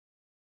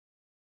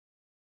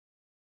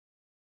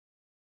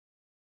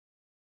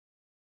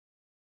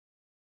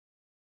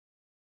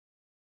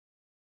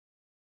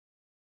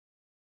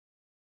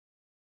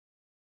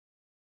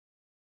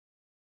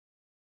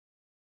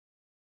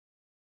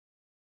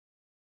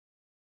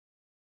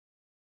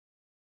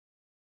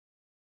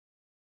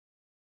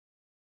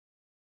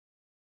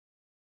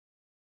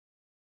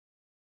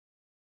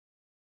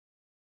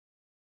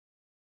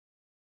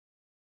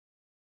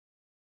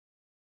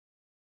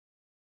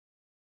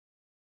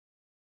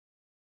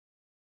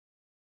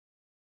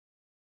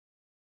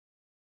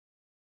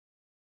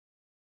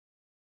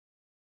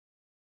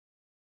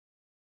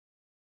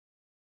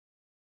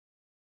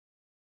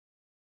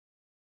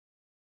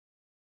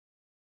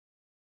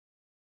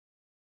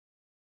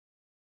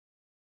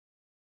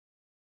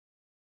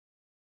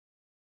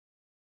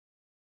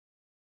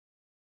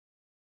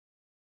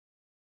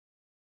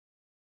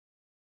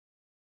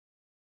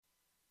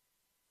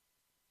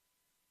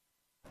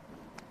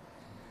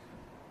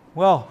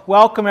Well,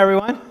 welcome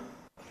everyone.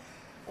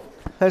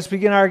 Let's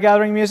begin our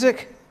gathering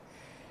music.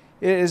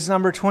 It is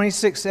number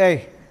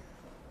 26A.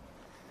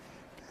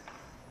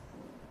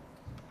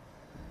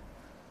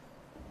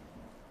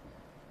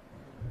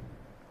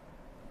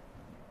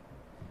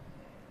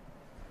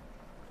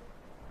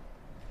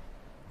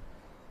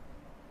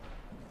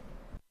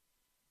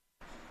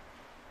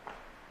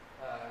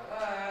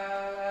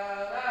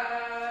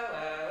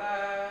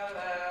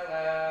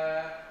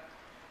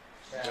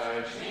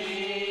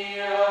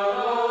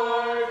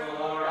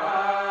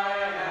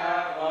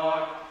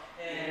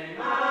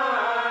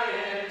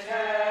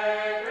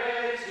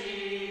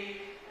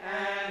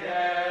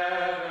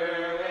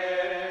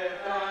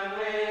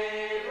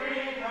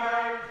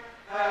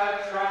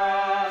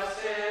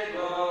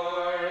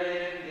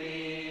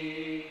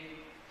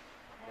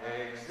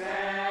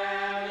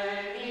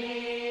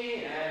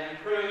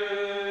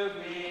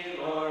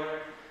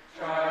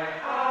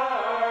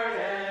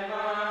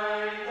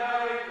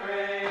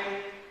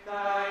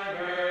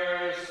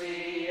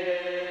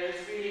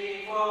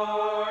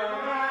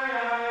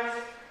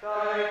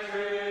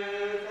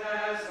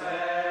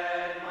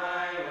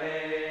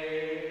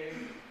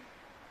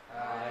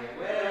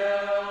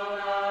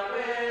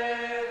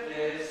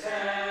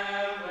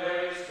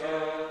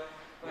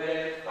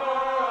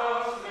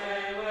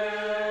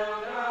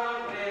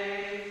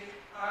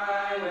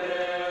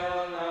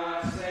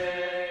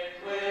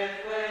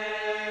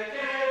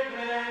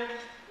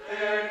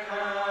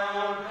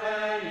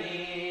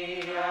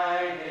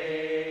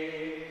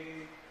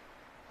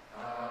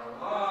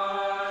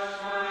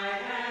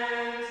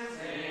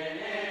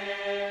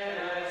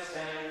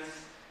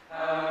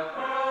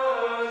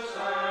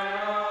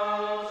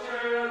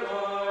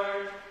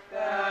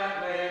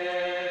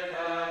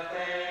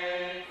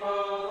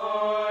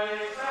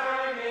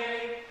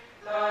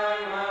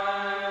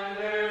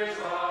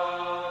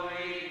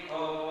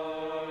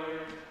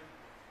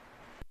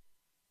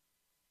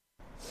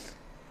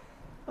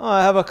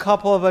 I have a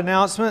couple of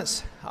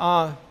announcements.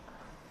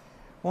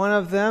 One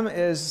of them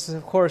is,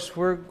 of course,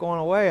 we're going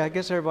away. I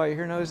guess everybody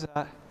here knows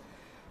that.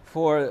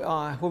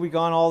 We'll be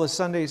gone all the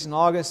Sundays in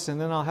August,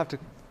 and then I'll have to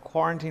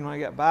quarantine when I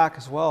get back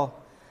as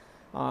well,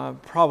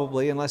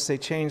 probably, unless they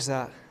change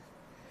that.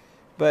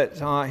 But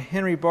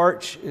Henry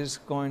Barch is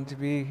going to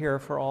be here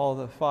for all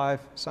the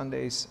 5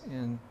 Sundays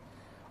in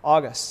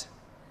August.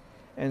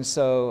 And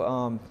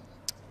so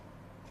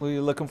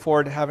we're looking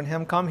forward to having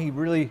him come.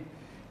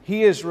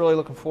 He is really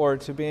looking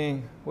forward to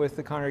being with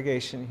the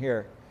congregation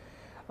here.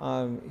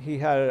 He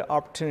had an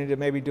opportunity to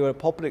maybe do a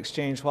pulpit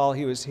exchange while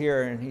he was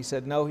here, and he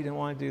said no, he didn't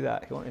want to do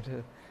that. He wanted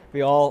to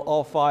be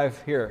all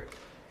 5 here.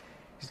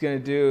 He's going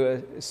to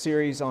do a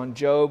series on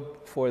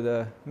Job for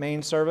the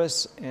main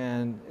service,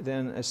 and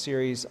then a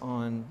series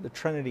on the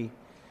Trinity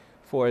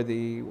for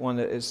the one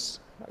that is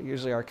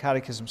usually our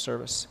catechism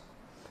service.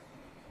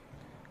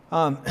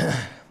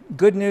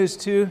 Good news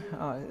too,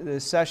 the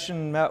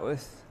session met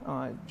with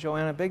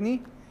Joanna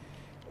Bigney,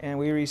 and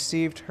we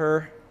received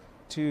her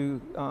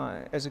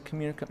as a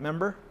communicant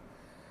member,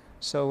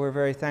 so we're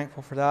very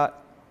thankful for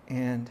that.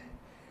 And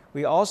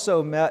we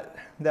also met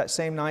that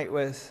same night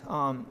with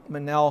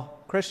Manel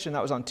Christian.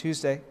 That was on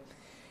Tuesday,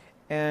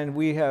 and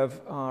we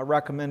have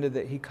recommended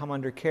that he come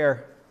under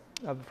care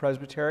of the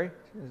presbytery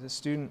as a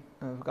student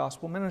of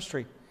gospel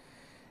ministry.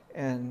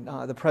 And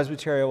the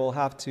presbytery will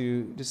have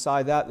to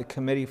decide that, the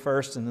committee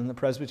first and then the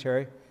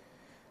presbytery.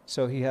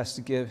 So he has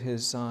to give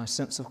his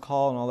sense of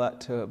call and all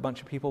that to a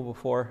bunch of people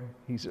before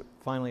he's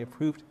finally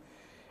approved.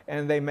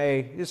 And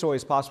it's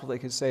always possible they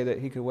could say that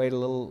he could wait a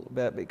little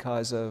bit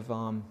because of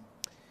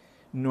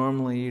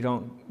normally you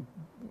don't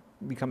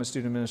become a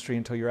student of ministry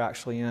until you're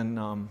actually in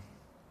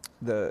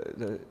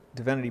the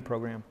divinity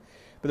program.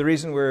 But the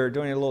reason we're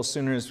doing it a little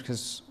sooner is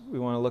because we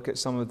want to look at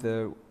some of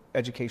the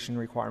education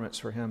requirements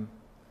for him,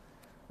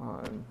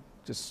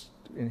 just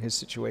in his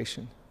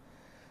situation.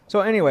 So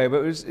anyway,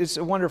 but it's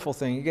a wonderful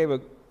thing. He gave a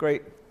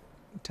great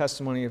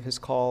testimony of his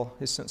call,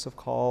 his sense of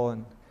call,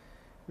 and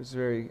it was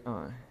very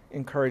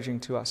encouraging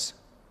to us.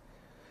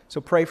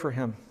 So pray for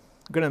him.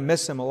 I'm going to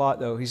miss him a lot,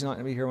 though. He's not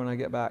going to be here when I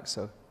get back,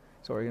 so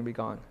we're going to be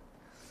gone.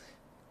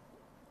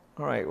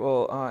 All right,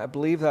 well, I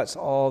believe that's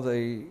all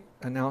the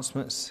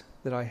announcements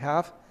that I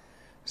have.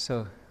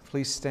 So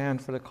please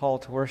stand for the call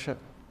to worship.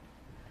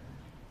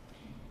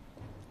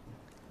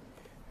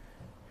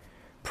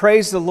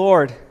 Praise the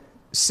Lord.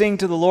 Sing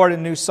to the Lord a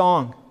new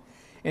song,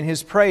 in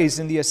His praise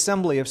in the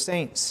assembly of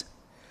saints.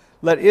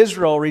 Let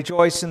Israel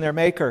rejoice in their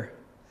Maker.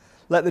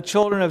 Let the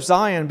children of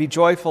Zion be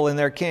joyful in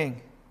their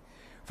King.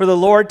 For the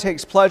Lord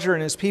takes pleasure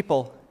in His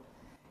people.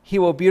 He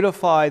will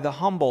beautify the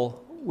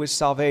humble with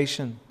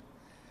salvation.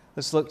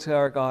 Let's look to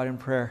our God in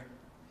prayer.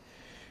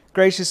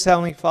 Gracious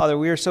Heavenly Father,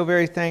 we are so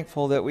very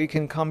thankful that we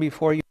can come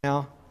before You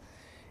now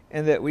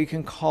and that we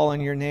can call on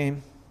Your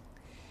name.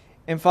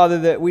 And Father,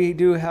 that we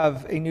do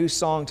have a new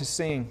song to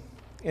sing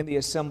in the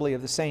assembly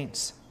of the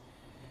saints.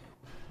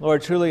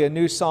 Lord, truly a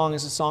new song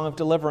is a song of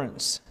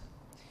deliverance.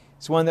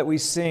 It's one that we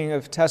sing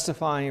of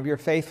testifying of Your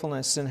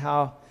faithfulness and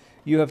how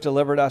You have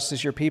delivered us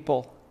as Your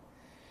people.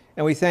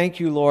 And we thank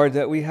you, Lord,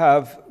 that we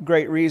have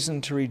great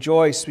reason to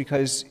rejoice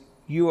because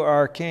you are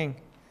our King,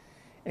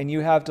 and you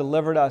have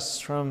delivered us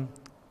from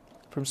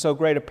so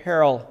great a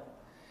peril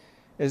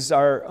as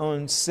our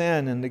own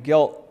sin and the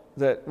guilt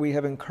that we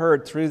have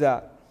incurred through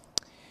that.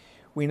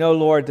 We know,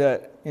 Lord,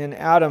 that in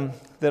Adam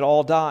that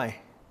all die,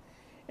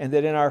 and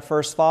that in our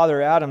first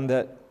father, Adam,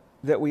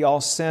 that we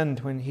all sinned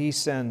when he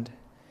sinned.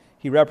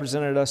 He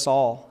represented us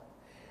all.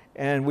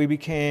 And we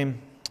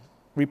became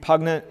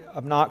repugnant,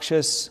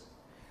 obnoxious.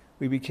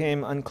 We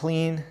became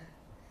unclean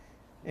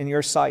in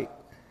your sight,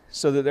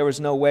 so that there was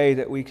no way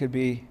that we could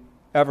be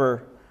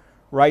ever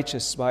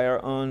righteous by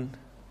our own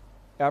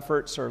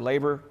efforts or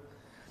labor.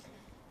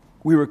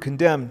 We were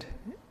condemned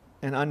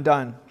and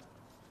undone.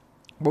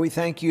 But we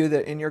thank you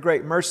that in your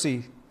great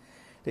mercy,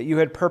 that you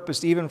had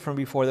purposed even from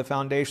before the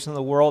foundation of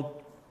the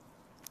world,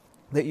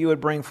 that you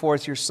would bring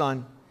forth your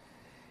Son,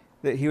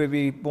 that he would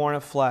be born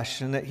of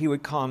flesh, and that he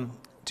would come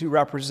to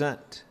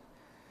represent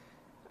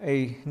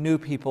a new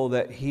people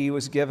that he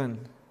was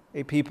given,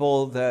 a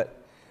people that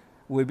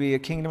would be a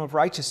kingdom of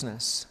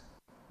righteousness,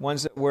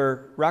 ones that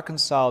were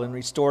reconciled and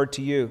restored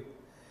to you.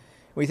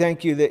 We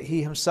thank you that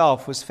he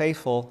himself was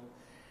faithful,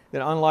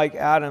 that unlike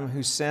Adam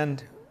who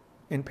sinned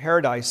in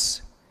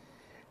paradise,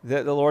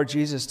 that the Lord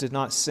Jesus did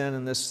not sin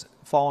in this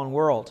fallen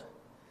world.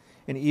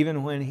 And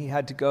even when he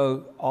had to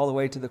go all the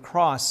way to the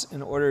cross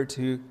in order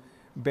to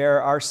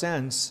bear our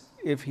sins,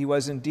 if he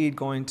was indeed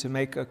going to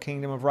make a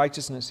kingdom of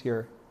righteousness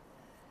here.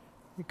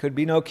 There could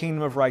be no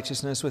kingdom of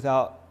righteousness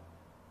without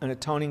an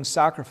atoning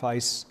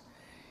sacrifice,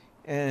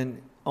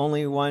 and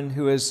only one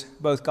who is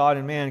both God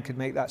and man could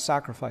make that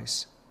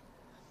sacrifice.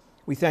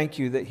 We thank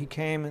you that he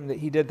came and that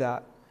he did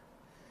that,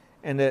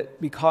 and that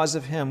because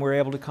of him we're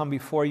able to come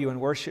before you and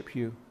worship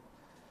you.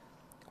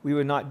 We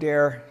would not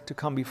dare to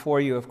come before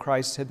you if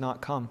Christ had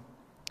not come.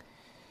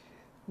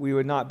 We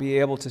would not be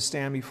able to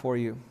stand before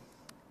you.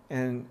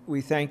 And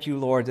we thank you,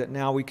 Lord, that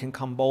now we can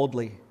come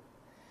boldly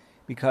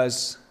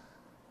because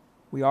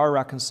we are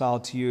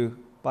reconciled to you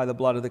by the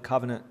blood of the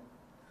covenant.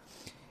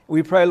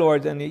 We pray,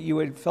 Lord, then that you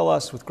would fill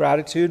us with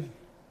gratitude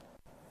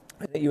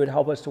and that you would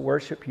help us to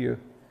worship you.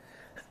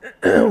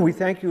 We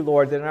thank you,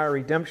 Lord, that in our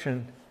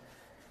redemption,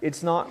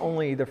 it's not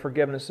only the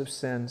forgiveness of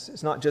sins.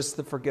 It's not just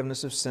the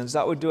forgiveness of sins.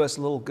 That would do us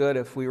a little good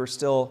if we were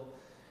still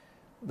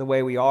the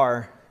way we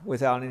are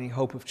without any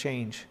hope of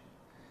change.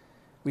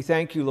 We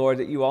thank you, Lord,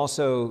 that you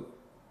also,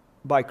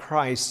 by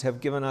Christ,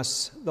 have given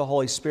us the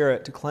Holy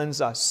Spirit to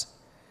cleanse us,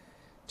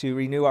 to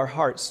renew our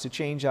hearts, to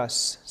change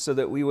us, so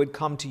that we would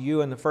come to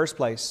you in the first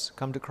place,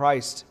 come to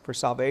Christ for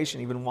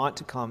salvation, even want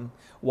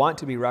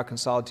to be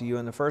reconciled to you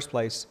in the first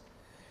place.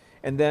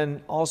 And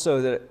then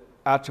also that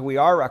after we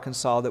are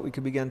reconciled, that we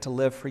could begin to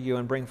live for you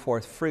and bring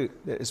forth fruit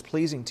that is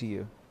pleasing to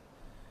you.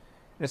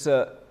 It's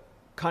a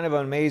kind of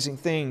an amazing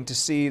thing to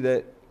see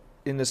that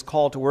in this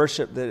call to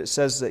worship that it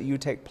says that you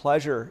take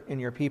pleasure in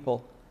your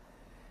people.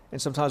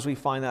 And sometimes we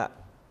find that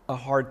a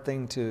hard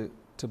thing to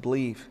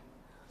believe.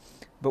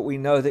 But we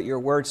know that your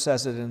word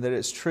says it and that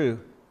it's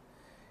true.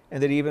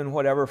 And that even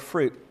whatever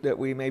fruit that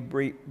we may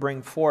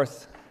bring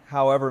forth,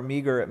 however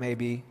meager it may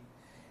be,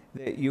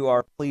 that you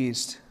are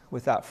pleased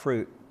with that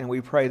fruit. And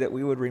we pray that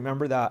we would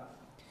remember that,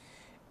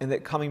 and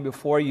that coming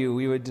before you,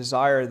 we would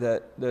desire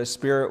that the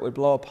Spirit would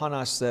blow upon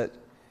us,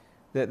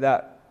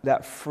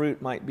 that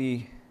fruit might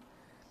be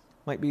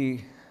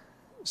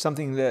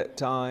something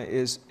that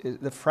is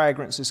the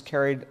fragrance is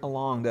carried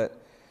along, that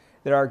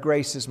our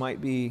graces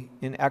might be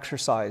in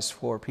exercise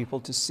for people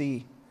to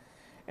see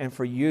and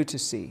for you to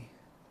see.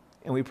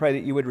 And we pray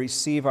that you would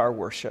receive our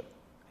worship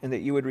and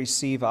that you would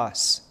receive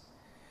us.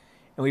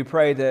 And we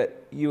pray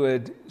that you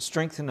would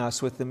strengthen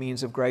us with the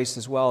means of grace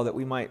as well, that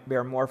we might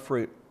bear more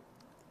fruit,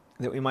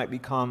 that we might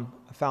become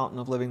a fountain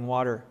of living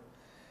water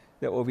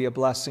that will be a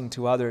blessing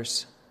to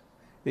others,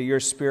 that your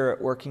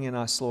Spirit working in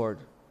us, Lord,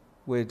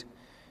 would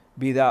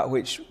be that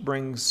which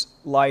brings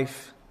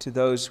life to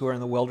those who are in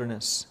the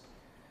wilderness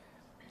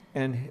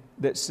and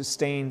that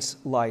sustains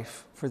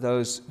life for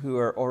those who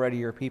are already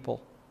your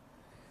people.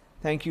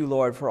 Thank you,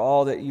 Lord, for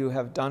all that you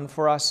have done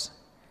for us,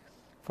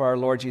 for our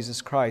Lord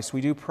Jesus Christ.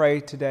 We do pray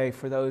today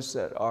for those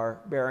that are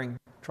bearing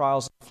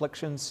trials and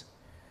afflictions.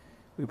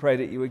 We pray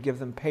that you would give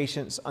them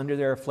patience under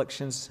their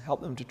afflictions,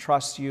 help them to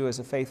trust you as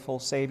a faithful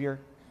Savior,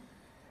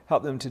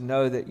 help them to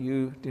know that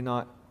you do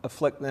not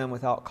afflict them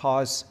without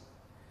cause,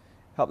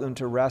 help them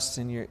to rest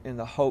in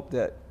the hope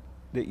that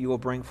you will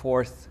bring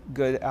forth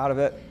good out of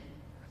it.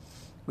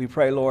 We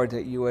pray, Lord,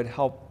 that you would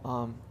help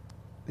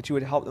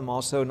them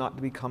also not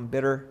to become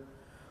bitter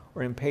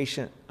or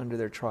impatient under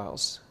their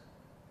trials,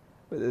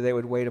 but that they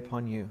would wait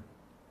upon you.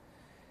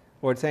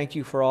 Lord, thank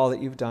you for all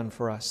that you've done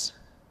for us.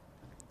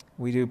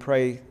 We do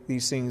pray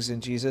these things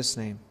in Jesus'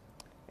 name.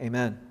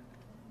 Amen.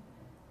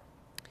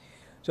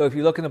 So if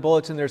you look in the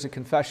bulletin, there's a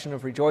confession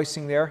of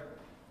rejoicing there,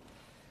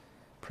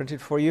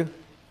 printed for you.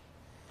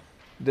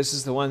 This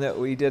is the one that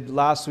we did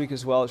last week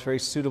as well. It's very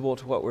suitable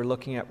to what we're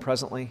looking at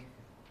presently.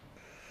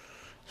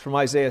 It's from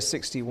Isaiah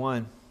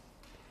 61.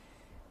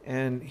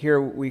 And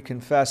here we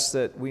confess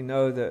that we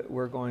know that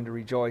we're going to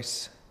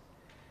rejoice.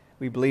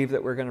 we believe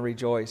that we're going to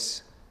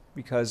rejoice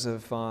because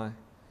of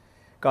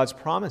God's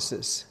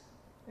promises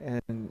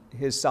and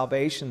His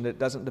salvation that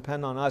doesn't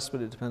depend on us,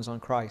 but it depends on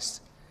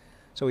Christ.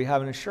 So we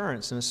have an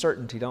assurance and a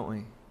certainty, don't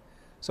we?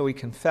 So we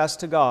confess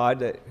to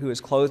God, who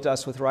has clothed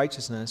us with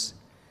righteousness,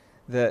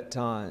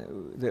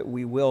 that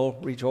we will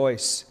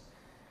rejoice.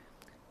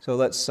 So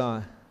let's,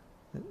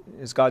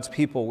 as God's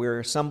people, we're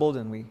assembled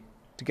and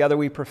together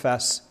we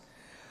profess,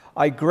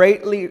 I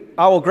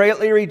will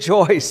greatly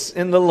rejoice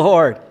in the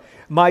Lord.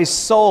 My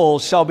soul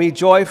shall be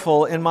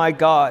joyful in my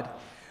God.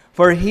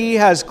 For He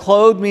has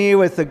clothed me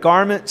with the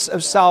garments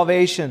of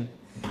salvation.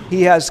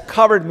 He has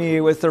covered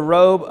me with the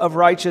robe of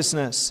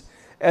righteousness.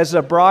 As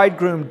a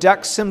bridegroom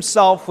decks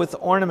himself with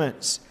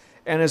ornaments,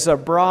 and as a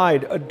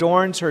bride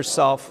adorns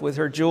herself with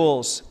her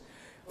jewels.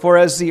 For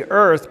as the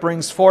earth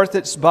brings forth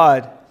its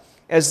bud,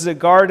 as the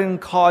garden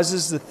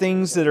causes the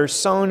things that are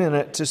sown in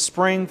it to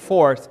spring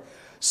forth,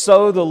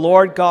 so the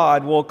Lord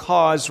God will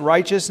cause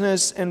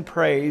righteousness and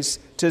praise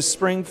to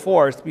spring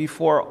forth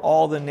before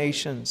all the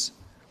nations.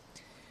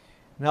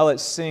 Now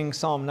let's sing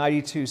Psalm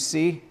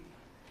 92C.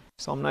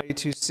 Psalm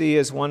 92C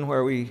is one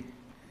where we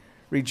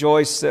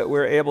rejoice that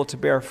we're able to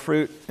bear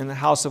fruit in the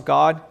house of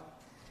God,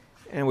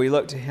 and we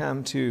look to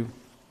Him to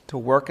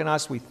work in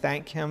us. We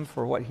thank Him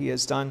for what He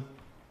has done.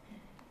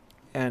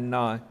 And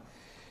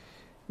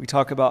we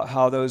talk about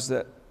how those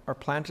that are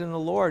planted in the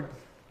Lord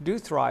do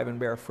thrive and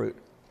bear fruit.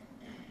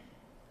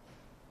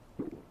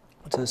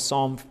 It's a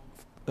song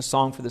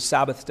for the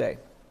Sabbath day,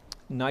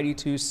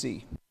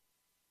 92C.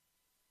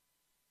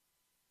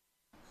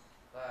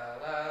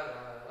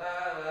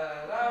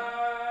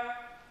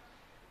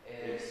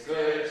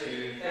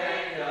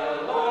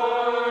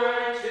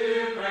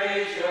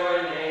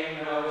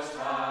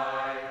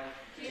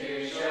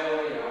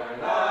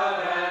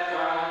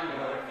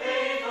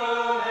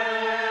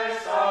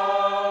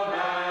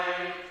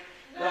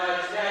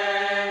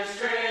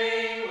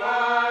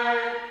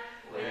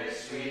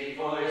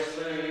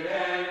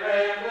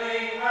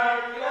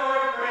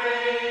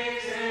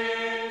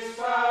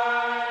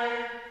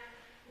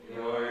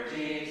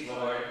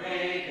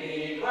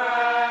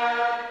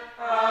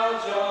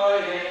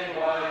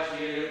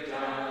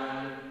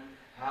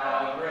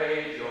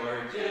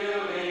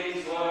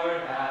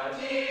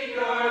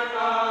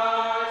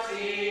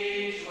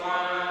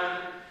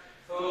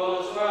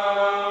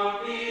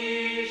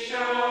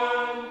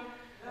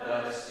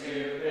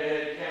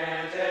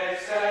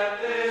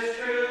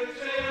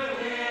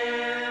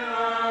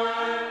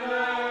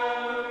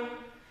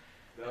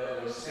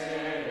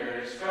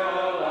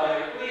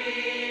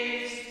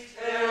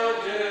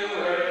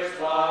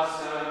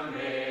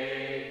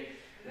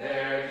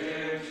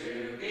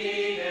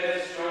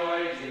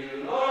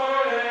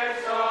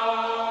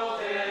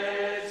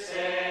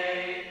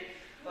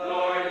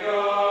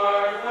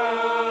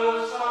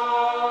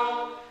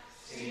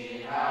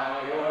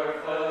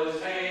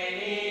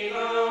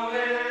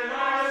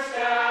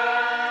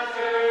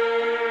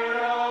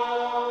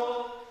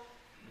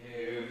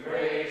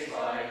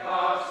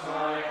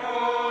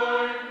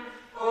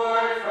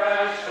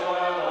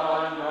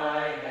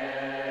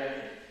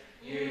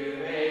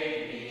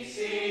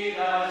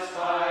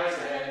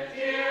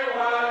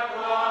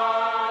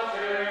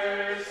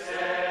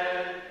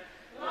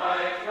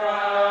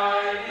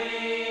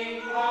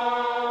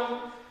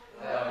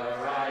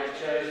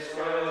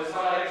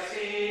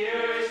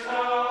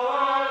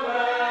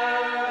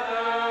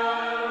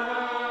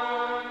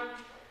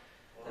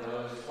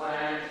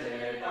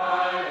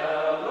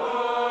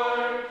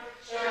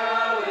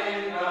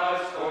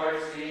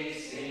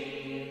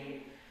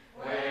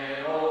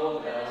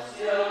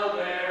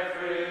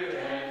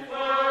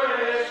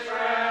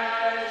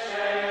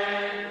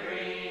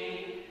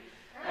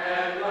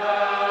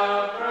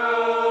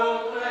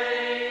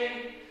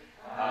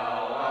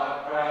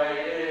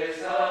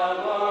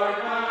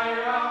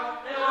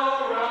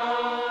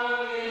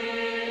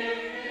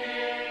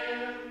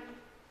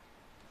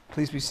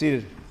 Please be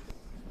seated.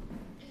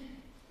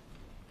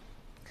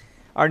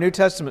 Our New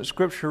Testament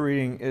scripture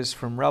reading is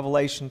from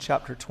Revelation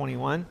chapter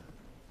 21.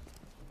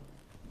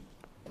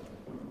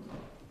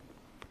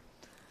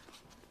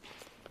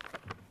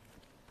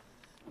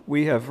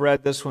 We have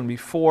read this one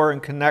before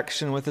in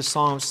connection with the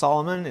Song of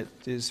Solomon. It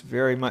is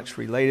very much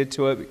related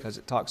to it because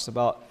it talks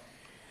about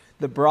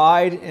the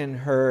bride and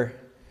her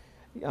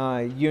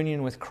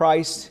union with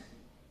Christ.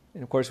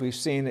 And of course, we've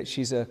seen that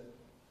she's a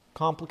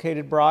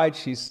complicated bride.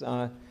 She's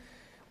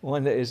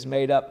one that is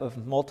made up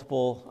of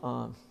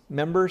multiple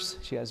members.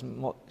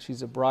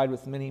 She's a bride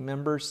with many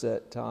members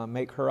that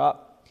make her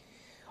up.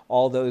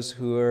 All those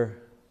who are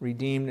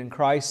redeemed in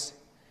Christ.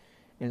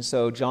 And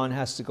so John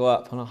has to go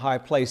up on a high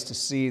place to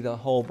see the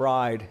whole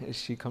bride as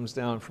she comes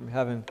down from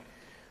heaven,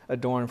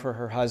 adorned for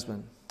her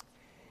husband.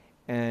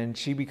 And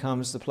she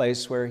becomes the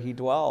place where he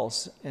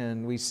dwells.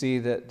 And we see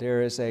that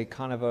there is a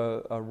kind of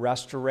a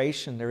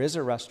restoration. There is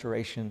a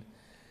restoration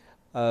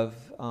of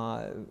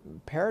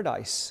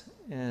paradise.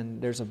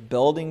 And there's a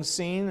building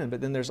scene,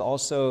 but then there's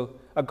also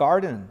a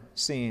garden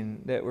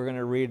scene that we're going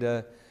to read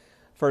the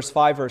first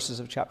 5 verses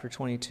of chapter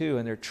 22.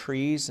 And there are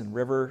trees and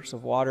rivers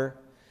of water.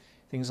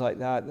 things like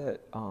that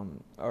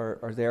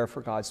are there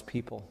for God's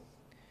people.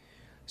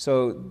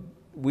 So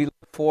we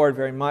look forward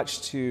very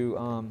much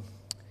to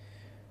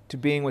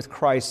being with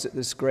Christ at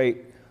this great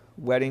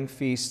wedding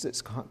feast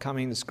that's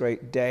coming, this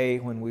great day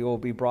when we will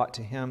be brought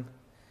to Him.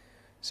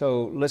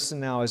 So listen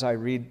now as I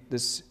read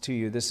this to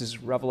you. This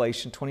is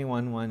Revelation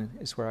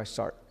 21:1 is where I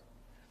start.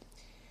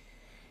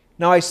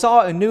 Now I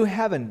saw a new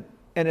heaven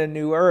and a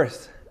new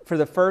earth, for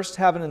the first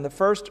heaven and the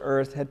first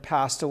earth had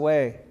passed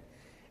away,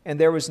 and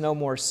there was no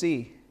more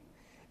sea.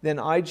 Then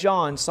I,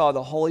 John, saw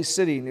the holy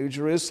city, New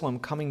Jerusalem,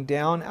 coming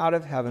down out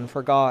of heaven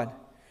for God,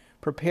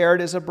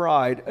 prepared as a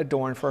bride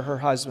adorned for her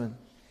husband.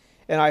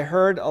 And I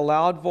heard a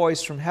loud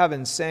voice from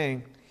heaven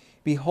saying,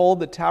 Behold,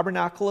 the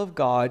tabernacle of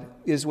God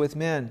is with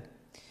men,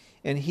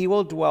 and He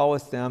will dwell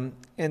with them,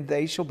 and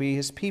they shall be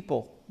His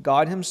people.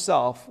 God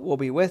Himself will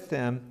be with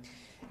them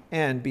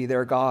and be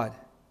their God.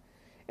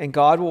 And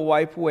God will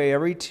wipe away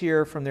every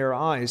tear from their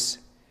eyes.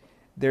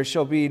 There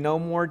shall be no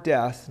more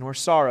death, nor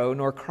sorrow,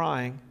 nor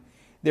crying.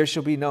 There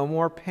shall be no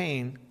more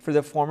pain, for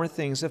the former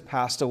things have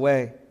passed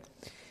away.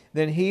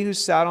 Then He who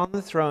sat on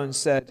the throne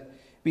said,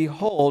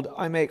 Behold,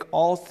 I make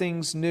all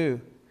things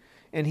new.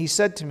 And He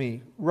said to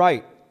me,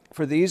 Write,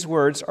 for these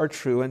words are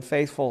true and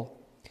faithful.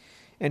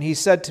 And He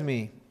said to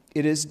me,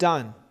 It is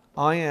done.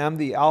 I am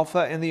the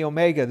Alpha and the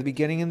Omega, the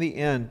beginning and the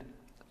end.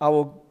 I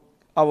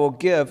will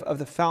give of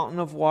the fountain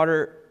of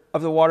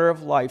the water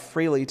of life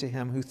freely to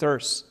him who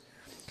thirsts.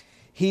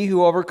 He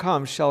who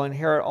overcomes shall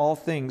inherit all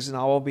things, and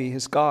I will be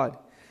his God,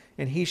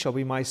 and he shall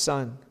be my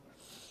son.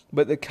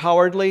 But the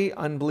cowardly,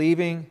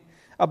 unbelieving,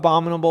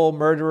 abominable,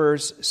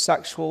 murderers,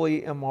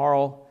 sexually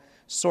immoral,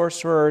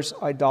 sorcerers,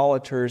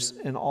 idolaters,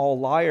 and all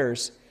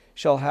liars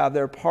shall have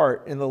their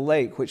part in the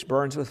lake which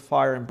burns with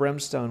fire and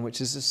brimstone,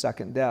 which is the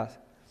second death.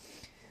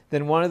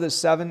 Then one of the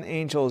seven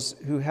angels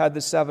who had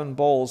the seven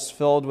bowls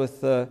filled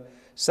with the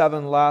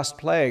seven last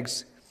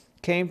plagues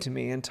came to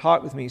me and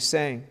talked with me,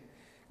 saying,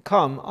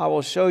 Come, I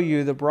will show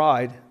you the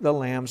bride, the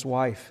Lamb's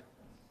wife.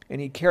 And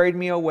he carried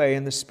me away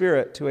in the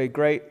Spirit to a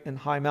great and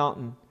high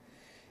mountain,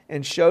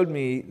 and showed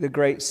me the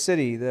great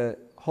city, the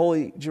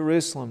holy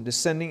Jerusalem,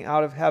 descending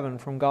out of heaven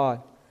from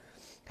God,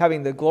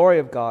 having the glory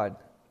of God.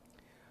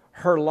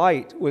 Her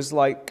light was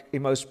like a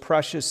most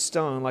precious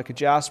stone, like a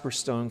jasper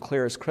stone,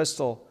 clear as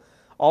crystal.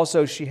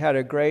 Also she had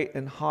a great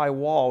and high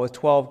wall with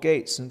 12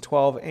 gates, and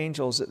 12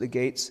 angels at the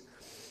gates,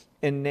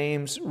 and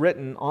names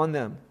written on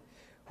them,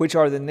 which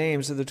are the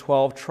names of the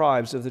 12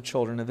 tribes of the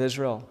children of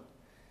Israel.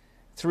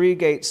 3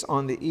 gates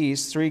on the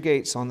east, 3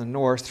 gates on the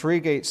north, 3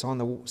 gates on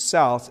the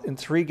south, and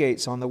 3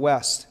 gates on the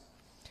west.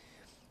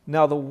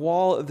 Now the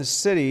wall of the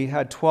city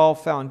had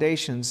 12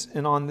 foundations,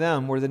 and on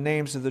them were the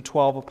names of the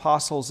 12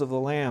 apostles of the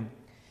Lamb.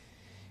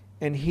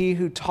 And he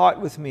who taught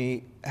with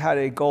me had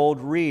a gold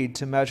reed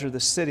to measure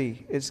the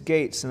city, its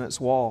gates, and its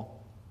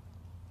wall.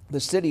 The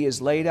city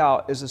is laid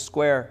out as a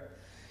square.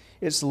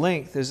 Its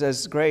length is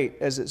as great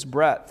as its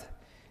breadth.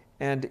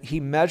 And he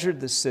measured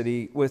the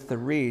city with the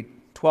reed,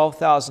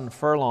 12,000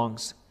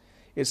 furlongs.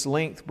 Its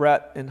length,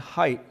 breadth, and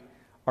height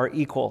are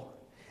equal.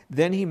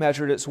 Then he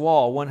measured its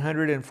wall,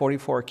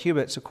 144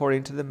 cubits,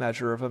 according to the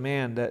measure of a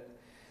man,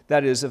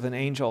 that is, of an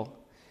angel.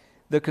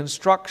 The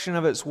construction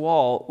of its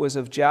wall was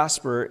of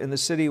jasper, and the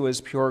city was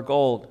pure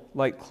gold,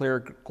 like clear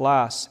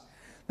glass.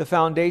 The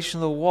foundations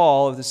of the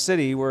wall of the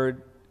city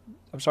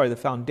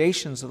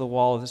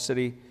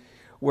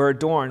were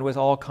adorned with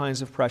all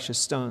kinds of precious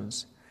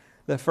stones.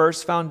 The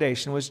first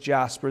foundation was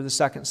jasper, the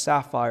second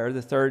sapphire,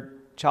 the third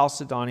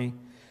chalcedony,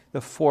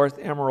 the fourth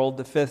emerald,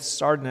 the fifth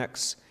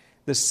sardonyx,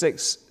 the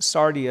sixth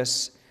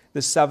sardius,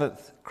 the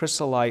seventh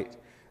chrysolite,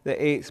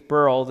 the eighth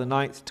beryl, the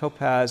ninth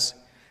topaz,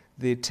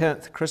 the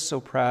 10th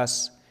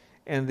chrysoprase,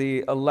 and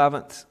the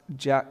 11th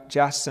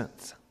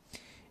jacinth,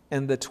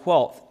 and the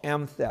 12th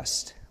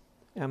amethyst.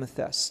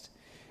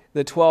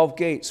 The 12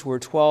 gates were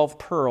 12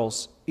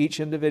 pearls.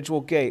 Each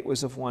individual gate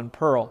was of 1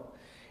 pearl.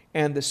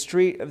 And the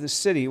street of the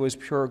city was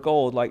pure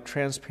gold, like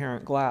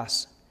transparent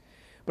glass.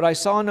 But I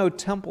saw no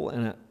temple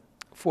in it,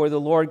 for the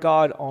Lord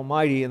God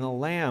Almighty and the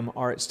Lamb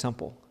are its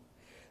temple.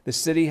 The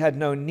city had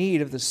no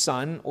need of the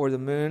sun or the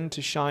moon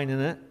to shine in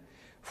it,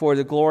 for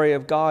the glory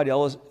of God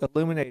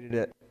illuminated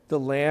it. The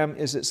Lamb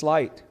is its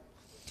light.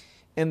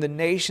 And the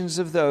nations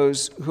of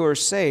those who are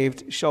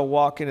saved shall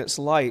walk in its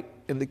light,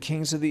 and the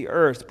kings of the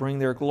earth bring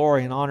their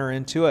glory and honor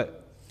into it.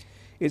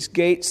 Its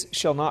gates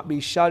shall not be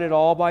shut at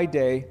all by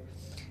day.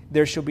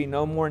 There shall be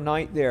no more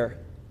night there.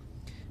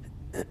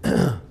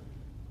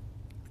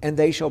 And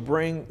they shall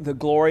bring the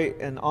glory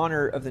and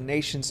honor of the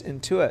nations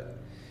into it.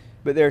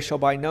 But there shall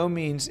by no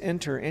means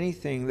enter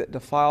anything that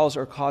defiles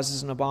or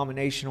causes an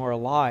abomination or a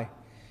lie,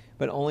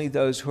 but only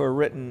those who are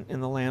written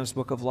in the Lamb's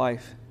book of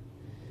life.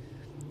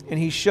 And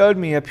he showed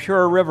me a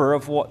pure river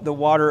of the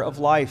water of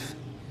life,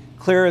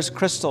 clear as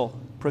crystal,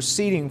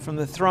 proceeding from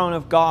the throne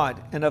of God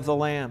and of the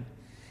Lamb.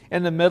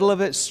 In the middle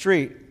of its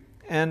street,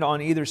 and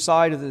on either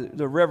side of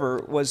the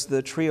river, was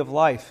the tree of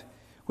life,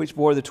 which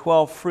bore the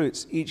 12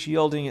 fruits, each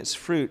yielding its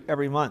fruit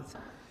every month.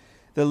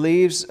 The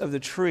leaves of the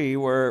tree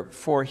were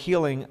for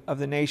healing of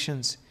the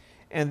nations,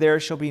 and there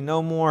shall be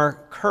no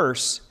more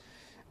curse,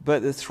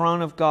 but the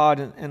throne of God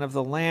and of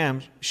the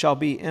Lamb shall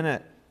be in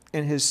it,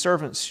 and his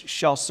servants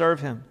shall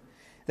serve him.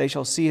 They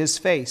shall see his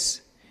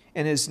face,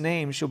 and his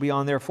name shall be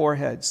on their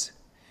foreheads.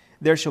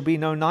 There shall be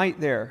no night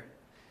there.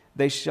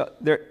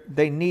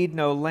 They need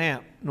no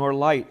lamp nor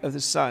light of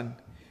the sun,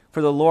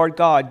 for the Lord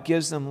God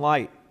gives them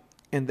light,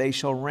 and they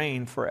shall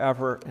reign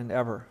forever and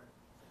ever.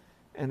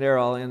 And there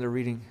I'll end the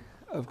reading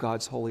of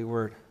God's holy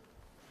word.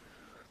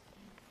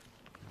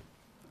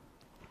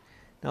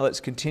 Now let's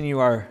continue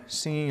our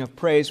singing of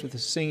praise with the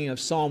singing of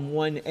Psalm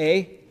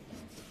 1a.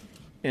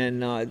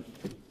 And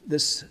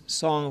this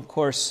song, of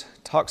course,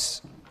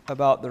 talks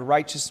about the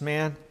righteous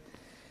man.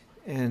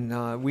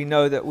 And we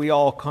know that we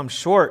all come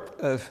short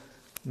of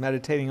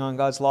meditating on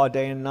God's law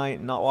day and night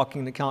and not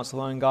walking the counsel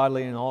of the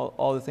ungodly and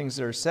all the things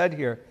that are said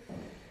here.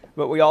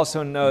 But we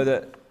also know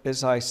that,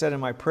 as I said in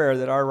my prayer,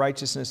 that our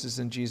righteousness is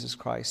in Jesus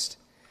Christ.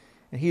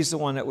 And he's the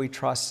one that we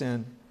trust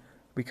in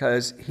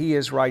because he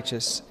is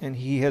righteous and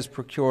he has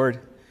procured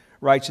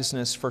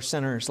righteousness for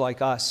sinners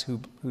like us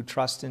who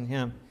trust in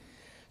him.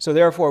 So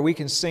therefore, we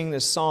can sing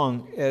this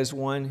song as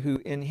one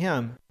who in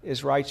him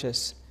is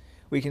righteous.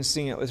 We can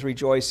sing it with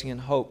rejoicing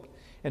and hope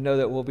and know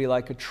that we'll be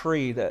like a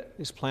tree that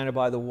is planted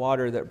by the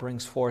water that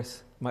brings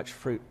forth much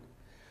fruit.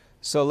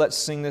 So let's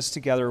sing this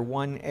together,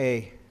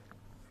 1a.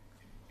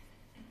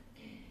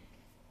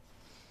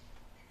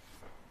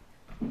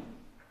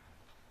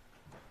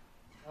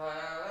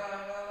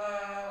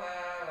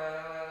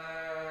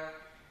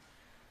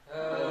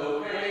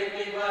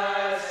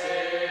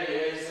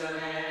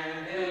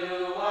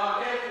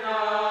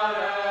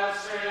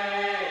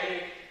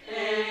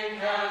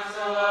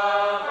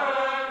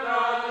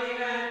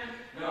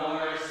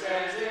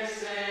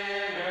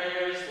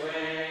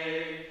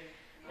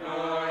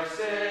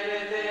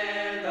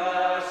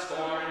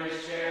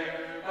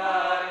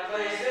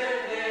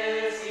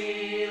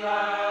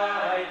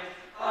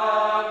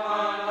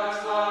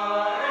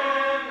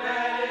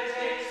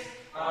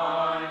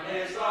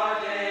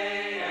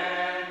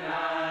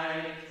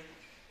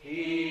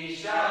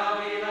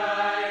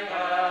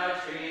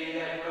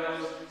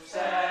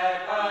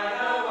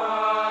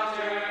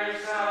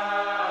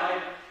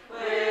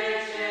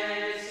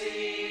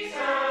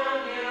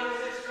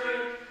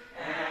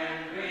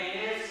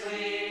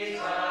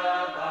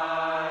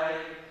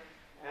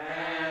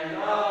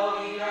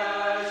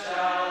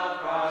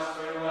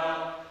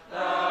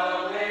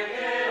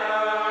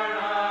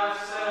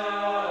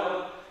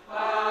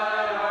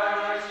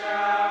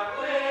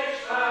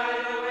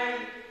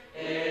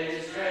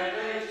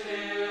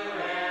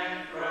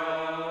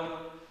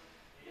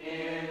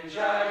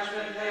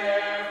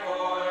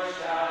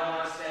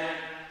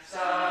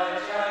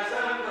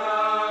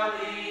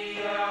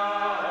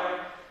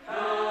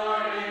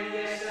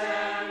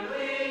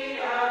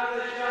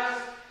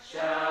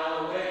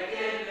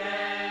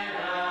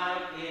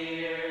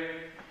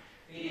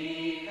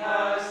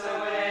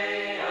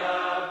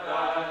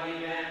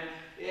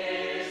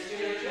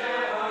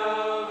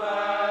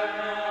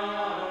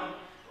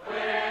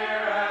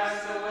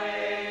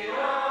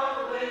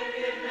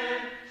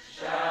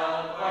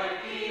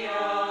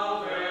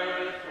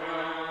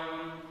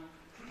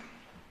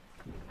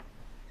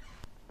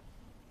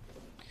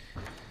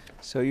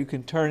 So you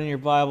can turn in your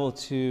Bible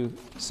to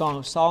Song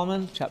of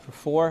Solomon, chapter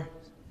 4.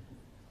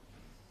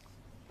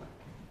 I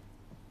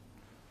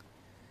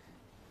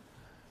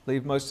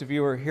believe most of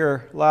you were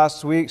here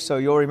last week, so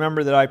you'll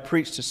remember that I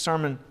preached a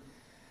sermon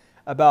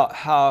about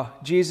how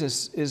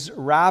Jesus is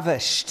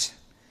ravished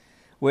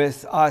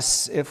with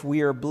us if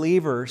we are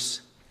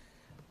believers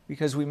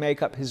because we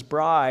make up his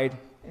bride,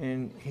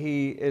 and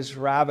he is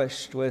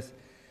ravished with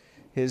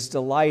his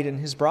delight in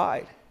his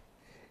bride.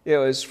 It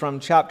was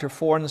from chapter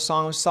 4 in the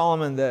Song of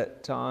Solomon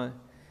that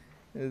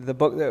the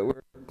book that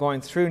we're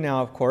going through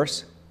now, of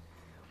course.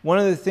 One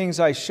of the things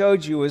I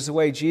showed you is the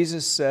way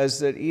Jesus says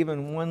that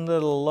even one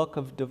little look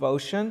of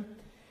devotion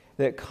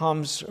that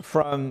comes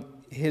from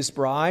his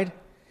bride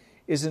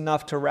is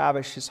enough to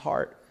ravish his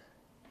heart,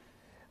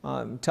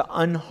 to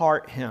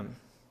unheart him.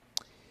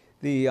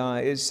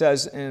 It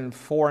says in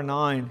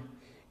 4:9,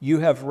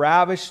 "You have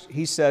ravished,"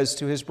 he says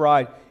to his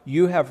bride,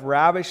 "You have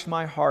ravished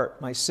my heart,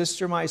 my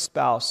sister, my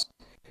spouse.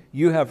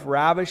 You have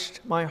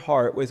ravished my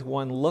heart with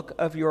one look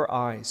of your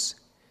eyes."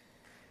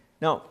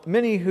 Now,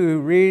 many who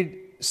read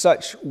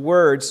such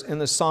words in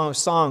the Song of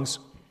Songs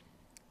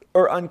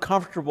are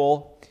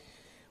uncomfortable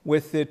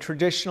with the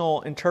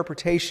traditional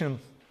interpretation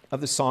of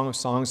the Song of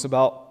Songs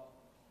about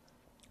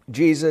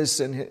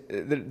Jesus, and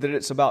that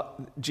it's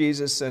about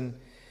Jesus and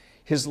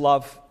his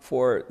love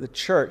for the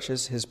church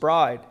as his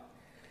bride.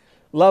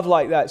 Love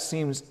like that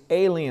seems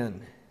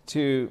alien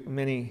to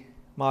many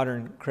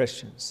modern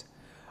Christians.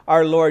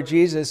 Our Lord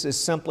Jesus is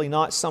simply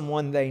not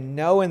someone they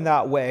know in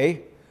that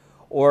way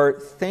or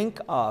think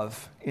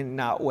of in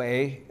that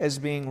way as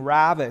being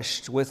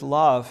ravished with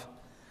love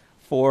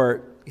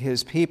for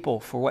his people,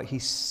 for what he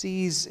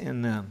sees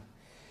in them.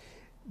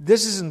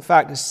 This is, in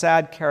fact, a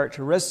sad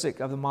characteristic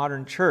of the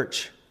modern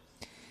church,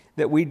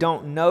 that we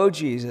don't know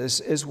Jesus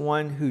as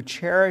one who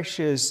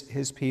cherishes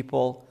his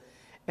people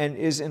and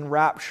is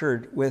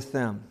enraptured with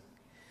them.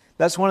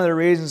 That's one of the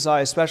reasons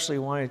I especially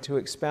wanted to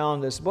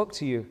expound this book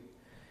to you,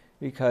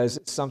 because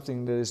it's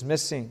something that is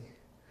missing,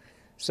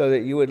 so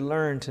that you would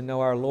learn to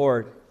know our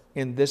Lord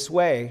in this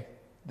way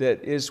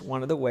that is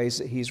one of the ways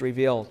that He's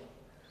revealed.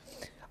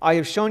 I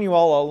have shown you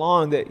all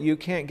along that you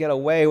can't get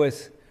away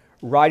with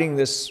writing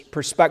this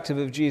perspective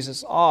of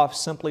Jesus off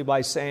simply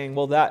by saying,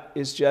 well, that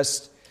is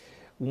just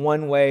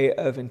one way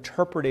of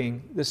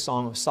interpreting the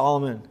Song of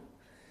Solomon.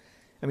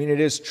 I mean,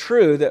 it is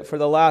true that for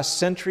the last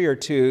century or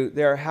two,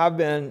 there have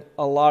been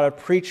a lot of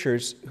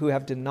preachers who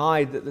have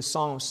denied that the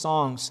Song of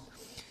Songs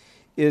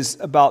is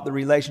about the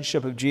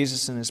relationship of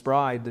Jesus and His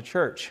bride, the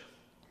church.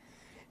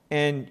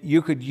 And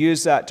you could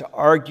use that to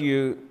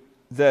argue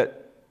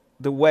that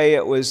the way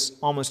it was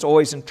almost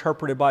always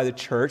interpreted by the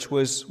church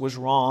was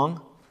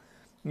wrong,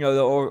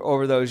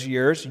 over those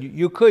years.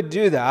 You could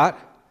do that.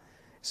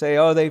 Say,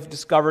 oh, they've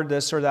discovered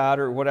this or that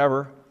or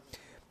whatever.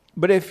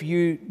 But if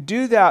you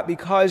do that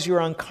because you're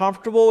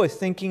uncomfortable with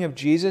thinking of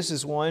Jesus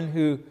as one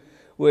who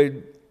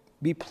would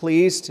be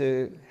pleased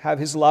to have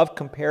His love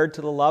compared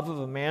to the love of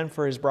a man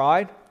for his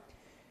bride,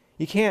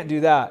 you can't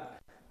do that,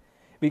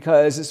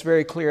 because it's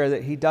very clear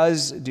that He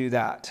does do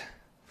that.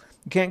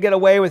 You can't get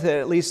away with it,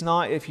 at least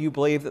not if you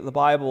believe that the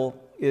Bible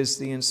is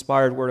the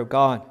inspired Word of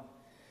God.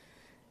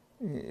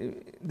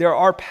 There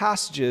are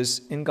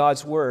passages in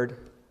God's Word,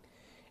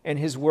 and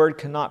His Word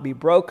cannot be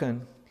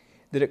broken,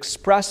 that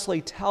expressly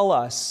tell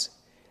us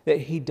that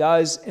He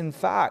does, in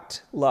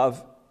fact,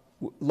 love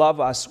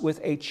us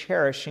with a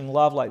cherishing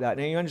love like that.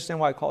 Now, you understand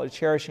why I call it a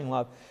cherishing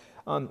love.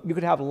 You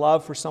could have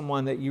love for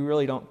someone that you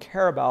really don't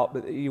care about,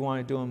 but that you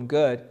want to do them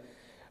good.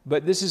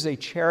 But this is a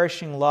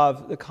cherishing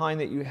love, the kind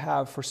that you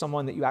have for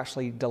someone that you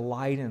actually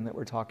delight in, that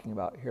we're talking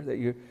about here,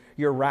 that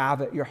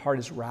your heart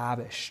is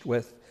ravished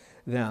with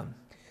them.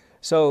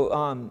 So,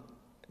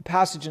 a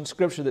passage in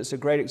Scripture that's a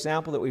great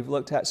example that we've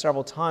looked at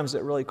several times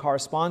that really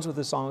corresponds with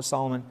the Song of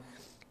Solomon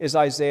is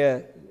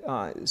Isaiah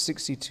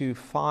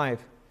 62:5.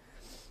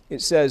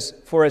 It says,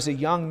 "For as a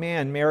young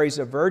man marries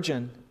a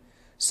virgin,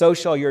 so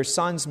shall your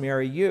sons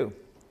marry you.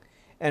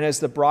 And as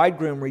the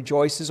bridegroom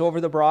rejoices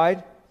over the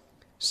bride,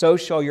 so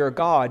shall your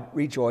God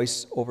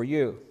rejoice over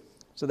you."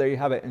 So there you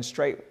have it in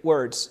straight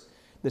words.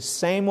 The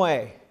same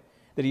way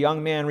that a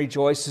young man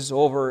rejoices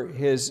over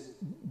his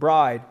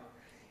bride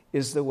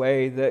is the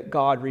way that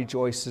God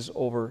rejoices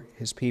over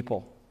His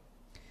people.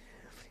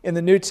 In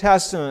the New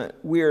Testament,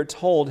 we are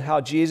told how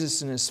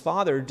Jesus and His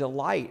Father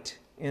delight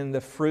in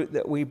the fruit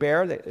that we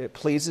bear, that it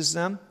pleases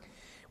them.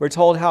 We're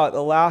told how at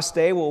the last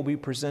day we'll be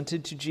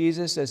presented to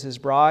Jesus as His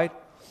bride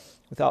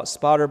without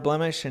spot or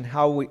blemish, and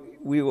how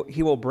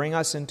He will bring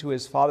us into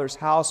His Father's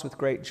house with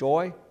great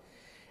joy,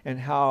 and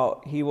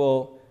how He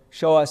will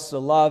show us the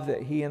love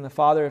that He and the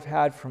Father have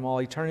had from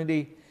all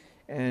eternity,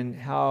 and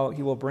how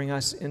He will bring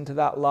us into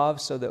that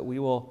love so that we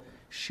will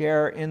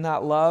share in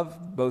that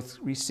love, both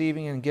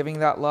receiving and giving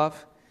that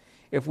love.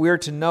 If we're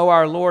to know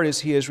our Lord as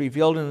He is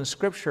revealed in the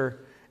Scripture,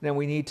 then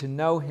we need to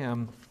know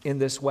Him in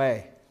this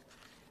way,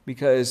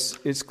 because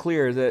it's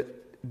clear that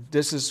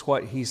this is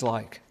what He's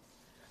like.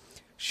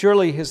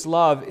 Surely His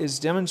love is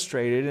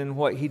demonstrated in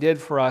what He did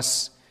for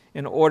us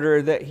in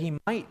order that He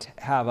might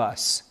have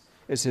us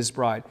as His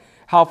bride.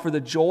 How for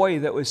the joy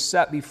that was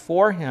set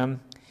before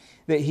Him,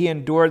 that He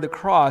endured the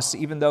cross,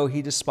 even though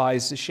He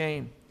despised the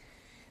shame,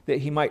 that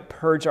He might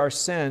purge our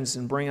sins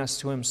and bring us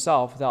to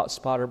Himself without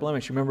spot or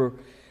blemish. Remember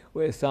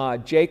with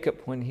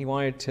Jacob, when he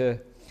wanted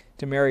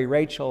to marry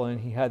Rachel,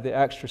 and he had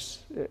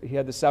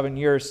the 7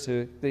 years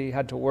that he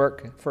had to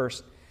work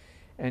first,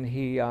 and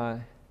it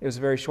was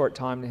a very short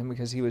time to him,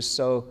 because he was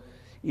so,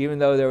 even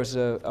though there was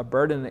a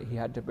burden that he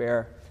had to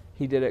bear,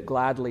 he did it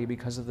gladly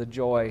because of the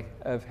joy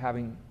of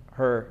having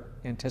her,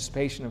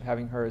 anticipation of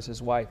having her as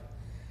his wife.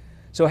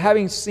 So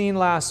having seen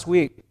last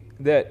week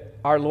that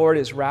our Lord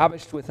is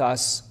ravished with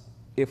us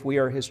if we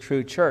are His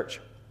true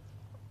church,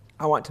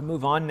 I want to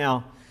move on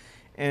now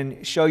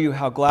and show you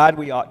how glad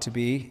we ought to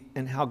be,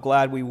 and how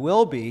glad we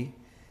will be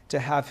to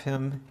have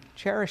Him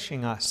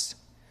cherishing us.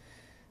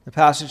 The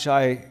passage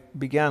I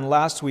began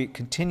last week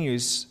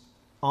continues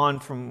on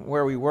from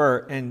where we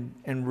were and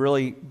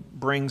really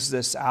brings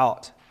this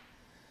out.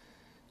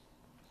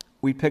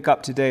 We pick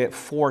up today at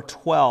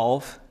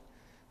 4:12,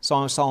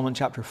 Song of Solomon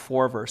chapter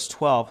 4, verse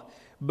 12.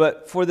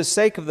 But for the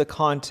sake of the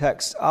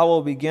context, I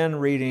will begin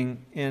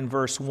reading in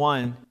verse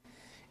 1,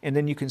 and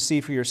then you can see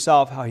for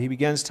yourself how he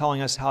begins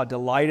telling us how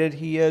delighted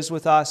he is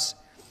with us,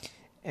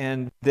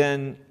 and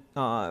then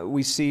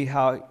we see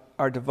how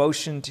our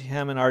devotion to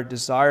him and our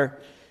desire,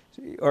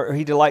 or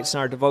he delights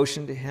in our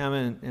devotion to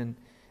him,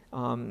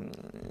 and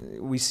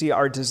we see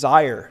our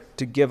desire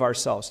to give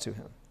ourselves to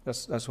him.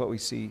 That's what we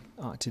see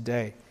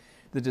today.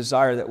 The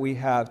desire that we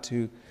have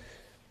to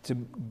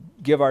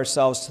give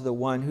ourselves to the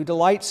one who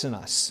delights in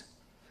us.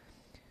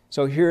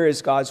 So here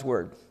is God's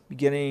word,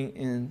 beginning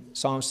in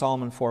Song of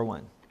Solomon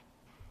 4:1.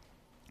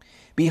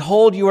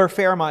 Behold, you are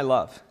fair, my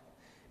love.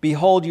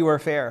 Behold, you are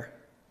fair.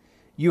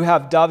 You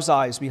have dove's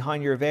eyes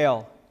behind your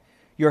veil.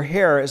 Your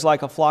hair is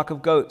like a flock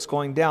of goats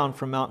going down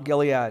from Mount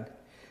Gilead.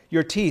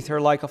 Your teeth are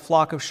like a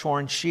flock of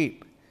shorn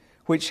sheep,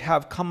 which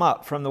have come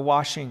up from the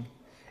washing,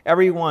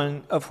 every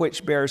one of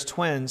which bears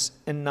twins,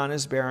 and none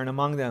is barren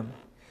among them.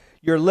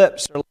 Your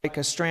lips are like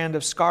a strand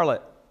of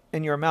scarlet,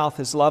 and your mouth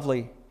is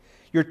lovely.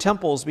 Your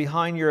temples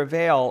behind your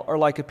veil are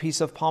like a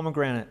piece of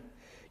pomegranate.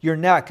 Your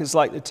neck is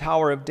like the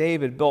Tower of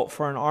David built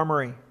for an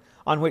armory,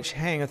 on which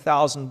hang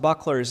 1,000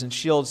 bucklers and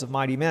shields of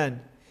mighty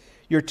men.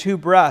 Your two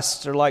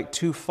breasts are like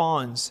two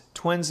fawns,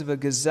 twins of a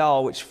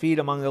gazelle which feed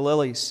among the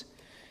lilies.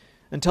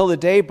 Until the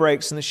day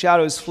breaks and the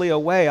shadows flee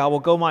away, I will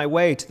go my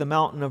way to the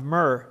mountain of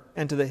myrrh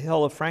and to the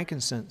hill of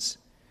frankincense.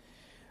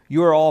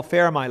 You are all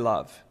fair, my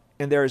love,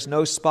 and there is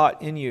no spot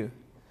in you.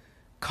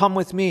 Come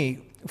with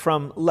me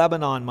from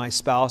Lebanon, my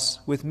spouse,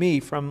 with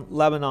me from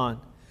Lebanon.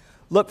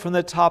 Look from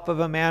the top of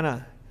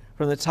Amana,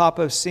 from the top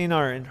of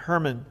Sinar and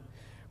Hermon,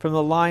 from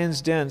the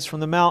lion's dens, from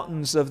the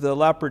mountains of the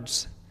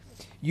leopards.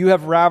 You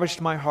have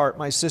ravished my heart,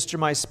 my sister,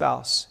 my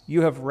spouse.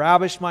 You have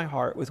ravished my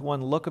heart with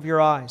one look of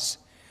your eyes,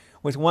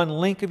 with one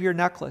link of your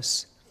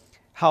necklace.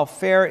 How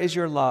fair is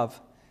your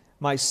love,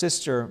 my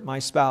sister, my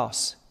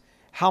spouse.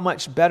 How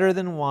much better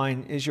than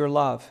wine is your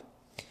love,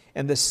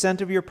 and the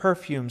scent of your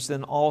perfumes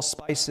than all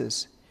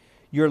spices.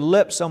 Your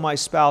lips, O my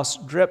spouse,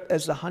 drip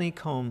as the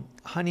honeycomb.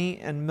 Honey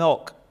and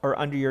milk are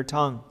under your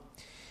tongue.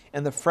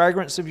 And the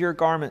fragrance of your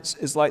garments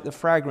is like the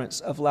fragrance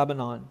of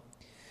Lebanon.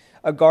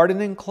 A garden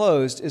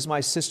enclosed is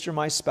my sister,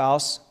 my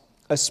spouse,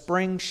 a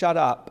spring shut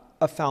up,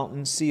 a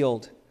fountain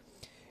sealed.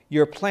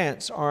 Your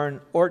plants are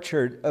an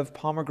orchard of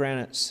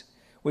pomegranates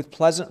with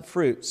pleasant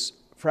fruits,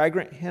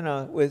 fragrant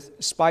henna with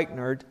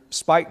spikenard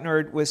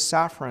with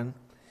saffron,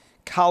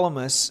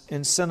 calamus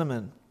and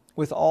cinnamon,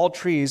 with all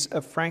trees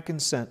of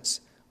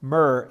frankincense,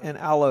 myrrh and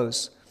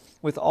aloes,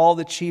 with all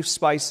the chief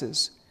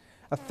spices,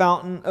 a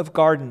fountain of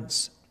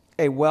gardens,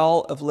 a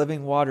well of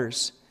living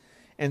waters,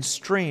 and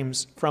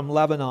streams from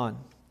Lebanon.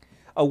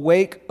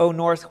 Awake, O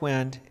north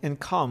wind, and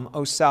come,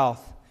 O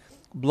south.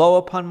 Blow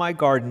upon my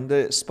garden,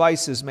 that its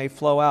spices may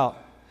flow out.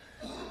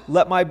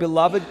 Let my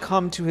beloved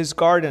come to his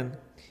garden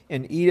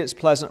and eat its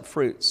pleasant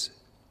fruits.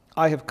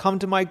 I have come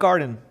to my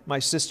garden, my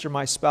sister,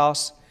 my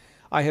spouse.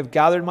 I have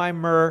gathered my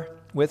myrrh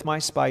with my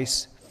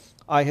spice.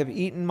 I have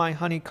eaten my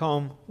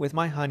honeycomb with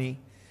my honey.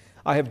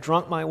 I have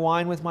drunk my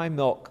wine with my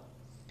milk.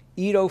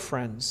 Eat, O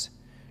friends.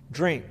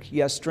 Drink,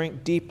 yes,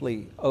 drink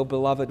deeply, O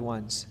beloved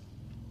ones.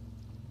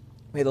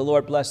 May the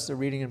Lord bless the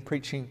reading and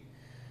preaching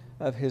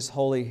of His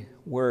holy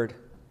word.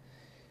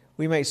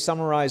 We may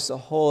summarize the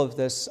whole of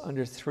this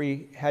under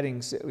three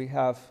headings that we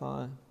have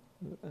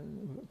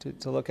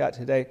to look at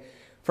today.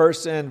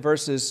 First, in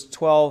verses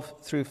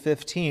 12 through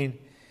 15,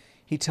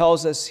 he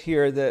tells us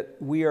here that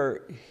we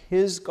are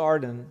His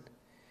garden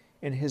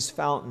and His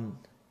fountain.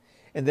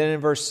 And then in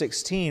verse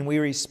 16, we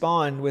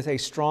respond with a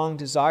strong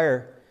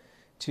desire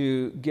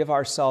to give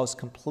ourselves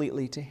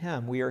completely to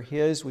Him. We are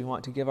His. We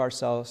want to give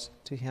ourselves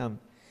to Him.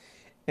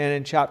 And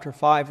in chapter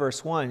 5,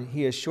 verse 1,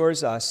 he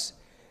assures us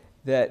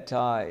that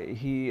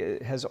He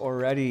has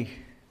already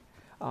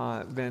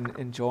been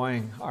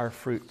enjoying our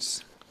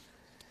fruits.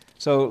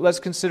 So let's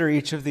consider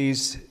each of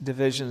these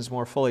divisions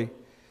more fully,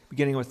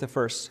 beginning with the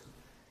first.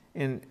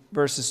 In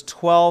verses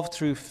 12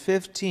 through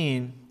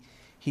 15,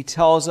 he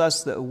tells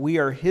us that we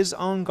are His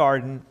own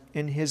garden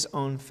and His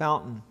own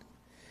fountain.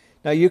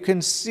 Now you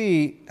can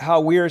see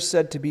how we are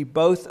said to be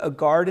both a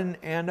garden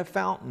and a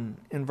fountain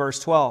in verse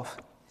 12.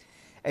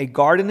 A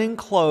garden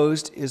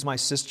enclosed is my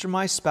sister,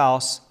 my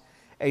spouse,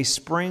 a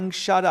spring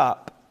shut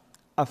up,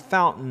 a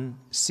fountain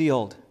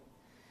sealed.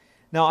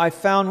 Now I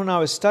found when I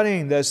was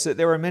studying this that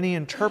there were many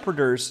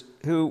interpreters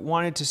who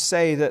wanted to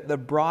say that the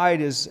bride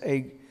is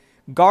a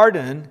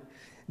garden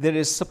that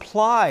is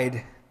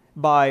supplied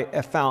by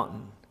a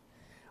fountain.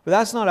 But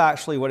that's not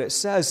actually what it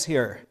says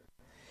here.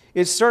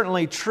 It's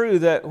certainly true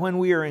that when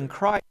we are in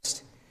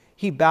Christ,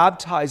 He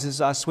baptizes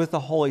us with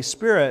the Holy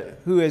Spirit,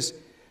 who is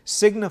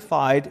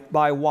signified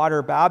by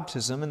water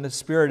baptism, and the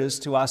Spirit is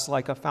to us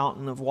like a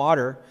fountain of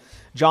water.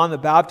 John the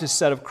Baptist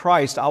said of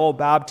Christ, I will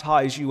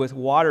baptize you with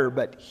water,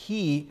 but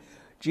He,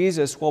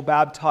 Jesus, will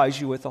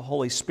baptize you with the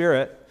Holy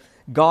Spirit.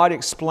 God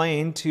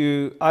explained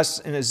to us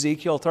in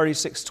Ezekiel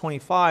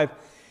 36:25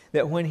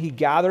 that when He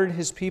gathered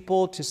His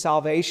people to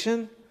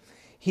salvation,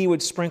 He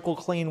would sprinkle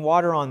clean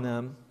water on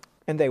them,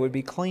 and they would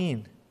be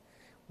clean.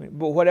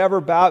 But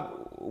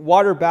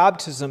water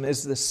baptism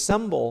is the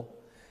symbol,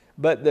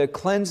 but the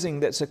cleansing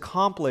that's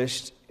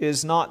accomplished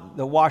is not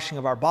the washing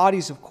of our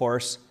bodies, of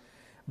course,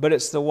 but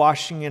it's the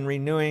washing and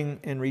renewing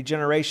and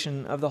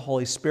regeneration of the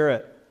Holy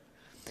Spirit.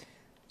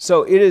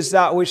 So it is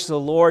that which the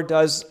Lord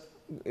does.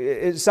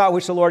 It's that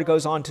which the Lord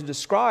goes on to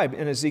describe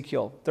in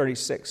Ezekiel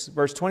 36,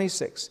 verse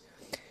 26.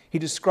 He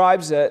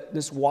describes it,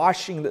 this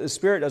washing that the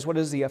Spirit does. What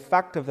is the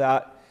effect of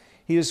that?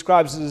 He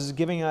describes it as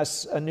giving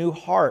us a new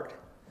heart,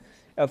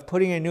 of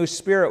putting a new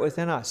spirit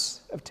within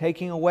us, of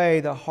taking away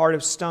the heart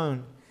of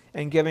stone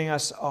and giving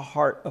us a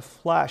heart of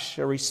flesh,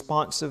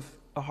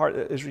 a heart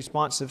that is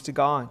responsive to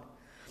God.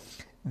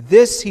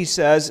 This, he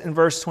says in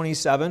verse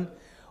 27,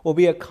 will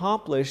be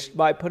accomplished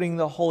by putting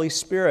the Holy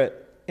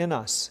Spirit in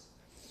us,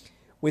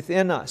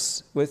 within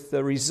us, with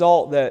the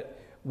result that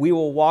we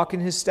will walk in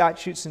His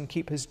statutes and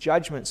keep His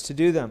judgments to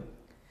do them.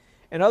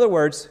 In other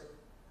words,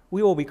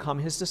 we will become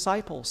His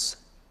disciples.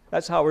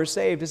 That's how we're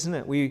saved, isn't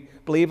it? We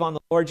believe on the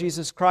Lord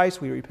Jesus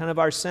Christ, we repent of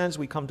our sins,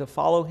 we come to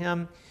follow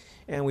Him,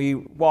 and we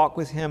walk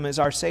with Him as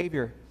our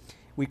Savior.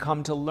 We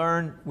come to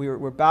learn,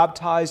 we're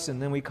baptized,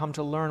 and then we come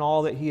to learn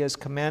all that He has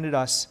commanded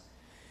us.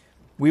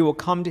 We will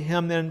come to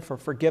Him then for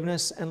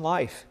forgiveness and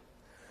life.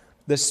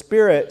 The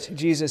Spirit,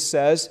 Jesus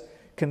says,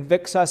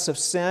 convicts us of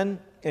sin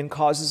and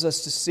causes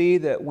us to see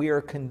that we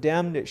are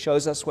condemned. It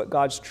shows us what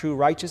God's true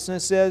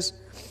righteousness is,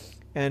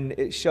 and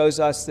it shows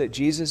us that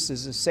Jesus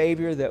is the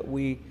Savior that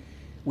we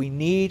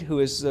need, who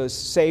is the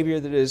Savior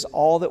that is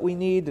all that we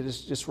need, that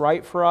is just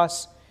right for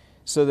us,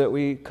 so that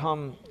we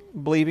come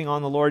believing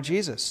on the Lord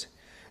Jesus.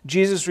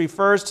 Jesus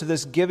refers to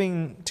this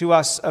giving to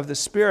us of the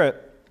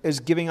Spirit as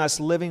giving us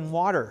living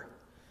water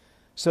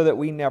so that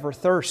we never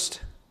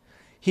thirst.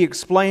 He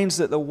explains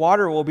that the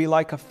water will be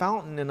like a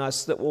fountain in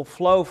us that will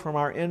flow from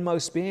our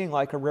inmost being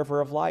like a river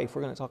of life.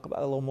 We're going to talk about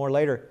it a little more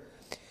later.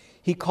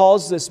 He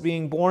calls this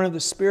being born of the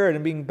Spirit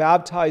and being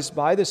baptized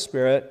by the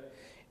Spirit.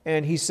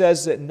 And he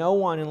says that no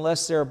one,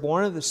 unless they're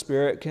born of the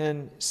Spirit,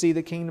 can see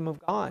the kingdom of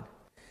God.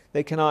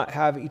 They cannot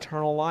have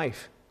eternal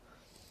life.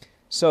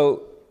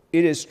 So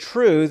it is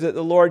true that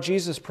the Lord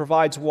Jesus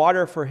provides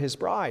water for His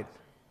bride.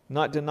 I'm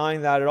not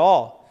denying that at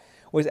all.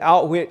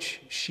 Without which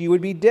she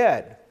would be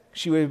dead.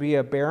 She would be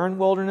a barren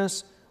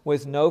wilderness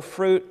with no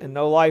fruit and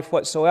no life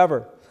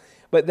whatsoever.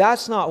 But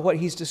that's not what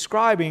he's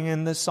describing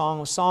in the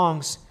Song of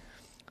Songs,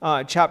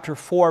 chapter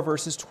 4,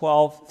 verses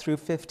 12 through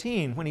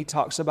 15, when he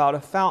talks about a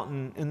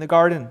fountain in the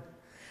garden.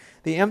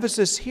 The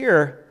emphasis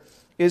here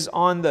is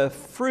on the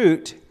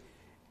fruit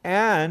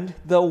and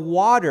the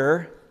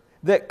water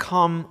that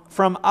come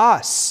from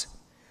us.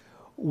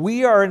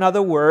 We are, in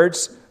other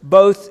words,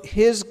 both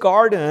His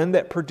garden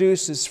that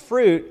produces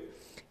fruit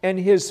and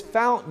His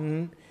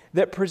fountain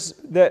that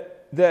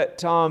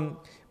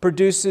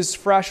produces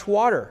fresh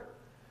water.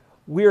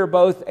 We are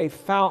both a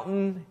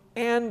fountain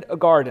and a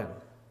garden.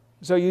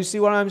 So you see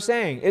what I'm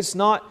saying? It's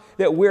not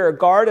that we're a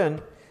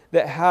garden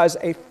that has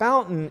a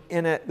fountain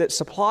in it that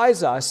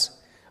supplies us,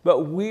 but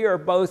we are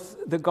both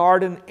the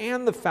garden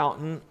and the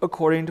fountain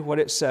according to what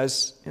it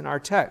says in our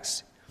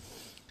text.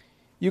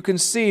 You can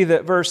see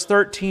that verse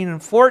 13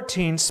 and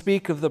 14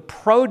 speak of the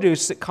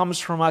produce that comes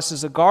from us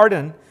as a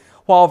garden,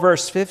 while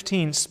verse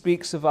 15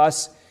 speaks of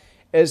us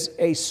as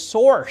a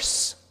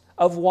source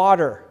of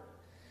water.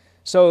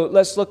 So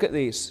let's look at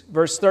these.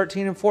 Verse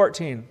 13 and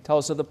 14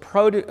 tells us of the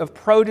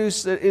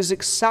produce that is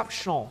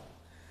exceptional.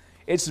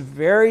 It's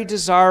very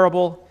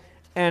desirable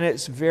and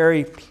it's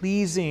very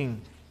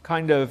pleasing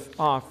kind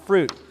of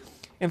fruit.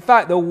 In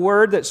fact, the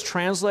word that's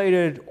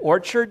translated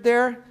orchard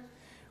there,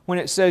 when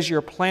it says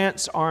your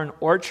plants are an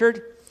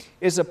orchard,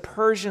 is a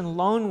Persian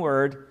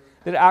loanword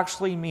that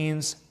actually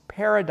means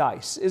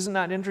paradise. Isn't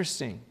that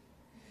interesting?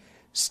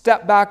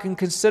 Step back and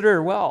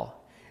consider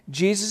well.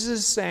 Jesus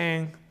is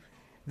saying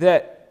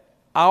that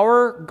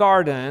our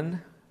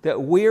garden,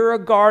 that we're a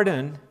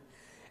garden,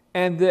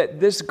 and that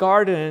this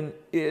garden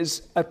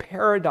is a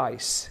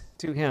paradise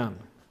to Him.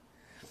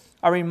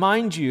 I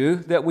remind you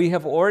that we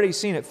have already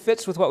seen, it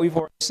fits with what we've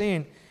already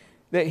seen,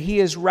 that He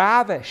is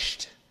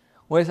ravished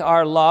with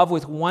our love,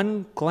 with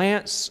one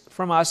glance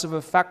from us of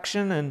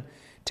affection and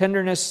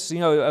tenderness,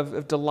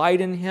 of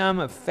delight in Him,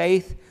 of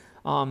faith,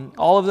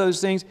 all of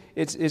those things.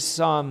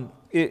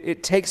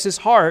 It takes His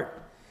heart.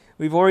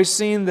 We've already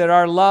seen that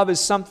our love is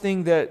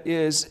something that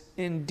is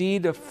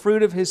indeed a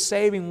fruit of His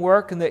saving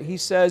work and that He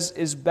says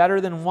is better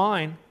than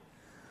wine.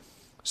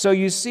 So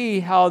you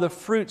see how the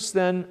fruits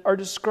then are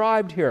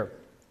described here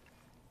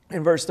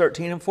in verse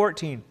 13 and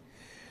 14.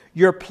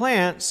 Your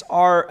plants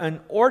are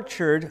an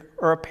orchard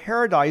or a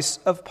paradise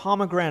of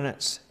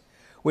pomegranates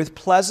with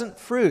pleasant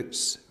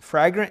fruits,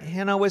 fragrant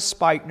henna with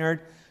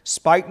spikenard,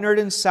 spikenard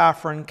and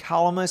saffron,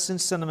 calamus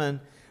and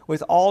cinnamon,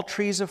 with all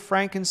trees of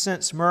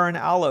frankincense, myrrh, and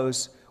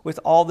aloes, with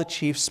all the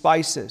chief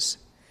spices.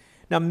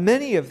 Now,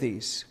 many of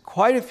these,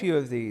 quite a few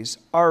of these,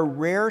 are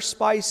rare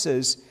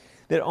spices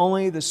that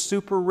only the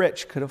super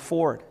rich could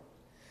afford.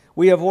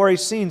 We have already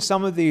seen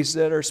some of these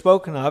that are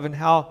spoken of and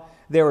how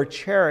they were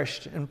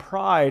cherished and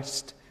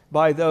prized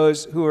by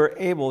those who are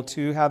able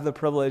to have the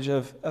privilege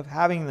of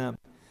having them.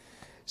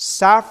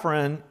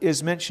 Saffron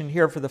is mentioned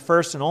here for the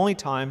first and only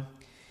time,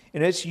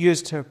 and it's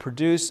used to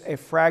produce a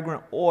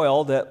fragrant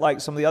oil that,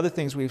 like some of the other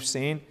things we've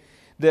seen,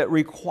 that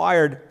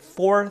required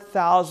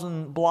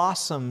 4,000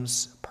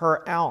 blossoms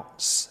per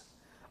ounce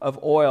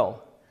of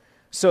oil.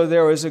 So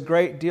there was a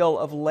great deal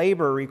of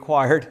labor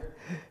required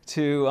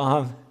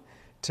to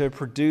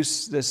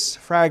produce this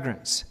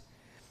fragrance.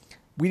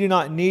 We do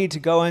not need to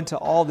go into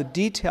all the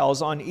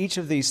details on each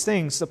of these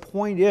things. The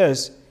point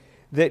is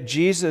that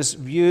Jesus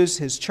views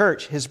His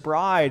church, His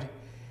bride,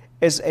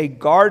 as a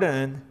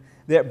garden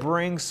that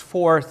brings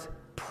forth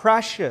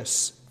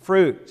precious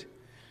fruit.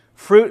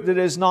 Fruit that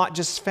is not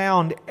just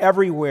found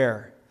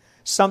everywhere.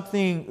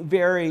 Something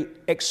very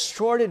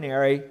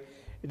extraordinary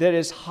that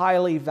is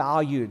highly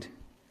valued.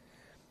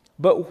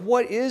 But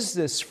what is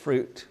this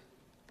fruit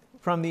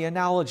from the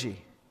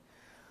analogy?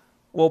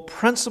 Well,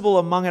 principal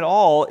among it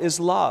all is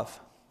love,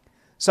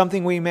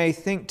 something we may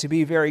think to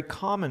be very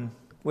common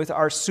with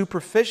our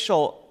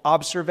superficial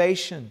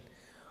observation.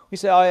 We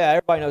say, oh yeah,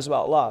 everybody knows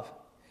about love.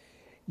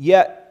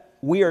 Yet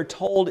we are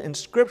told in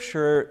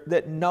Scripture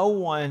that no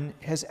one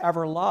has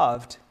ever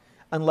loved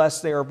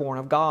unless they are born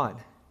of God.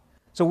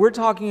 So we're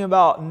talking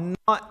about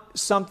not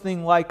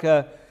something like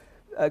a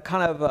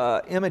kind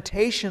of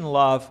imitation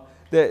love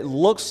that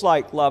looks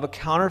like love, a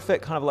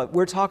counterfeit kind of love.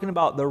 We're talking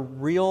about the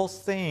real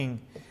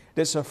thing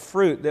that's a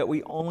fruit that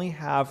we only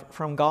have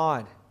from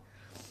God.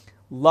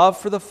 Love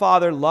for the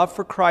Father, love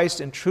for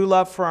Christ, and true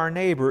love for our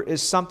neighbor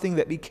is something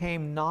that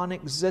became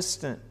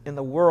non-existent in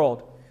the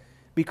world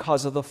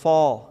because of the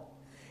fall.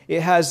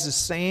 It has the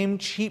same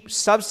cheap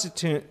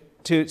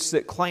substitutes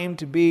that claim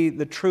to be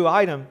the true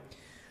item,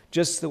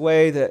 just the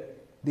way that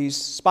these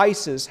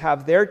spices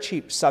have their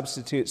cheap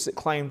substitutes that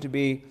claim to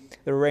be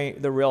the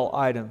real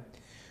item.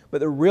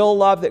 But the real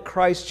love that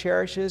Christ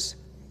cherishes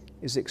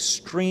is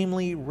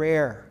extremely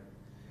rare.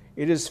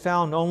 It is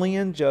found only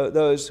in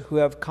those who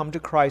have come to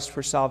Christ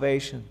for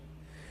salvation.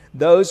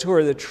 Those who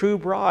are the true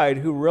bride,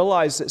 who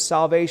realize that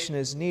salvation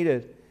is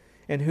needed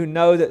and who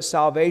know that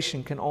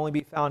salvation can only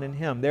be found in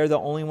Him. They're the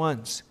only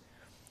ones.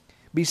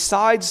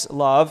 Besides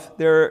love,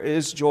 there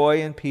is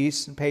joy and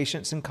peace and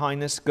patience and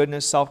kindness,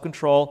 goodness,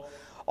 self-control.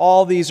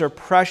 All these are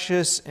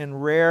precious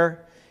and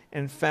rare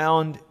and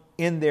found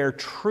in their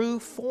true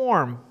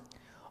form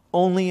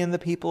only in the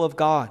people of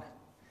God.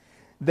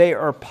 They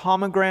are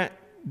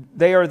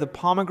the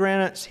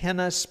pomegranates,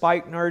 henna,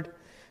 spikenard,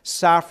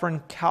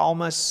 saffron,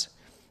 calamus,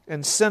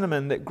 and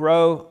cinnamon that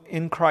grow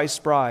in Christ's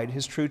bride,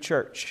 His true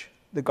church,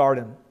 the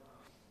garden.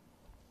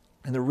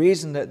 And the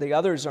reason that the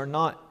others are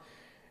not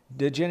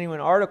the genuine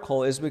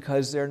article is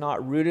because they're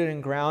not rooted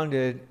and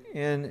grounded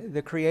in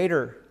the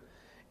Creator,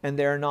 and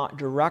they're not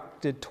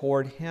directed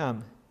toward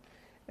Him.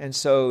 And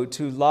so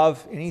to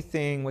love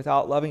anything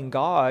without loving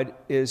God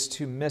is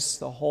to miss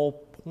the whole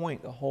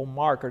point, the whole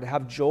mark. Or to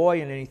have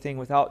joy in anything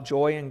without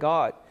joy in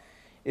God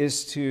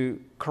is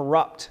to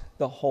corrupt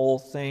the whole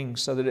thing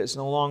so that it's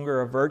no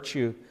longer a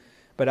virtue,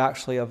 but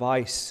actually a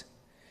vice.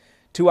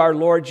 To our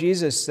Lord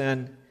Jesus,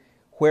 then,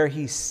 where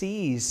He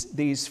sees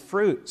these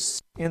fruits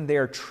in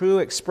their true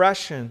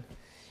expression,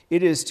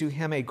 it is to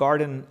Him a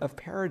garden of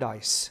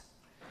paradise.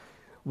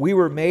 We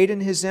were made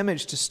in His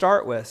image to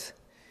start with.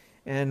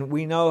 And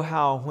we know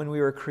how when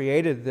we were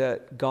created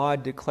that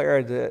God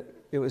declared that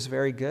it was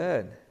very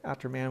good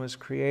after man was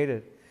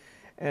created.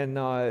 And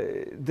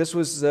this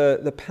was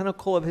the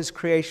pinnacle of His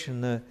creation.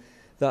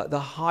 The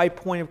high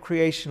point of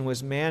creation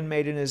was man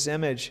made in His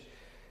image.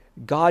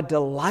 God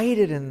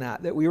delighted in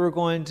that we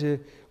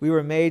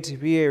were made to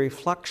be a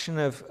reflection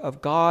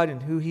of God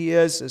and who He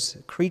is as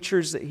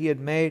creatures that He had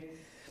made.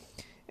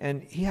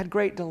 And He had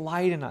great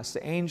delight in us.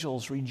 The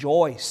angels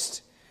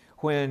rejoiced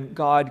when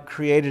God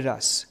created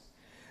us.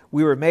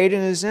 We were made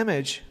in His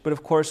image, but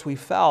of course we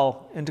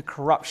fell into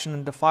corruption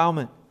and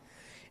defilement.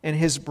 And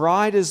His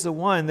bride is the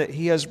one that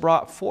He has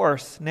brought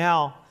forth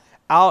now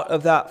out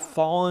of that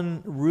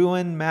fallen,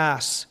 ruined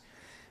mass,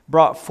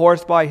 brought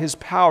forth by His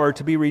power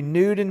to be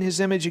renewed in His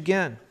image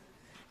again,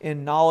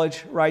 in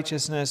knowledge,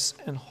 righteousness,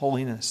 and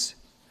holiness.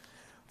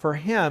 For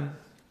Him,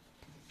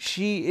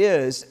 she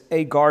is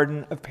a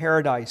garden of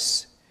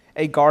paradise,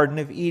 a garden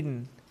of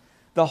Eden,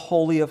 the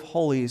Holy of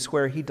Holies,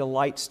 where He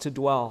delights to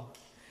dwell.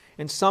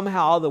 And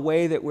somehow the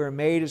way that we're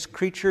made as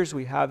creatures,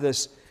 we have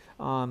this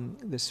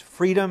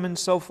freedom and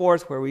so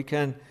forth, where we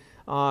can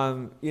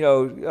go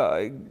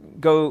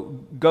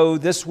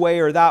this way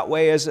or that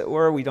way, as it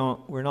were.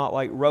 We're not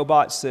like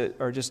robots that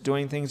are just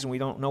doing things and we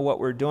don't know what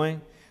we're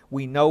doing.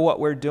 We know what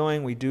we're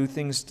doing. We do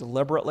things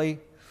deliberately.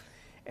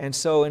 And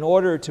so in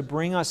order to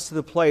bring us to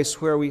the place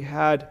where we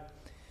had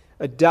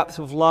a depth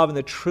of love and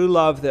the true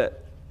love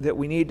that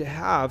we need to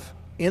have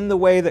in the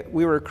way that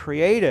we were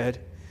created,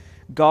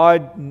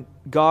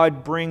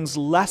 God brings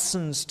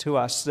lessons to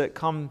us that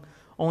come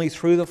only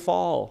through the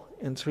fall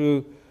and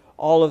through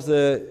all of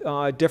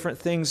the different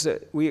things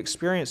that we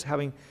experience.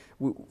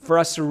 For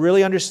us to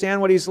really understand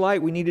what He's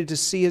like, we needed to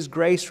see His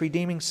grace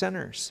redeeming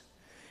sinners.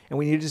 And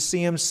we needed to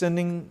see Him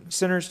sending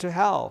sinners to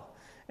hell.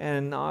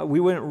 And we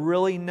wouldn't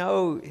really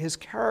know His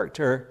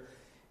character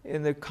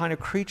in the kind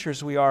of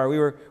creatures we are. We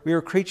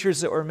were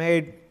creatures that were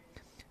made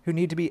who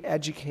need to be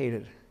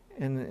educated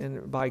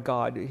by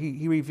God.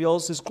 He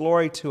reveals His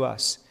glory to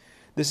us.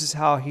 This is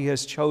how He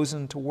has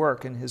chosen to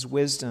work in His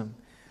wisdom.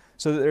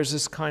 So that there's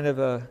this kind of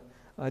a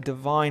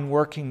divine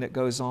working that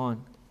goes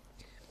on.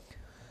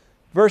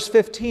 Verse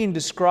 15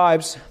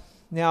 describes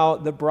now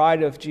the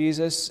bride of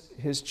Jesus,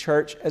 His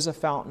church, as a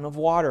fountain of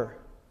water.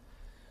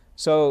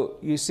 So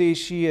you see,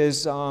 she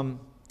is,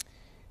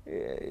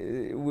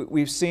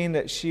 we've seen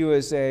that she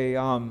was a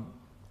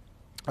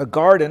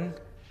garden,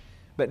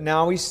 but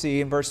now we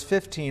see in verse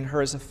 15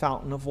 her as a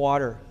fountain of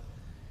water.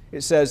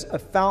 It says, a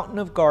fountain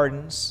of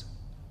gardens,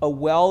 a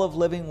well of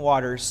living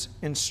waters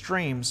and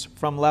streams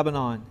from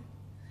Lebanon.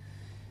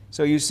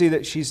 So you see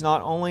that she's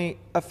not only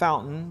a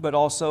fountain, but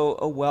also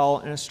a well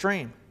and a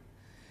stream.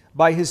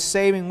 By his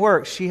saving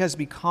work, she has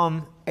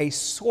become a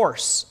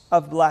source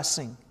of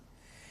blessing,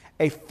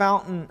 a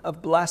fountain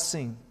of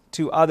blessing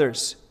to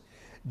others.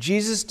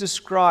 Jesus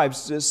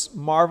describes this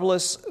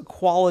marvelous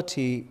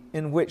quality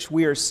in which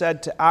we are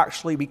said to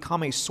actually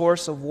become a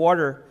source of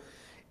water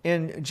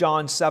in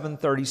John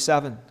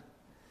 7:37.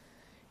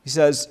 He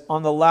says,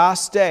 on the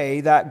last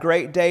day, that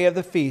great day of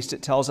the feast,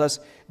 it tells us,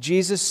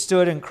 Jesus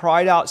stood and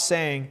cried out,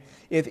 saying,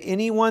 if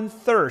anyone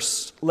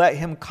thirsts, let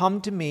him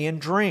come to me and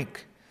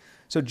drink.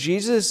 So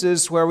Jesus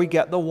is where we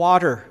get the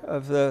water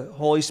of the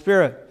Holy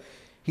Spirit.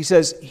 He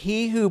says,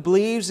 he who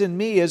believes in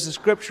me, as the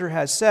scripture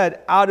has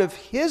said, out of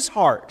his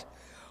heart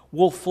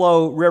will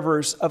flow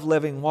rivers of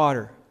living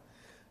water.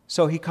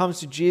 So he comes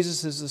to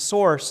Jesus as the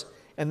source,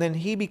 and then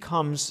he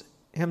becomes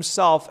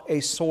himself a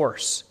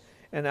source.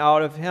 And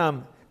out of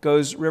him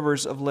goes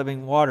rivers of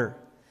living water.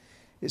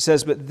 It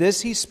says, but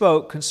this he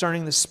spoke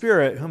concerning the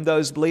Spirit, whom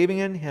those believing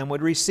in him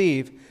would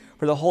receive,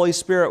 for the Holy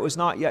Spirit was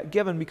not yet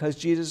given because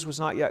Jesus was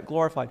not yet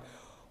glorified.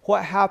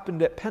 What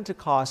happened at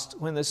Pentecost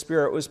when the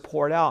Spirit was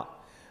poured out?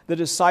 The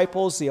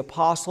disciples, the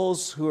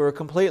apostles, who were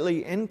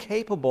completely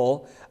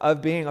incapable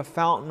of being a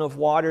fountain of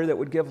water that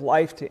would give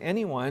life to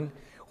anyone,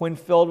 when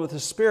filled with the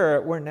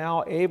Spirit, were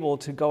now able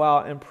to go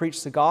out and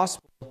preach the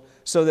gospel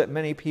so that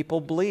many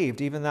people believed,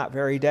 even that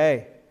very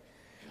day.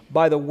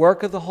 By the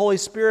work of the Holy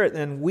Spirit,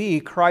 then, we,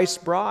 Christ's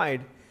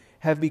bride,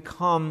 have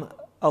become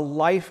a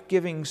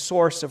life-giving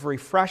source of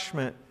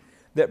refreshment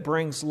that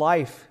brings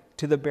life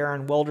to the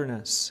barren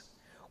wilderness.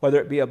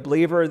 Whether it be a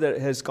believer that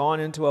has gone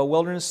into a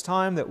wilderness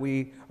time that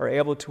we are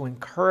able to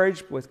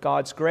encourage with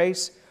God's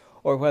grace,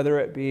 or whether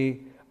it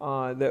be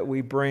that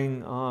we bring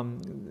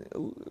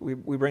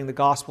the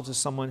gospel to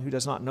someone who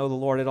does not know the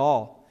Lord at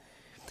all.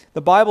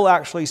 The Bible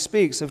actually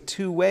speaks of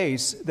two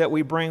ways that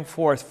we bring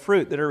forth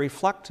fruit that are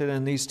reflected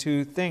in these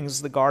two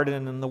things, the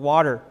garden and the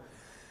water.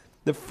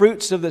 The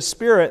fruits of the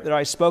Spirit that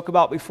I spoke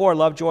about before,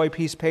 love, joy,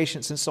 peace,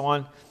 patience, and so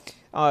on,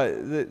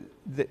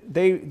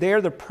 they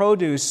are the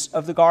produce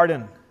of the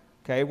garden.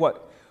 Okay,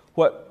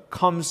 what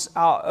comes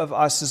out of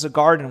us is a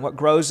garden, what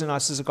grows in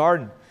us is a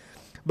garden.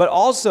 But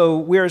also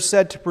we are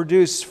said to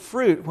produce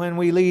fruit when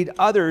we lead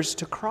others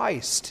to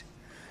Christ.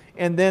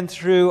 And then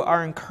through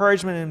our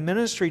encouragement and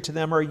ministry to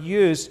them are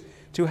used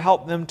to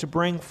help them to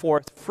bring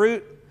forth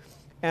fruit,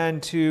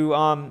 and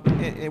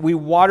we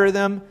water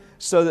them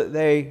so that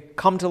they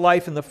come to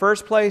life in the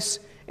first place,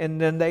 and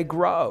then they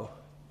grow.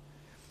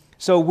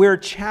 So we're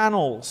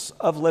channels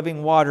of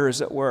living water,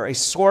 as it were. A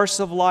source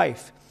of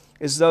life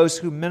is those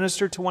who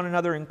minister to one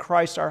another in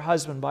Christ our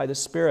husband by the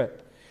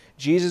Spirit.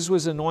 Jesus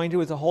was anointed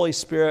with the Holy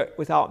Spirit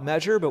without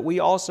measure, but we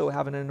also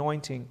have an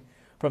anointing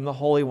from the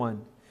Holy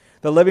One.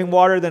 The living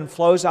water then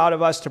flows out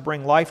of us to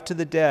bring life to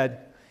the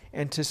dead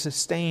and to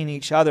sustain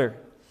each other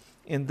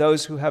in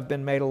those who have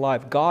been made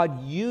alive.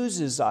 God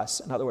uses us,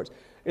 in other words.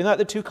 Isn't that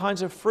the two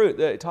kinds of fruit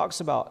that it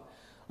talks about?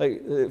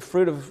 Like the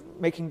fruit of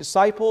making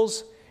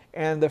disciples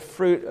and the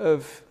fruit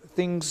of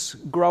things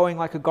growing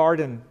like a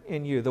garden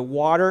in you. The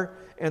water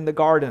and the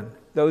garden.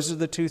 Those are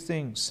the two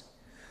things.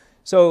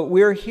 So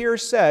we're here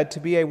said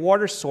to be a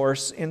water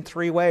source in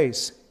three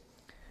ways.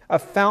 A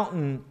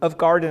fountain of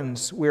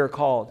gardens, we are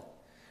called.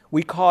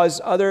 We cause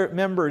other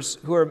members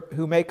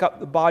who make up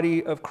the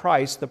body of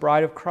Christ, the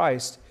bride of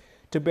Christ,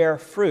 to bear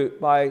fruit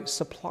by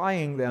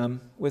supplying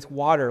them with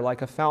water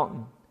like a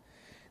fountain.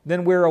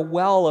 Then we're a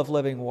well of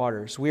living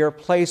waters. We are a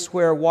place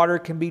where water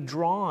can be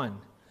drawn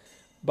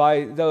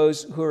by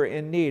those who are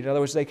in need. In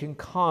other words, they can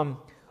come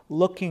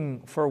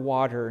looking for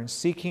water and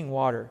seeking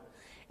water.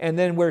 And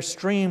then we're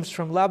streams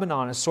from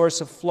Lebanon, a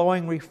source of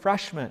flowing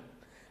refreshment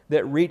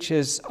that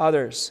reaches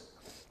others.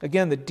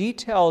 Again, the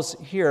details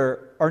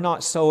here are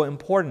not so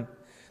important.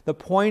 The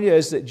point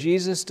is that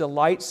Jesus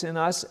delights in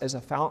us as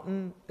a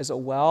fountain, as a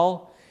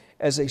well,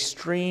 as a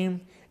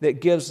stream that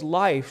gives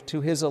life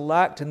to His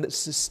elect and that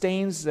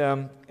sustains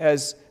them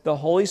as the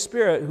Holy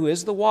Spirit, who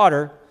is the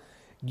water,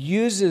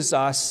 uses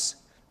us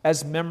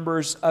as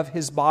members of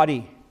His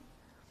body.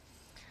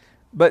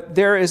 But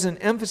there is an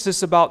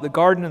emphasis about the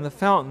garden and the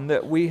fountain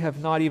that we have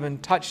not even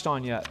touched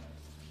on yet.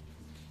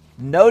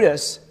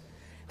 Notice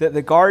that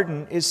the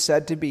garden is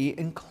said to be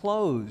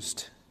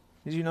enclosed.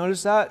 Did you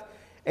notice that?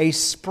 A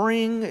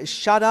spring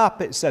shut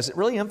up, it says. It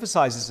really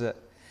emphasizes it.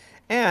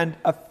 And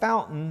a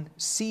fountain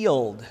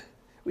sealed.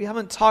 We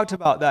haven't talked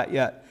about that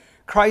yet.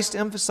 Christ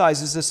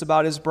emphasizes this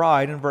about His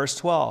bride in verse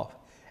 12.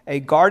 A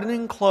garden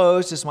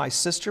enclosed is my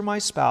sister, my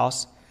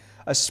spouse,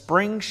 a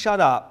spring shut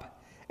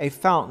up, a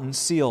fountain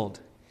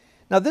sealed.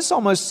 Now this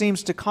almost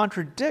seems to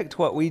contradict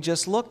what we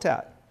just looked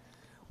at.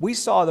 We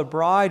saw the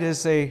bride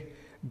as a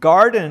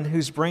garden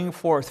who's bringing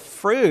forth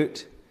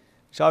fruit,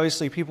 which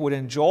obviously people would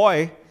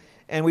enjoy,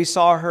 and we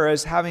saw her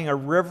as having a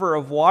river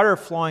of water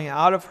flowing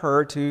out of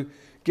her to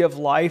give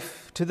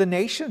life to the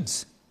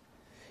nations.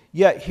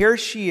 Yet here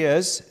she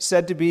is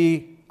said to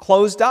be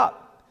closed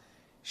up,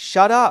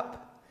 shut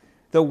up.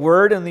 The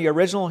word in the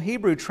original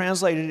Hebrew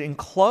translated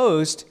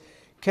enclosed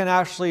can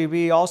actually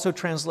be also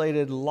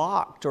translated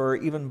locked or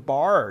even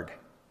barred.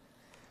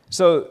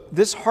 So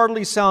this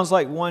hardly sounds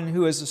like one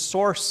who is a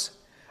source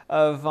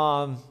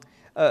a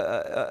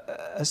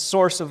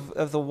source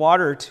of the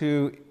water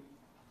to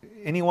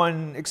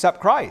anyone except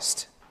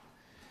Christ.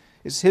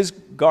 It's His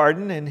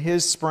garden and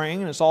His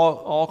spring, and it's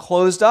all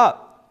closed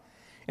up.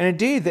 And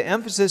indeed, the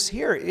emphasis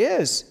here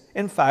is,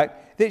 in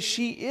fact, that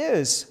she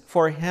is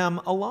for Him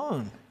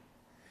alone.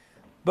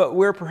 But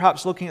we're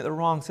perhaps looking at the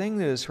wrong thing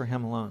that is for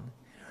Him alone.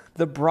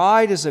 The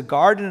bride is a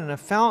garden and a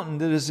fountain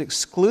that is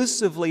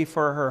exclusively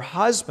for her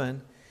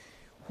husband.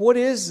 What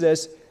is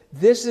this?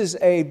 This is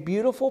a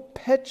beautiful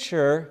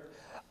picture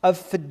of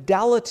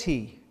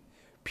fidelity,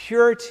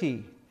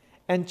 purity,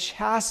 and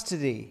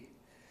chastity.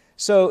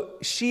 So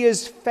she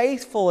is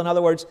faithful, in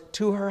other words,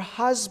 to her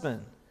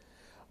husband,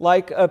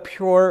 like a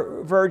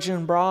pure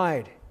virgin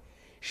bride.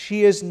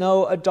 She is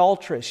no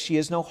adulteress. She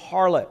is no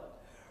harlot.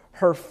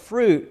 Her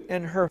fruit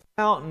and her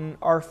fountain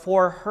are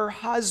for her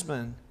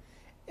husband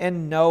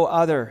and no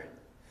other.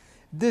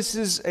 This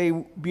is a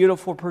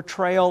beautiful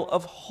portrayal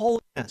of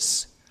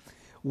holiness.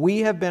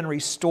 We have been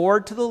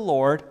restored to the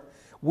Lord.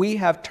 We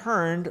have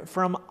turned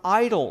from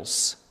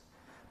idols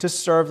to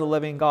serve the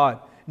living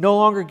God. No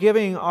longer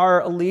giving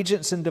our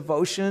allegiance and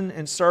devotion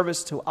and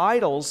service to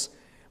idols,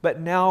 but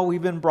now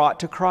we've been brought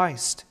to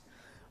Christ.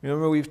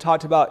 Remember, we've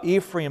talked about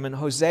Ephraim and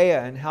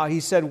Hosea and how he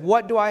said,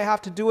 "What do I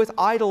have to do with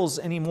idols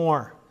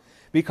anymore?"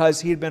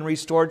 Because he had been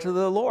restored to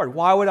the Lord.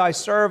 Why would I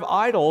serve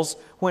idols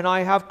when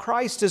I have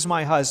Christ as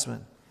my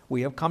husband?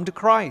 We have come to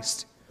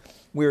Christ.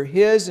 We're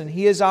His and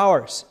He is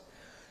ours.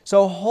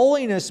 So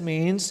holiness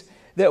means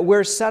that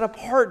we're set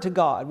apart to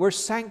God. We're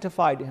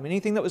sanctified to Him.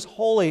 Anything that was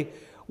holy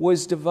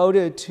was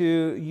devoted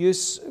to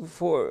use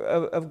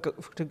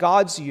to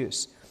God's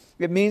use.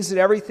 It means that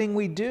everything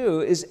we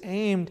do is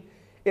aimed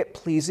at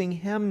pleasing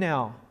Him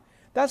now.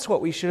 That's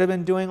what we should have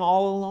been doing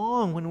all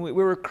along when we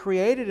were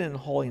created in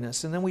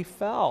holiness, and then we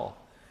fell.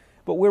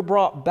 But we're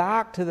brought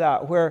back to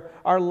that, where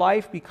our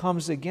life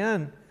becomes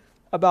again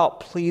about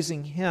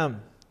pleasing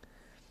Him.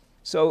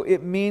 So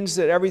it means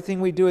that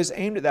everything we do is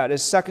aimed at that.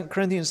 As 2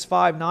 Corinthians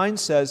 5:9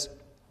 says,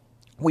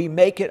 we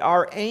make it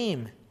our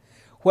aim,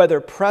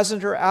 whether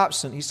present or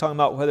absent. He's talking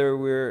about whether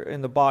we're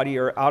in the body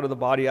or out of the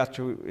body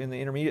after in the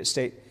intermediate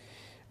state.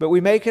 But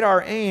we make it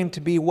our aim to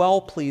be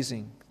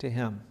well-pleasing to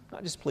Him.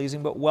 Not just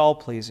pleasing, but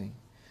well-pleasing.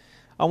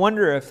 I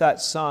wonder if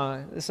that's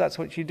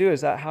what you do.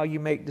 Is that how you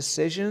make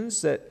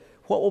decisions? That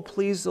what will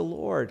please the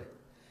Lord?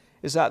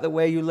 Is that the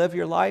way you live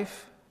your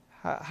life?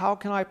 How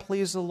can I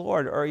please the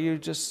Lord? Or are you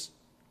just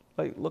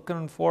like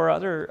looking for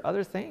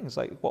other things?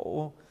 Like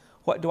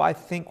what do I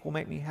think will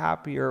make me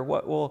happy? Or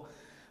what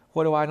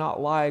do I not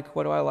like?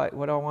 What do I like?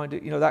 What do I want to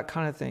do? That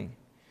kind of thing.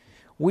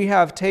 We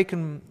have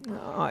taken,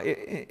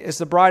 as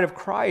the bride of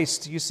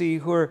Christ, you see,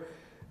 who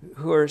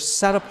are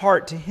set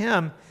apart to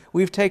Him.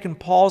 We've taken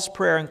Paul's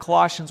prayer in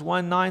Colossians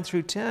 1:9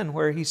 through 10,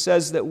 where he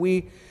says that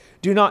we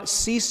do not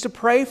cease to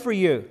pray for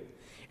you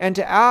and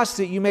to ask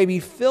that you may be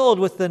filled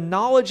with the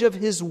knowledge of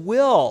His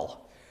will,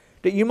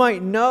 that you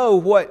might know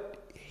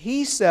what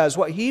He says,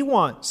 what He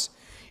wants,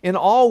 in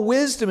all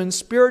wisdom and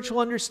spiritual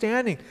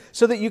understanding,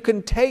 so that you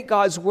can take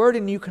God's Word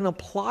and you can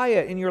apply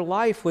it in your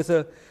life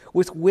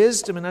with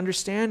wisdom and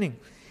understanding,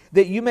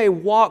 that you may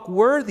walk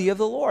worthy of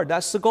the Lord.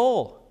 That's the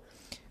goal.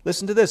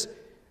 Listen to this.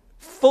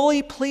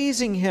 Fully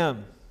pleasing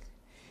Him,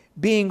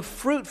 being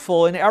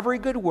fruitful in every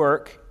good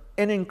work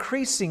and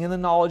increasing in the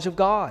knowledge of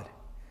God.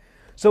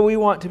 So we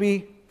want to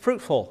be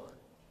fruitful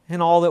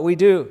in all that we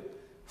do,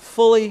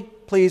 fully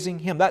pleasing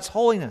Him. That's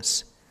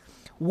holiness.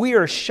 We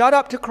are shut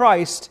up to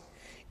Christ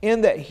in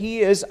that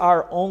He is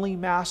our only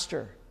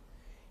master.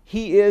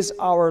 He is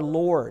our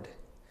Lord.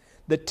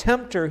 The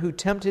tempter who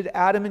tempted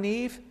Adam and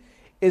Eve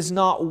is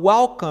not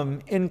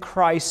welcome in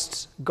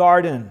Christ's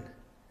garden.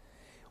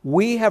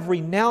 We have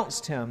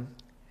renounced Him.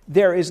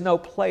 There is no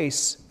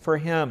place for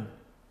Him.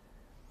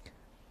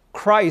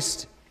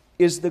 Christ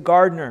is the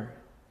gardener,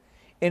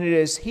 and it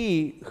is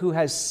He who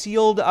has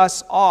sealed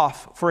us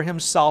off for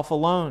Himself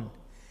alone.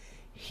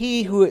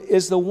 He who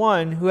is the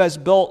one who has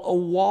built a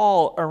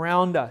wall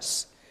around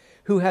us,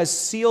 who has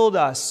sealed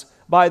us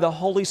by the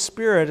Holy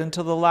Spirit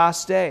until the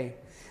last day,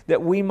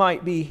 that we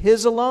might be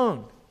His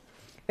alone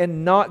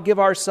and not give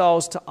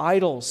ourselves to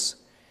idols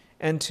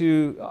and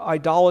to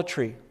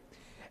idolatry.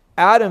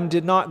 Adam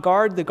did not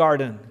guard the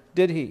garden,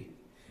 did he?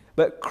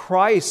 But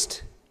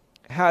Christ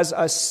has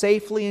us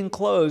safely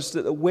enclosed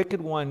that the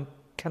wicked one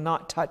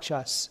cannot touch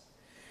us.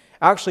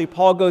 Actually,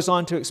 Paul goes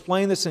on to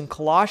explain this in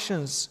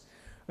Colossians.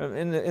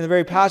 In the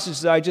very passage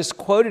that I just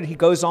quoted, he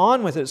goes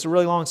on with it. It's a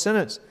really long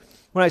sentence.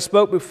 When I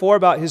spoke before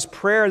about his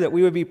prayer that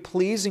we would be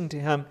pleasing to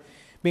Him,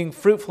 being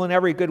fruitful in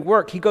every good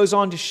work, he goes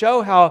on to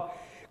show how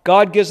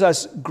God gives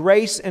us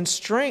grace and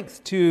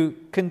strength to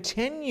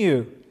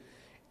continue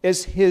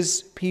as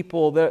His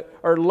people that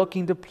are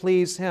looking to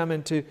please Him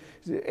and to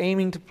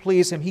aiming to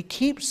please Him. He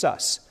keeps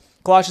us.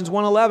 Colossians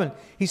 1:11,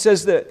 he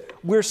says that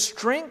we're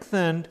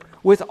strengthened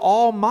with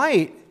all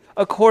might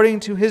according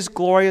to His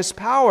glorious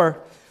power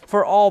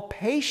for all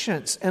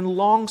patience and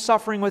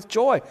long-suffering with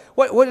joy.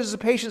 What is the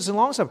patience and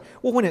long-suffering?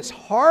 Well, when it's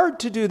hard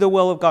to do the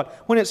will of God,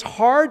 when it's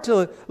hard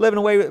to live in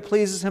a way that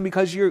pleases Him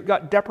because you've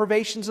got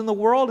deprivations in the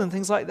world and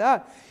things like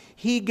that,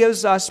 He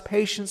gives us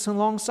patience and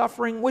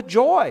long-suffering with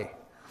joy,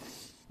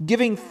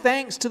 giving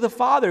thanks to the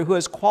Father who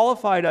has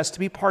qualified us to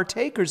be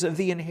partakers of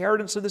the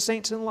inheritance of the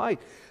saints in light.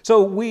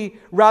 So we,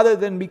 rather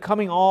than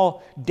becoming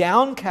all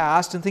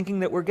downcast and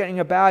thinking that we're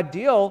getting a bad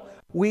deal,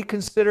 we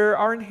consider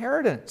our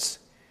inheritance.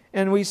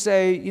 And we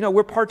say,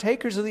 we're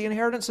partakers of the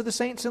inheritance of the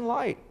saints in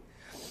light.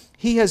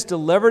 He has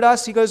delivered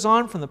us, he goes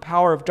on, from the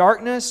power of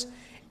darkness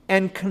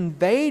and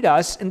conveyed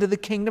us into the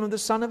kingdom of the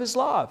Son of his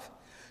love.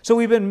 So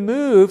we've been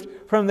moved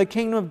from the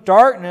kingdom of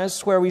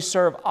darkness where we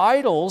serve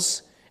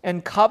idols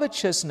and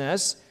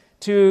covetousness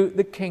to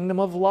the kingdom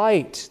of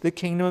light, the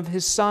kingdom of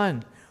his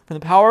Son. From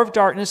the power of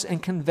darkness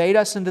and conveyed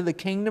us into the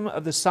kingdom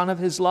of the Son of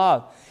his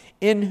love,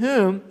 in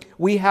whom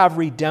we have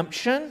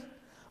redemption.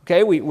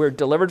 Okay, we're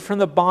delivered from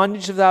the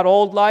bondage of that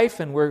old life,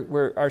 and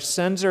our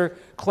sins are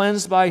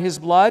cleansed by his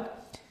blood.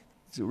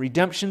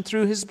 Redemption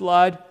through his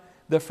blood,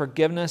 the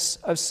forgiveness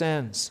of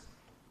sins.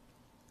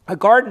 A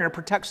gardener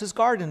protects his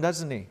garden,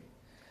 doesn't he?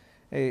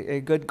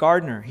 A good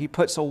gardener. He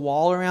puts a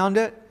wall around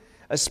it,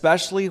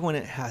 especially when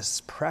it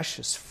has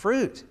precious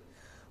fruit.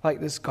 Like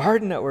this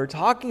garden that we're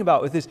talking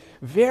about with this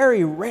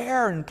very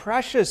rare and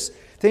precious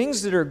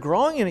things that are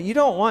growing in it. You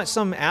don't want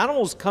some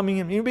animals coming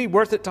in. It'd be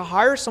worth it to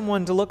hire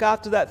someone to look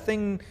after that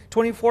thing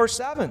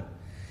 24/7.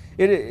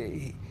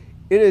 It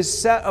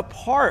is set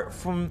apart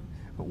from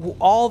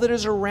all that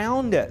is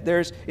around it.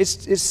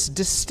 It's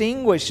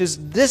distinguished as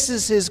this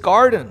is his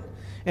garden,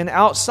 and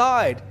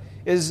outside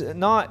is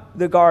not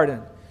the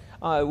garden.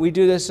 We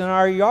do this in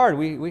our yard.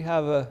 We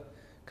have a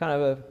kind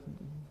of a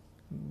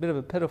bit of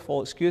a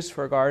pitiful excuse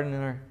for a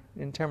garden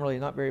in Timberley,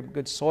 not very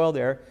good soil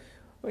there.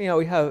 We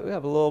have a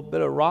little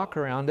bit of rock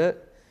around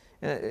it.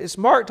 And it's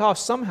marked off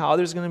somehow.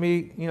 There's going to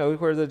be,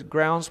 where the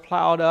ground's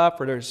plowed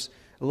up, or there's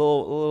a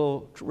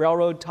little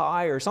railroad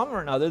tie or something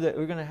or another that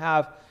we're going to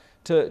have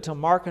to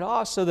mark it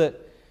off, so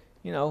that,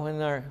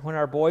 when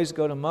our boys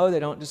go to mow, they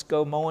don't just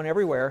go mowing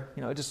everywhere,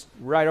 just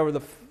right over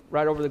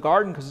the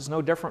garden, because it's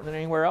no different than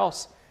anywhere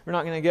else. We're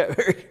not going to get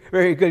very,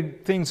 very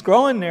good things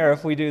growing there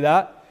if we do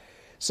that.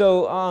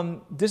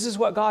 So this is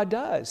what God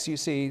does. You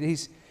see,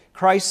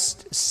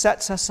 Christ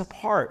sets us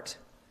apart.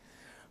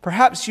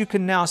 Perhaps you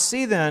can now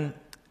see then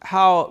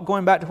how,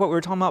 going back to what we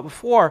were talking about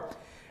before,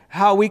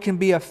 how we can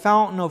be a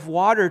fountain of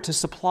water to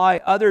supply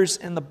others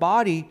in the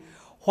body,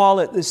 while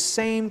at the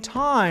same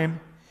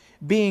time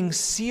being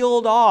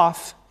sealed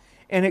off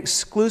and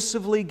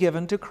exclusively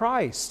given to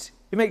Christ.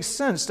 It makes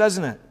sense,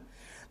 doesn't it?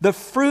 The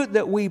fruit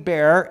that we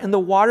bear and the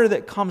water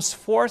that comes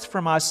forth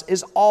from us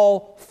is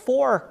all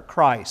for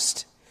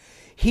Christ.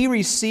 He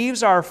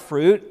receives our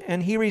fruit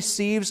and he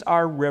receives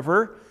our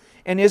river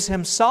and is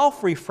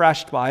himself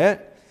refreshed by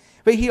it,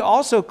 but he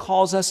also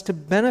calls us to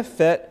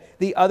benefit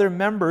the other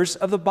members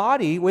of the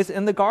body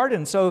within the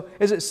garden. So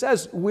as it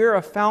says, we're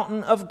a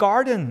fountain of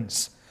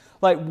gardens.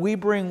 Like we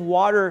bring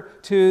water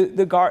to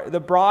the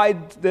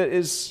bride that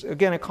is,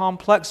 again, a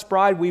complex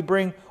bride. We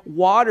bring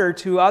water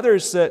to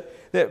others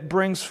that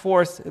brings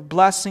forth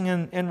blessing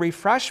and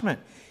refreshment.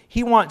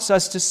 He wants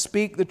us to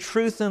speak the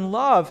truth in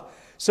love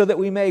so that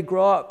we may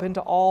grow up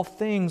into all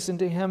things,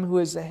 into him who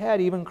is the head,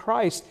 even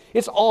Christ.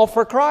 It's all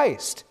for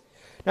Christ.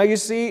 Now you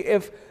see,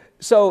 if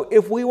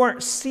we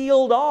weren't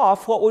sealed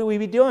off, what would we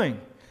be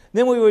doing?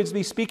 Then we would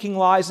be speaking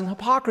lies and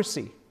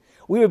hypocrisy.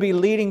 We would be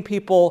leading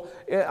people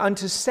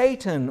unto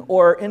Satan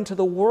or into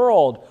the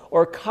world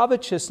or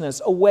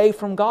covetousness, away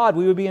from God.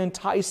 We would be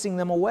enticing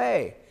them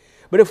away.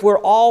 But if we're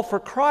all for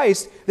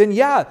Christ, then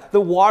the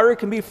water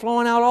can be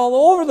flowing out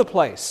all over the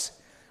place.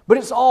 But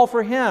it's all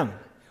for him.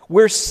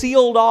 We're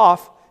sealed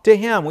off to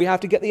him. We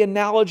have to get the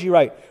analogy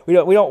right. We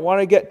don't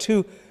want to get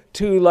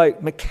too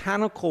like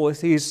mechanical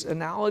with these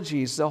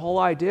analogies. The whole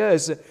idea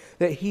is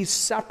that he's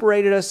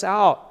separated us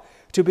out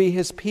to be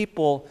his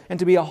people and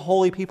to be a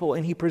holy people,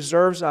 and he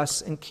preserves us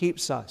and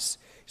keeps us.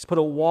 He's put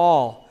a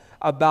wall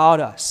about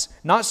us,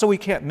 not so we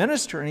can't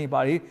minister to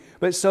anybody,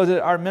 but so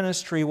that our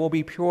ministry will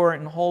be pure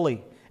and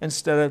holy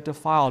instead of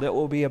defiled. It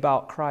will be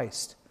about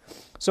Christ.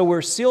 So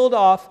we're sealed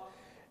off,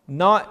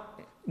 not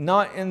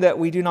in that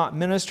we do not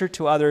minister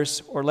to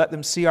others or let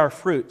them see our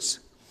fruits,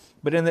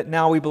 but in that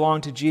now we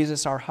belong to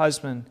Jesus, our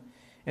husband,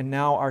 and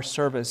now our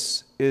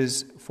service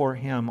is for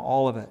him,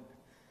 all of it.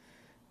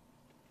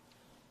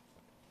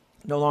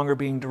 No longer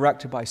being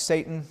directed by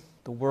Satan,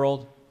 the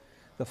world,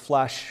 the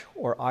flesh,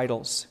 or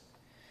idols.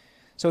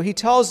 So he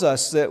tells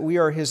us that we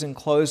are his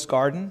enclosed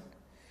garden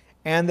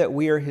and that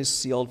we are his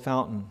sealed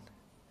fountain.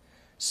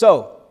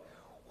 So,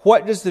 how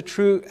does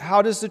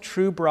the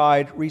true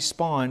bride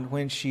respond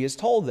when she is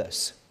told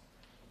this?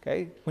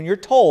 Okay, when you're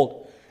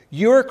told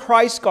you're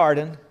Christ's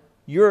garden,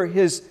 you're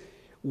his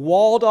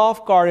walled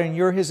off garden,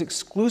 you're his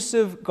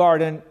exclusive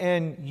garden,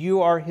 and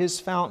you are his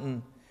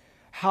fountain,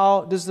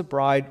 how does the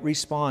bride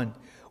respond?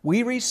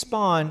 We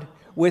respond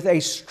with a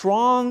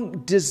strong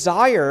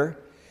desire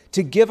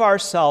to give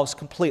ourselves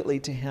completely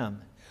to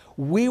him.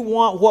 We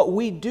want what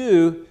we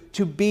do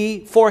to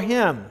be for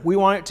him. We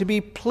want it to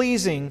be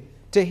pleasing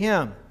to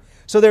him.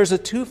 So there's a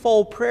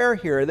twofold prayer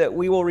here that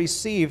we will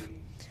receive,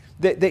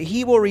 that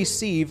he will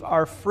receive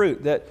our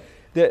fruit, that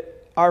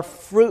our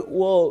fruit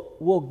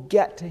will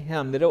get to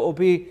Him, that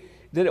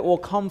it will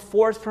come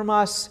forth from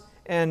us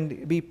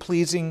and be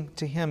pleasing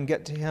to Him,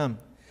 get to Him.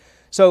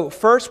 So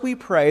first we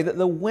pray that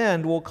the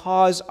wind will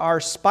cause our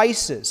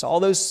spices, all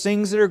those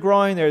things that are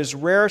growing, there's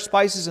rare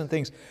spices and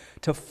things,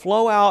 to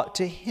flow out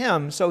to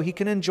Him so He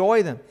can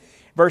enjoy them.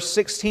 Verse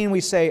 16 we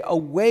say,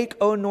 "Awake,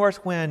 O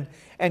north wind,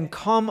 and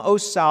come, O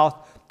south,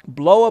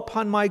 blow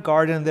upon my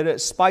garden that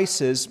its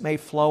spices may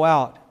flow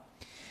out."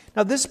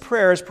 Now this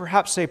prayer is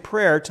perhaps a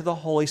prayer to the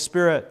Holy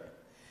Spirit.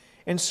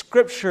 In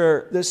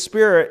Scripture, the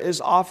Spirit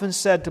is often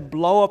said to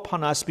blow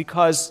upon us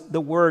because the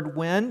word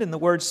wind and the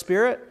word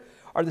Spirit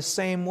are the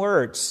same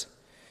words.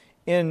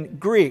 In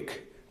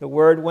Greek, the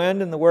word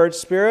wind and the word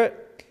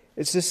Spirit,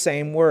 it's the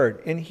same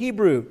word. In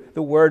Hebrew,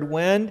 the word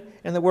wind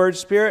and the word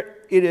Spirit,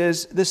 it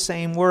is the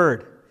same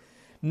word.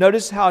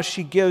 Notice how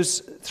she gives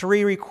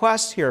three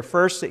requests here.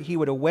 First, that He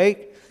would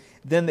awake,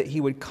 then that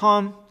He would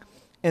come,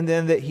 and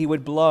then that He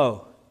would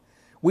blow.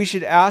 We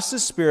should ask the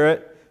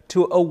Spirit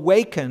to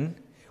awaken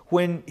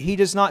when He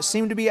does not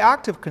seem to be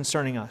active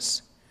concerning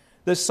us.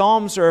 The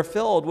Psalms are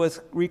filled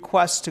with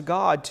requests to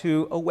God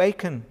to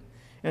awaken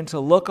and to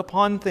look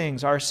upon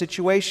things, our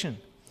situation.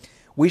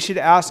 We should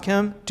ask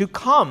Him to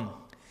come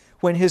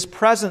when His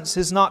presence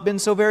has not been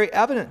so very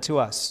evident to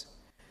us.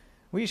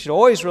 We should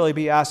always really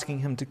be asking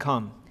Him to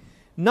come.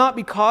 Not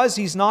because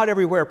He's not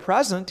everywhere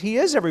present, He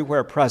is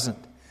everywhere present,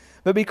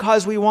 but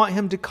because we want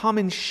Him to come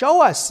and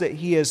show us that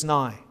He is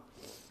nigh.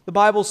 The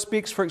Bible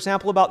speaks, for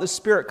example, about the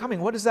Spirit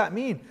coming. What does that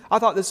mean? I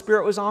thought the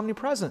Spirit was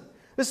omnipresent.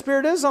 The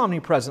Spirit is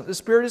omnipresent. The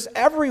Spirit is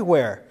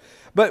everywhere.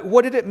 But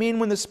what did it mean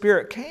when the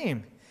Spirit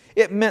came?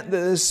 It meant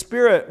that the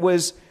Spirit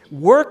was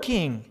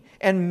working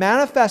and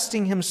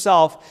manifesting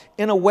Himself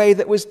in a way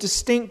that was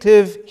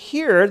distinctive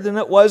here than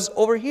it was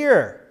over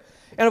here.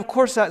 And of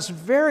course, that's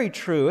very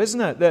true,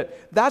 isn't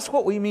it? That's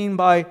what we mean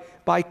by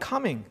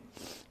coming.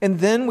 And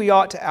then we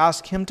ought to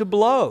ask Him to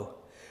blow,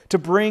 to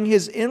bring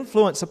His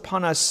influence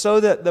upon us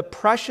so that the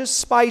precious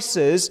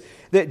spices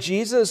that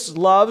Jesus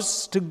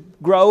loves to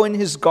grow in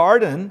His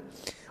garden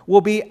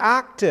will be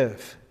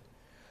active,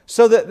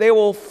 so that they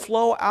will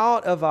flow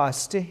out of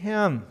us to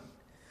Him.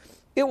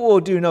 It will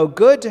do no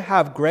good to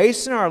have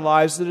grace in our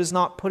lives that is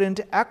not put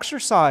into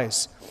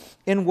exercise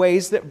in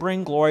ways that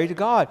bring glory to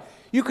God.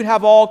 You could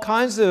have all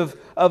kinds of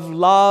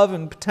love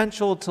and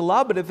potential to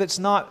love, but if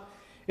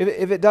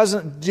it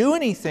doesn't do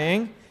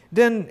anything,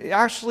 then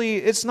actually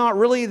it's not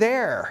really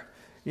there.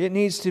 It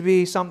needs to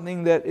be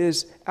something that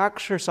is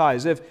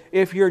exercised.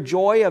 If your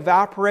joy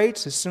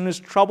evaporates as soon as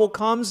trouble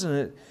comes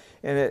and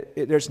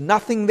there's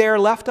nothing there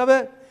left of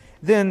it,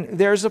 then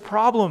there's a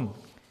problem.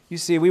 You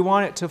see, we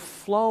want it to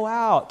flow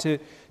out,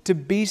 to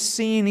be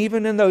seen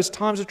even in those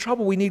times of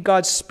trouble. We need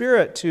God's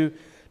Spirit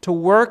to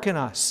work in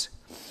us.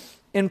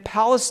 In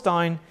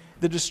Palestine,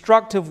 the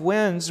destructive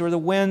winds were the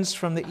winds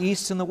from the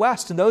east and the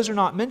west, and those are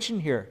not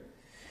mentioned here.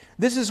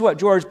 This is what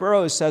George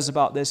Burroughs says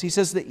about this. He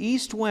says, "The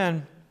east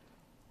wind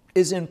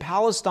is in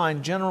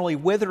Palestine generally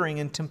withering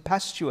and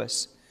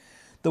tempestuous.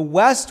 The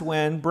west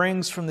wind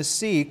brings from the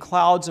sea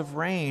clouds of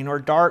rain or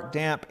dark,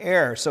 damp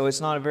air." So it's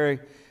not a very,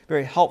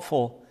 very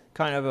helpful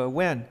kind of a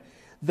wind.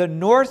 "The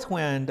north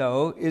wind,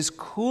 though, is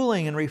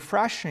cooling and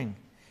refreshing,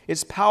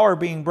 its power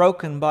being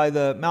broken by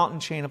the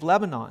mountain chain of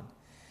Lebanon.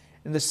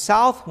 And the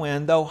south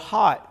wind, though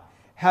hot,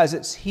 has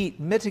its heat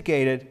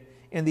mitigated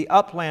in the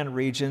upland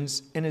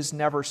regions and is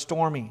never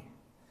stormy."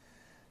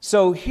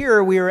 So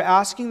here we are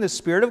asking the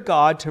Spirit of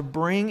God to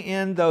bring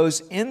in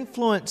those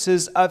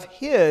influences of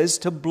His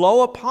to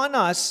blow upon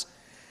us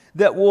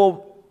that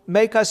will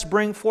make us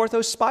bring forth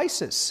those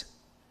spices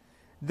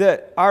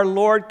that our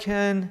Lord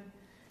can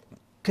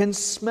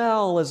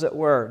smell, as it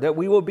were, that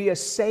we will be a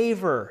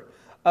savor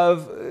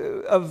of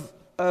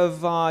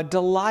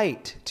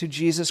delight to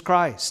Jesus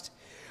Christ.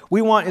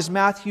 We want, as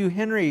Matthew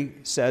Henry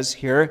says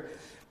here,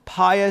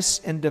 pious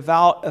and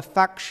devout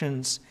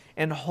affections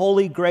and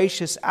holy,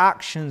 gracious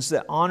actions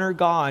that honor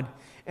God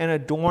and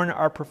adorn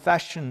our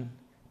profession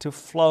to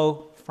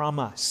flow from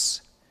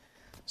us.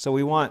 So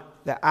we want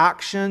the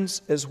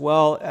actions as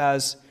well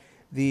as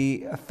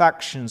the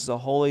affections, the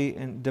holy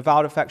and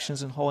devout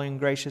affections and holy and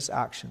gracious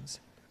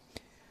actions.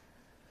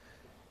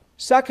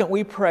 Second,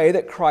 we pray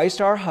that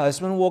Christ our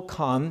husband will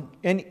come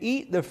and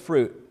eat the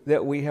fruit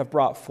that we have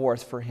brought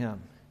forth for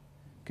Him.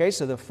 Okay,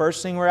 so the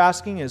first thing we're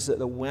asking is that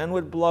the wind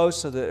would blow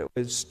so that it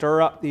would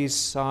stir up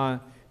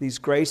these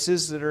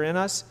graces that are in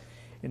us.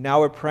 And now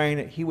we're praying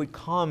that He would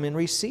come and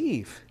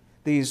receive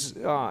these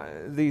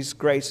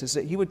graces,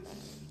 that He would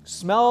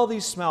smell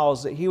these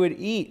smells, that He would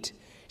eat.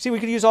 See, we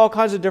could use all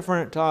kinds of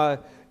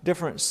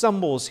different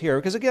symbols here,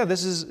 because again,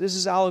 this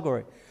is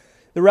allegory.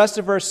 The rest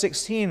of verse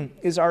 16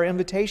 is our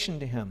invitation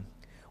to Him.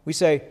 We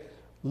say,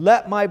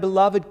 "Let my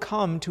beloved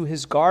come to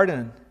His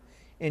garden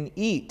and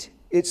eat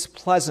its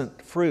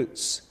pleasant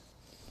fruits."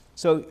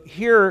 So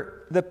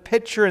here, the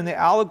picture in the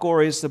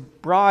allegory is the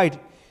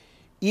bride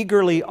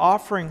eagerly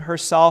offering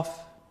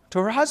herself to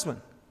her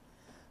husband.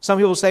 Some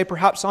people say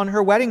perhaps on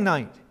her wedding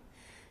night.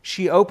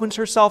 She opens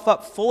herself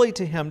up fully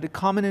to Him to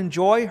come and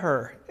enjoy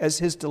her as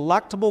His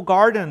delectable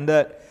garden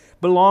that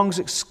belongs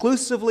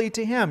exclusively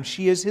to Him.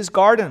 She is His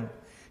garden.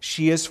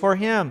 She is for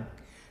Him.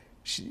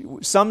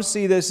 Some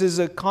see this as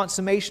a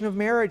consummation of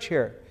marriage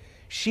here.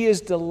 She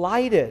is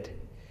delighted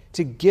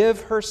to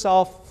give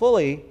herself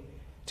fully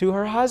to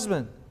her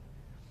husband.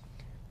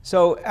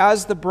 So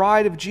as the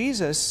bride of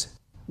Jesus,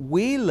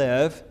 we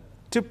live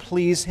to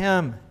please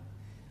Him.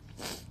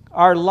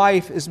 Our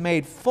life is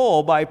made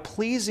full by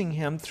pleasing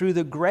Him through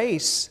the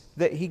grace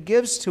that He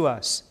gives to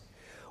us.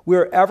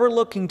 We're ever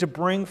looking to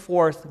bring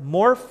forth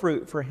more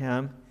fruit for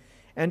Him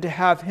and to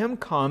have Him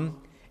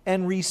come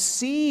and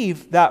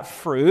receive that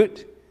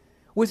fruit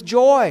with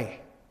joy.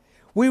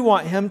 We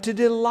want Him to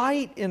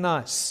delight in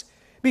us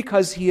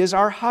because He is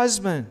our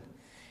husband.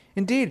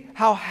 Indeed,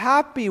 how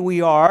happy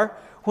we are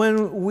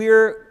when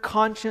we're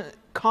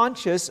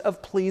conscious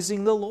of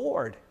pleasing the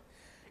Lord.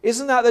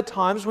 Isn't that the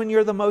times when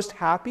you're the most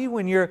happy,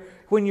 when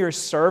you're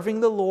serving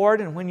the Lord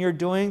and when you're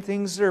doing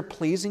things that are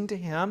pleasing to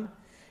Him,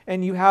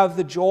 and you have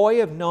the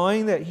joy of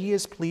knowing that He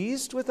is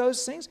pleased with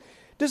those things?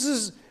 This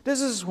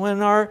is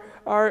when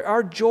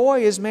our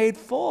joy is made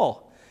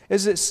full.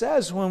 As it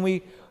says, when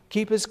we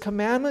keep His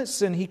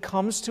commandments and He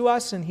comes to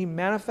us and He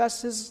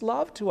manifests His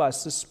love to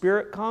us. The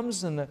Spirit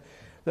comes and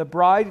the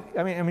bride,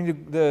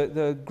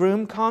 the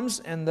groom comes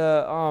and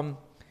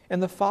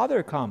the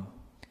Father come.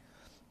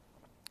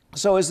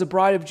 So as the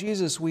bride of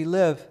Jesus, we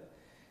live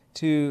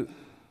to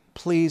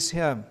please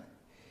Him.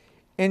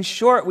 In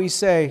short, we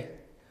say,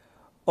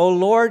 O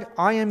Lord,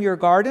 I am your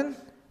garden,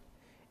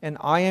 and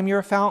I am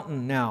your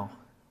fountain now.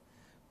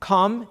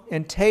 Come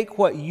and take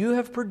what you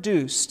have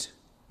produced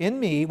in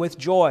me with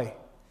joy.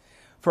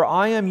 For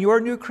I am your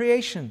new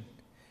creation,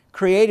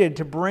 created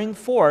to bring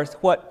forth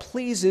what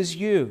pleases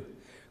you,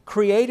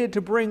 created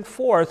to bring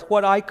forth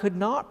what I could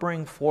not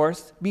bring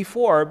forth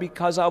before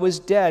because I was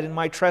dead in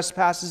my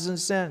trespasses and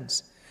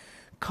sins.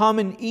 Come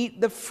and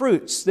eat the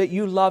fruits that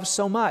you love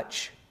so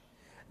much.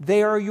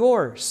 They are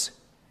yours,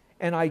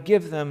 and I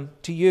give them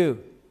to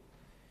you.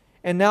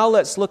 And now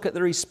let's look at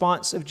the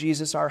response of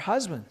Jesus, our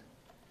husband.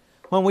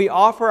 When we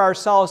offer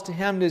ourselves to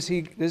Him, does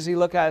He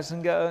look at us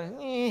and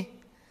go,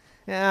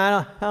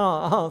 yeah,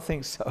 I don't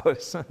think so.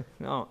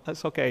 No,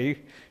 that's okay.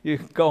 You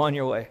go on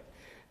your way.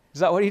 Is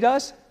that what He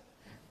does?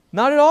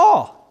 Not at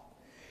all.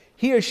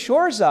 He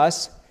assures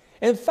us,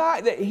 in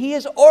fact, that He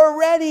is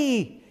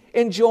already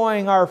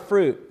enjoying our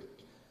fruit.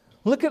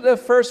 Look at the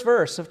first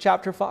verse of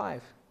chapter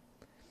 5.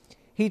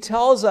 He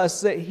tells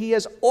us that He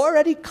has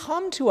already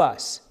come to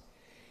us.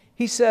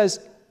 He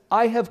says,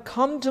 I have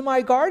come to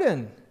my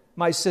garden,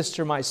 my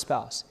sister, my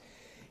spouse.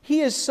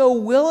 He is so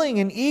willing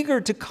and eager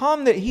to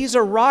come that He's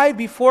arrived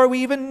before we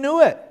even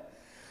knew it.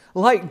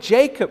 Like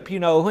Jacob,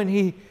 when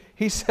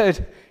he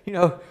said,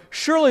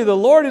 surely the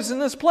Lord is in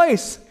this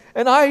place.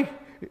 And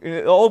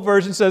the old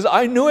version says,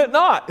 I knew it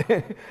not.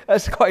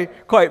 That's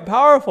quite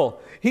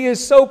powerful. He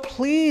is so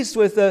pleased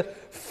with the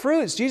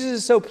fruits. Jesus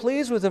is so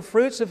pleased with the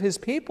fruits of His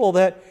people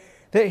that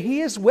He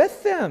is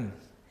with them.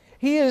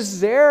 He is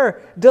there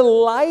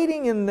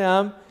delighting in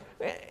them,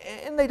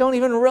 and they don't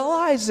even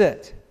realize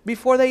it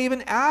before they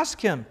even ask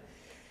Him.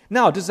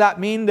 Now, does that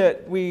mean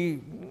that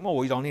we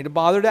don't need to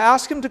bother to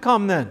ask Him to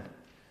come then?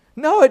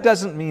 No, it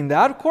doesn't mean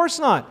that. Of course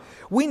not.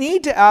 We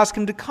need to ask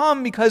Him to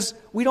come because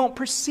we don't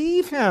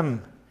perceive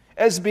Him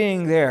as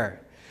being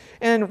there.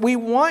 And we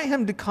want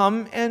Him to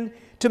come and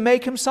to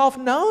make Himself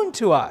known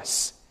to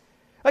us.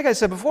 Like I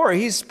said before,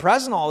 He's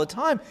present all the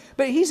time,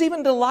 but He's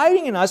even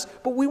delighting in us,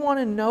 but we want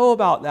to know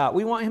about that.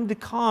 We want Him to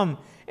come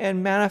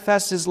and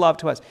manifest His love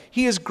to us.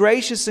 He is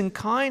gracious and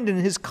kind, and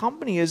His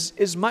company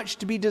is much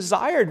to be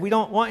desired. We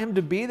don't want Him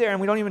to be there, and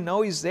we don't even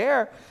know He's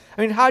there.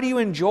 I mean, how do you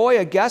enjoy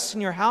a guest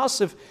in your house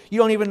if you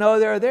don't even know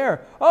they're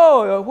there?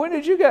 Oh, when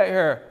did you get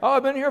here? Oh,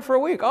 I've been here for a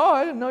week. Oh,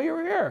 I didn't know you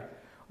were here.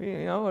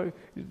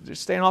 You're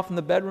staying off in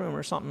the bedroom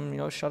or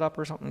something, shut up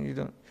or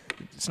something.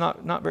 It's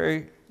not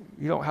very,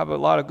 you don't have a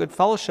lot of good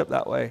fellowship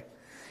that way.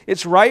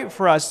 It's right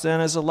for us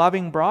then as a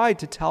loving bride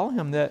to tell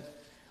Him that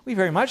we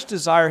very much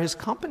desire His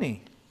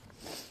company.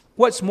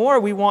 What's more,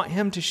 we want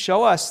Him to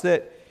show us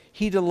that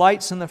He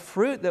delights in the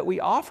fruit that we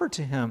offer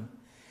to Him.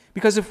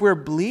 Because if we're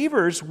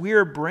believers,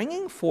 we're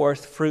bringing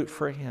forth fruit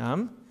for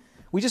Him.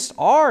 We just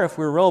are if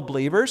we're real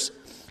believers.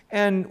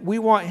 And we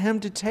want Him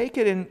to take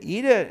it and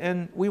eat it,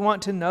 and we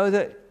want to know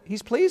that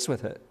He's pleased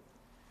with it.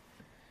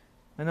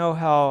 I know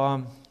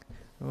how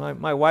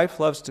my wife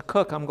loves to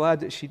cook. I'm glad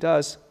that she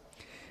does.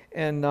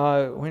 And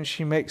when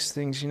she makes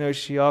things,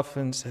 she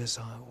often says,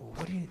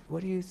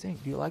 what do you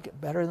think? Do you like it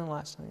better than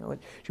last time?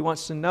 She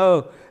wants to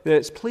know that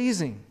it's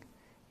pleasing.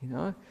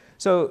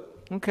 So,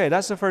 okay,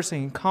 that's the first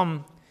thing.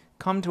 Come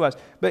to us.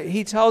 But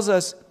He tells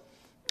us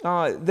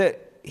that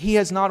He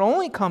has not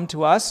only come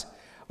to us,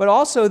 but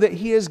also that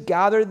He has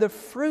gathered the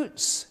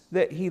fruits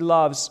that He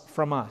loves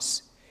from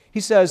us.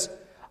 He says,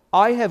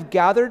 I have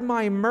gathered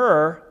my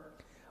myrrh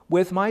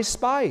with my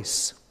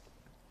spice.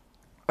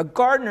 A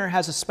gardener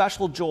has a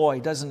special joy,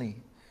 doesn't he?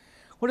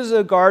 What does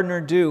a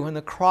gardener do when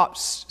the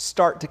crops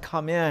start to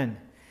come in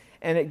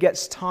and it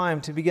gets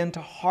time to begin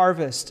to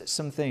harvest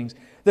some things?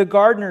 The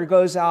gardener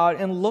goes out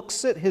and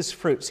looks at his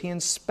fruits. He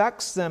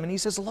inspects them and he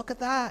says, look at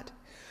that.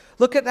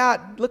 Look at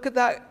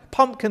that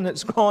pumpkin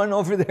that's growing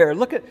over there.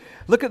 Look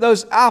at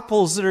those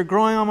apples that are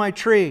growing on my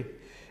tree.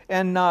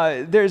 And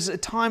there's a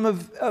time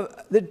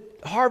the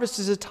harvest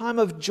is a time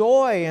of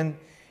joy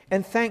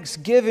and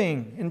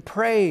thanksgiving and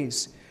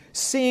praise,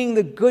 seeing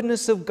the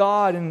goodness of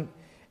God and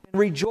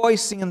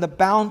rejoicing in the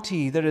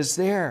bounty that is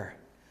there.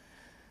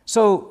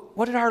 So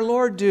what did our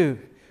Lord do?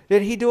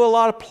 Did He do a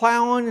lot of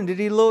plowing, and did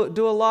He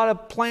do a lot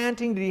of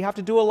planting? Did He have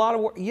to do a lot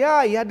of work?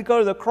 Yeah, He had to go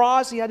to the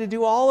cross. He had to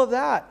do all of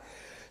that.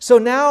 So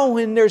now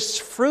when there's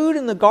fruit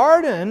in the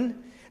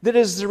garden that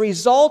is the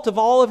result of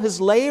all of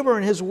His labor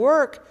and His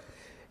work,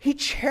 He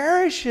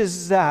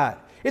cherishes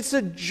that. It's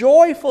a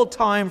joyful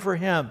time for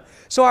Him.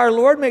 So our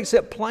Lord makes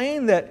it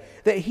plain that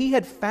He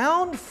had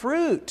found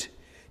fruit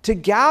to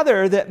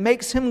gather that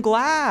makes Him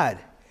glad.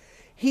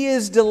 He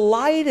is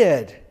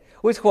delighted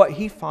with what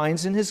He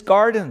finds in His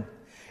garden.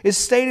 As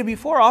stated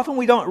before, often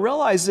we don't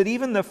realize that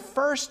even the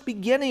first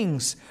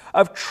beginnings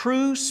of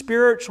true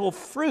spiritual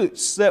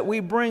fruits that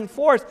we bring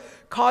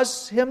forth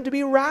cause Him to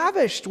be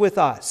ravished with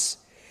us.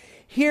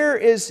 Here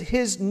is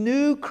His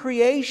new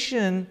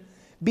creation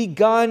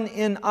begun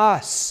in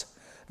us,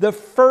 the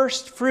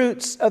first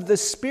fruits of the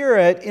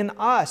Spirit in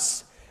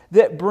us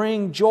that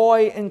bring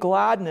joy and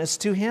gladness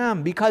to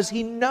Him, because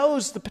He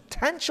knows the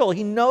potential.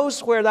 He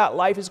knows where that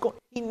life is going.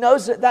 He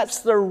knows that that's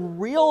the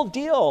real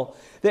deal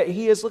that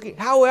He is looking,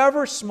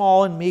 however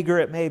small and meager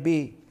it may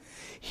be.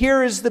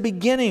 Here is the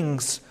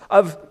beginnings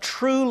of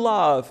true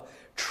love,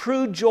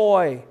 true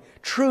joy,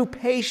 true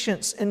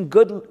patience and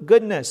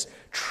goodness,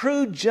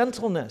 true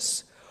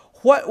gentleness.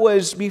 What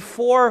was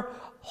before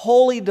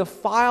wholly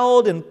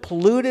defiled and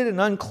polluted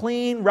and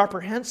unclean,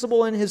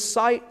 reprehensible in His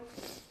sight,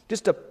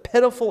 just a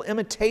pitiful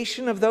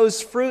imitation of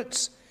those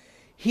fruits,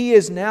 He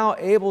is now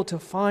able to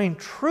find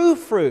true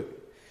fruit,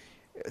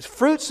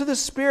 fruits of the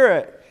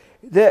Spirit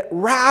that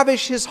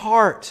ravish His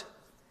heart.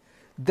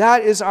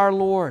 That is our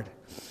Lord.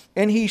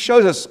 And He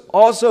shows us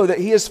also that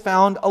He has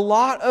found a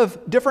lot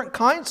of different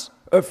kinds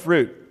of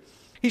fruit.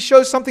 He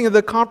shows something of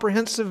the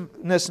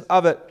comprehensiveness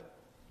of it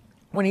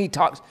when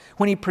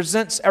He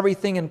presents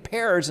everything in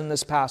pairs in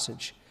this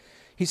passage.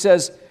 He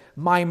says,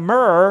 my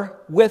myrrh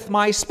with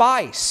my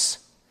spice.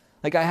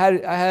 Like I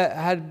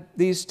had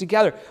these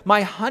together.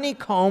 My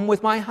honeycomb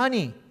with my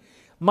honey.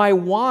 My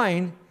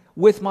wine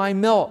with my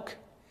milk.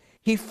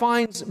 He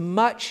finds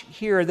much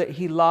here that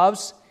He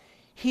loves.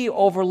 He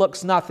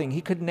overlooks nothing.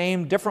 He could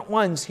name different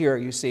ones here,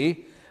 you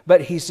see.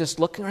 But He's just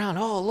looking around.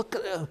 Oh, look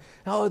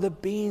at the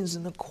beans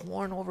and the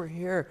corn over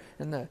here.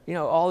 And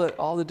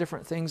all the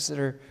different things that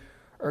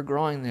are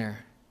growing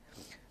there.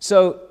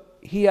 So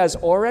He has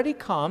already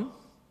come,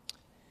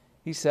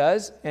 He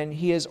says, and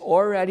He has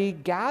already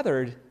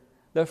gathered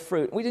the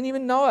fruit. We didn't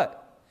even know it.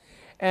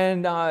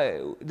 And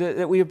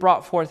that we have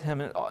brought forth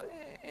Him.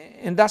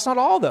 And that's not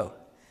all, though.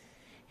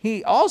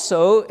 He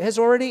also has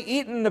already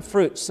eaten the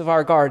fruits of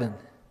our garden.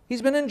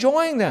 He's been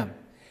enjoying them.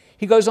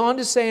 He goes on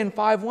to say in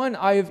 5:1,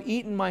 I have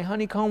eaten my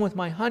honeycomb with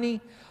my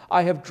honey.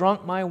 I have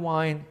drunk my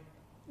wine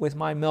with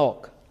my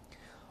milk.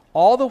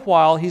 All the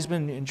while, He's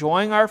been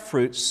enjoying our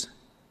fruits,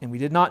 and we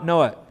did not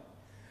know it.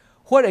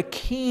 What a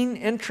keen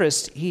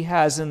interest He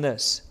has in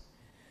this.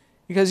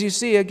 Because you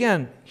see,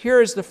 again,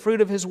 here is the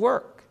fruit of His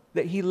work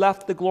that He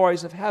left the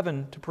glories of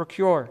heaven to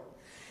procure.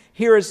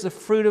 Here is the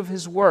fruit of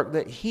His work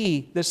that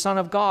He, the Son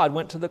of God,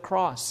 went to the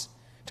cross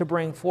to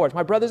bring forth.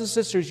 My brothers and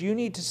sisters, you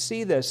need to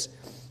see this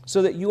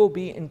so that you will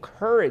be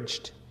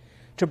encouraged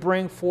to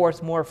bring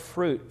forth more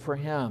fruit for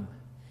Him.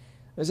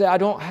 I say, I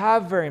don't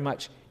have very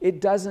much. It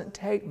doesn't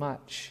take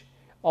much.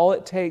 All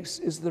it takes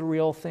is the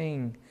real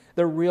thing,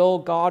 the real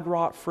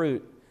God-wrought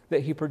fruit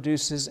that He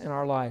produces in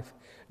our life.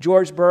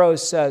 George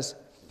Burroughs says,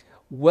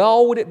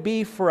 well would it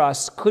be for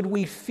us could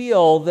we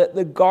feel that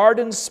the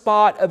garden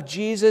spot of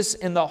Jesus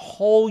in the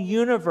whole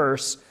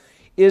universe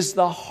is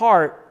the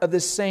heart of the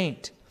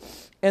saint,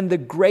 and the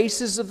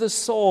graces of the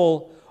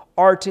soul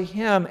are to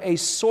him a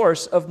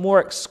source of more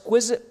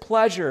exquisite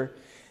pleasure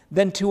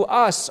than to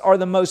us are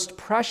the most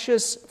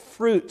precious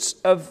fruits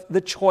of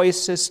the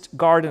choicest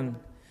garden.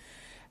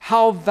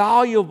 How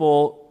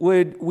valuable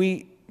would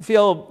we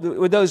feel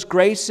those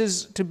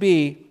graces to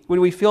be? Would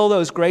we feel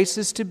those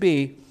graces to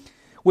be?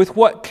 With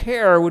what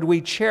care would we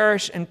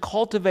cherish and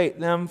cultivate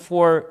them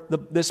for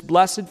this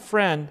blessed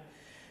friend,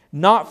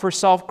 not for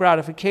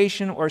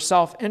self-gratification or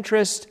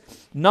self-interest,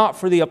 not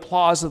for the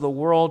applause of the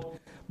world,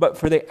 but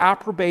for the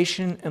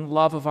approbation and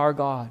love of our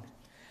God.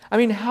 I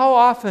mean, how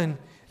often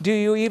do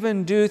you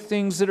even do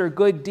things that are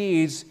good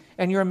deeds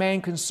and your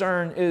main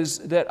concern is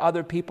that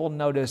other people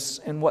notice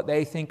and what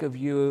they think of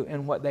you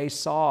and what they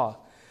saw,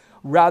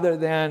 rather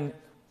than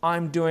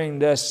I'm doing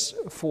this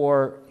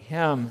for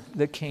Him,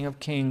 the King of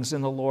Kings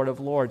and the Lord of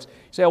Lords.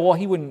 You say, well,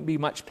 He wouldn't be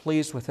much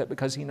pleased with it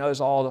because He knows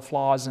all the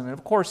flaws in it.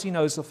 Of course He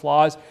knows the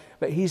flaws,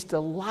 but He's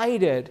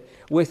delighted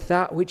with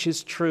that which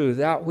is true,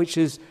 that which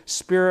is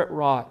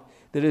Spirit-wrought,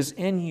 that is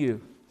in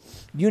you.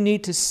 You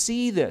need to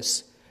see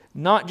this,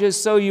 not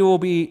just so you will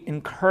be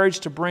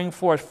encouraged to bring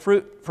forth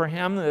fruit for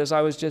Him, as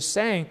I was just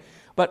saying,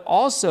 but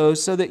also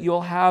so that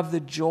you'll have the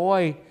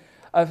joy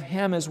of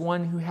Him as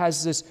one who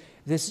has this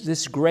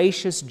this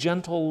gracious,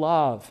 gentle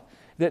love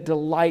that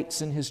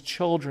delights in His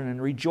children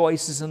and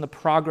rejoices in the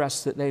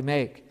progress that they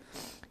make.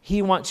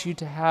 He wants you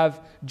to have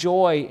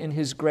joy in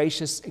His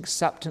gracious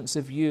acceptance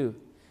of you,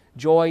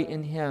 joy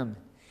in Him.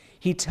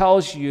 He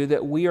tells you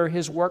that we are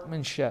His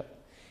workmanship.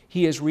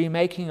 He is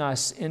remaking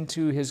us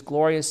into His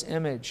glorious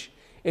image.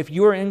 If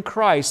you are in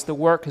Christ, the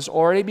work has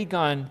already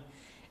begun,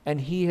 and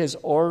He has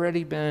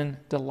already been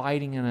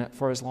delighting in it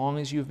for as long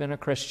as you've been a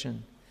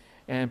Christian.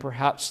 And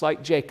perhaps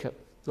like Jacob,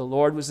 the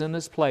Lord was in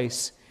this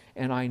place,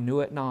 and I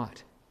knew it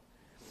not.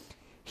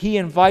 He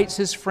invites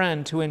His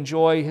friend to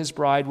enjoy His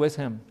bride with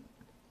Him.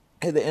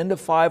 At the end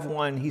of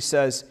 5:1, He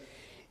says,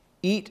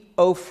 "Eat,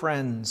 O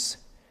friends,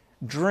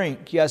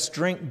 drink, yes,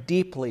 drink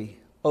deeply,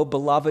 O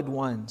beloved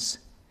ones."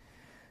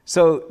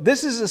 So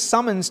this is a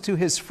summons to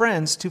His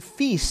friends to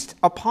feast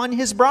upon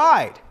His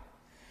bride,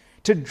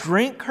 to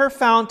drink her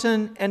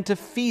fountain and to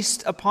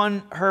feast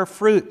upon her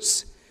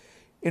fruits,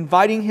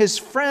 inviting His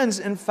friends,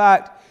 in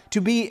fact, to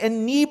be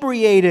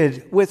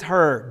inebriated with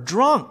her,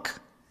 drunk.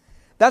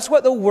 That's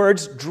what the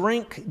words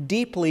drink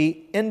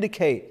deeply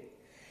indicate.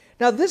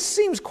 Now, this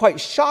seems quite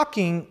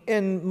shocking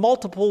in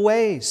multiple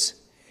ways,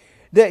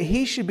 that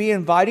He should be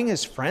inviting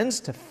His friends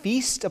to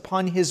feast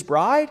upon His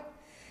bride,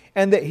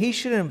 and that He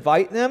should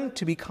invite them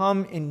to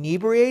become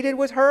inebriated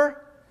with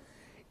her.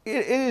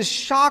 It is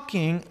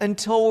shocking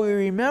until we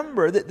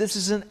remember that this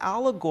is an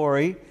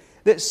allegory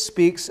that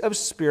speaks of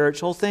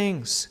spiritual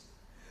things.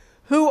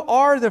 Who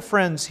are the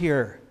friends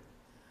here?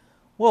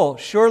 Well,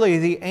 surely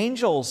the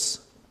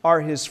angels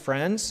are His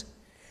friends.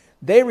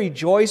 They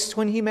rejoiced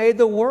when He made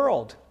the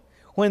world,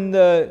 when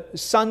the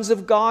sons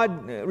of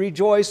God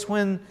rejoiced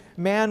when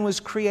man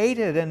was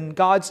created in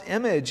God's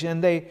image,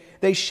 and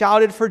they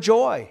shouted for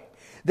joy.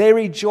 They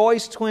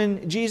rejoiced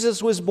when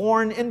Jesus was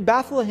born in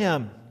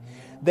Bethlehem.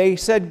 They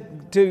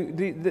said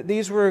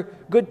these were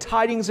good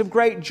tidings of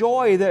great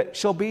joy that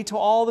shall be to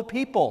all the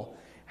people.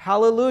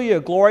 Hallelujah,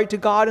 glory to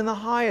God in the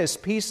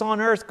highest, peace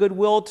on earth,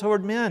 goodwill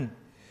toward men.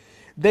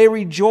 They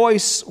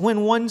rejoice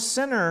when one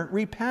sinner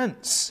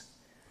repents.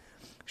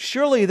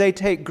 Surely they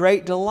take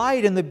great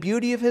delight in the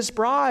beauty of His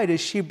bride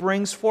as she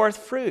brings forth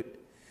fruit.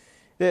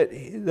 That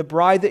the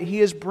bride that He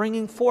is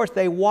bringing forth,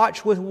 they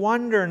watch with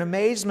wonder and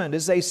amazement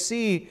as they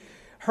see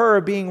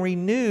her being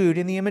renewed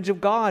in the image of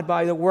God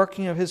by the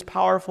working of His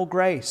powerful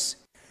grace.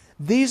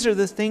 These are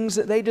the things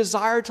that they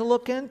desire to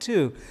look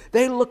into.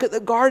 They look at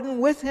the garden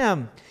with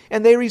Him,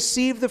 and they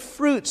receive the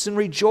fruits and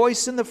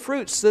rejoice in the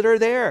fruits that are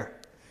there.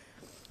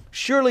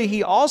 Surely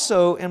He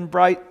also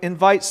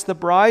invites the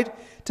bride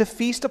to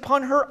feast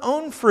upon her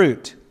own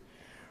fruit.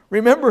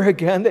 Remember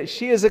again that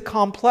she is a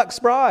complex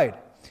bride.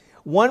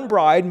 One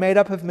bride made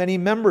up of many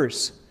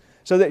members,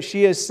 so that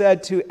she is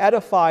said to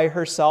edify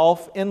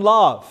herself in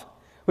love,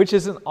 which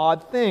is an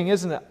odd thing,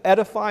 isn't it?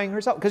 Edifying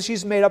herself, because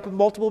she's made up of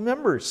multiple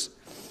members.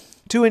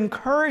 To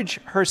encourage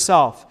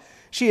herself,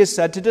 she is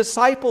said to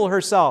disciple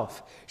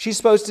herself. She's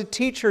supposed to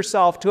teach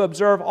herself to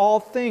observe all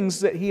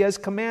things that He has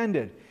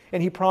commanded.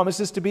 And He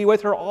promises to be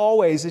with her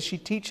always as she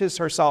teaches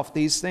herself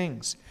these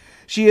things.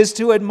 She is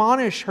to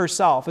admonish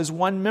herself as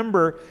one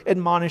member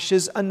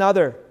admonishes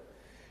another.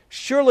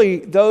 Surely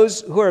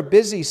those who are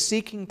busy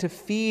seeking to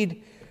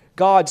feed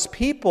God's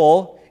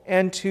people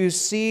and to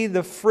see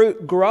the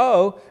fruit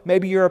grow,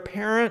 maybe you're a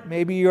parent,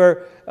 maybe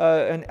you're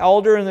an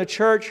elder in the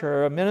church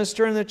or a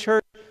minister in the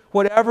church,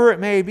 whatever it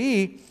may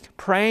be,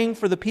 praying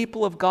for the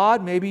people of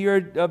God. Maybe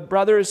you're a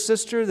brother or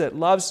sister that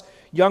loves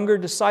younger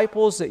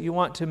disciples that you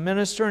want to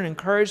minister and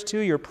encourage to.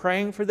 You're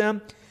praying for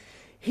them.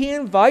 He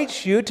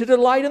invites you to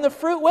delight in the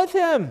fruit with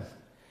Him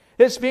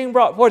that's being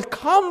brought forth.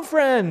 Come,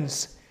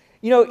 friends.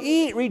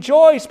 Eat,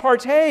 rejoice,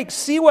 partake.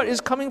 See what is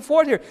coming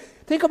forth here.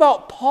 Think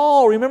about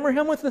Paul. Remember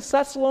him with the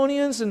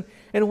Thessalonians and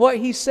what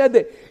he said,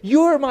 that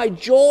you are my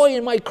joy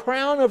and my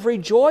crown of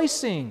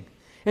rejoicing.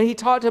 And he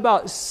talked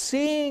about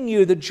seeing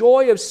you, the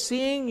joy of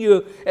seeing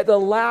you at the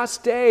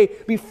last day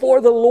before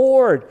the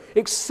Lord,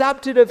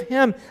 accepted of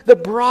Him, the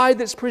bride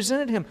that's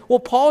presented Him. Well,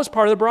 Paul is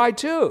part of the bride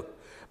too.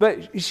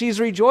 But she's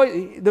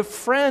rejoicing. The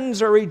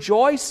friends are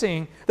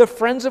rejoicing. The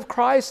friends of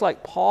Christ,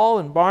 like Paul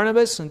and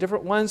Barnabas and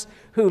different ones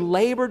who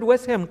labored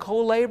with Him,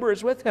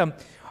 co-laborers with Him,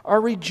 are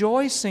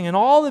rejoicing. And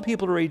all the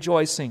people are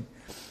rejoicing.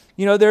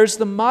 There's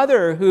the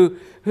mother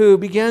who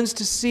begins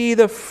to see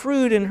the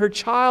fruit in her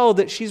child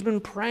that she's been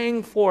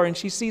praying for, and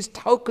she sees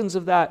tokens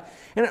of that,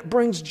 and it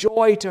brings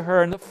joy to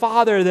her. And the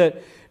father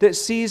that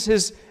sees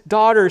his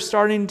daughter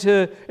starting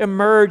to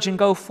emerge and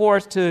go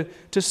forth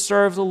to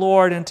serve the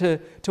Lord and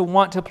to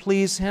want to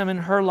please Him in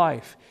her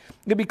life.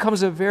 It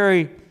becomes a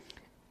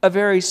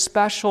very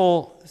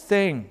special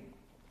thing.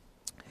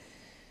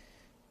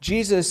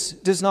 Jesus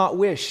does not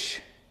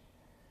wish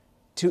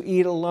to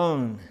eat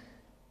alone,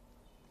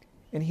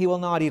 and He will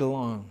not eat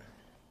alone.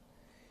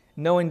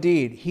 No,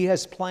 indeed, He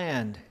has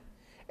planned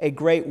a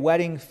great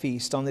wedding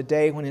feast on the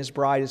day when His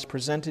bride is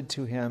presented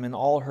to Him in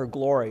all her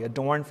glory,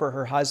 adorned for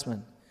her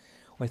husband,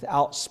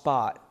 without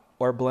spot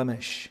or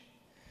blemish.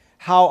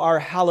 How our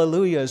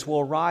hallelujahs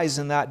will rise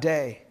in that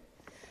day.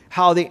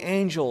 How the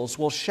angels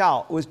will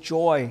shout with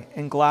joy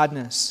and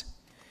gladness.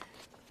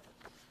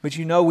 But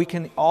we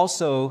can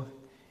also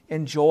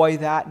enjoy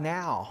that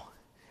now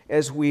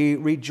as we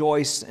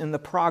rejoice in the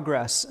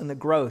progress and the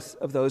growth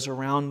of those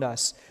around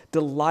us,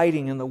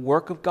 delighting in the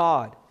work of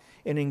God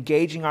and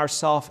engaging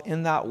ourselves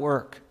in that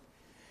work.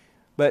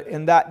 But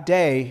in that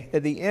day,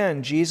 at the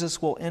end,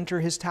 Jesus will enter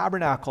his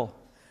tabernacle,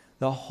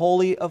 the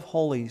Holy of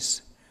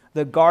Holies,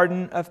 the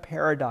garden of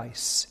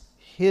paradise,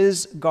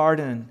 his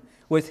garden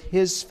with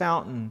his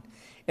fountain,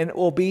 and it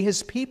will be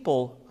his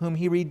people whom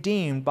he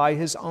redeemed by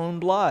his own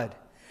blood.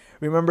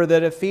 Remember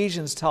that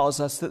Ephesians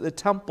tells us that the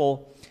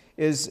temple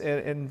is,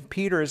 and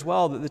Peter as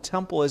well, that the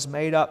temple is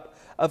made up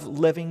of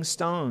living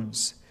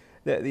stones,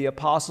 that the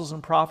apostles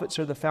and prophets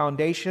are the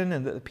foundation,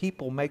 and that the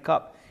people make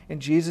up,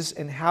 and Jesus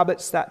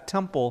inhabits that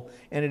temple,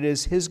 and it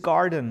is his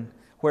garden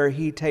where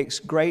he takes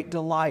great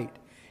delight.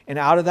 And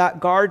out of that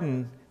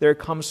garden there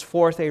comes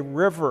forth a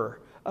river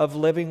of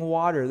living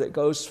water that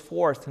goes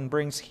forth and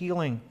brings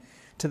healing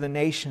to the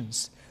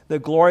nations. The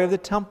glory of the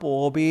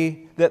temple will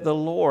be that the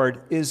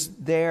Lord is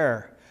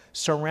there,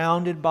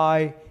 surrounded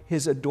by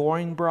his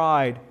adoring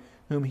bride,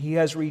 whom he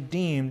has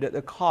redeemed at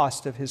the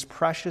cost of his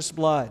precious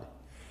blood.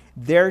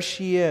 There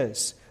she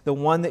is, the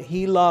one that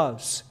he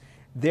loves.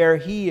 There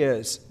he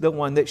is, the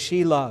one that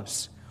she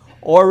loves.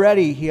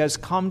 Already he has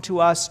come to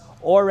us.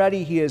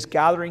 Already he is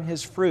gathering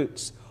his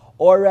fruits.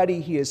 Already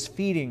he is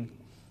feeding.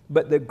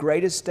 But the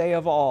greatest day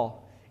of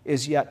all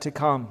is yet to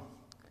come.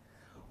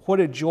 What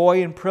a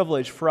joy and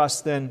privilege for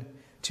us then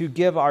to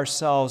give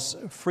ourselves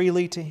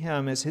freely to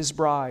him as his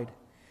bride,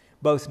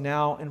 both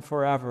now and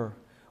forever.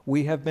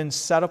 We have been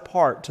set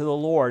apart to the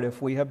Lord if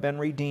we have been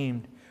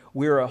redeemed.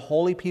 We are a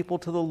holy people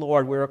to the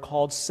Lord. We are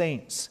called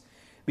saints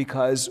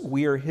because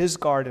we are his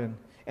garden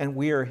and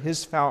we are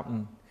his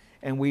fountain,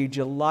 and we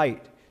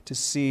delight to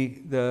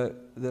see the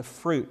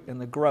fruit and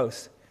the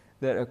growth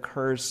that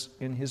occurs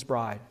in his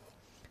bride.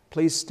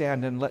 Please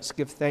stand and let's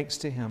give thanks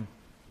to him.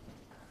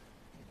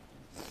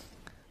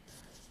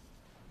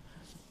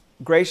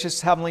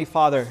 Gracious Heavenly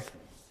Father,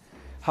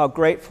 how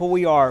grateful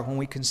we are when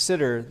we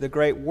consider the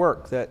great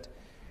work that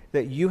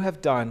you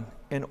have done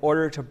in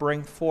order to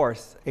bring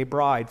forth a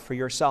bride for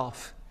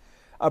yourself,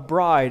 a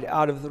bride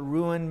out of the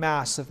ruined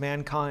mass of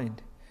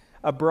mankind,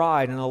 a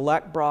bride, an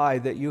elect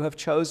bride that you have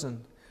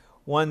chosen,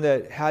 one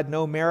that had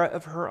no merit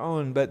of her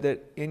own, but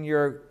that in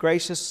your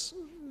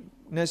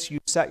graciousness you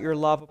set your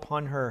love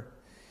upon her.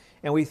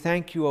 And we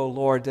thank you, O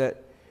Lord,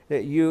 that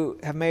you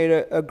have made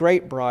a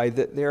great bride,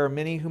 that there are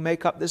many who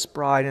make up this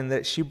bride, and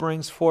that she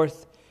brings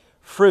forth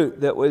fruit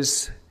that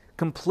was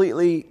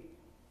completely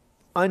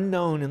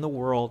unknown in the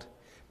world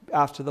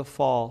after the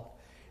fall,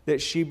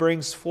 that she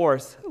brings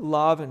forth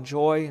love and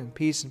joy and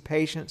peace and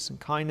patience and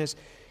kindness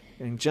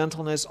and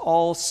gentleness,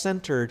 all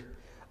centered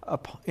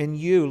in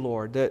you,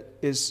 Lord, that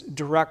is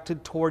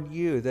directed toward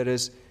you, that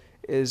is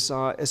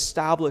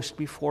established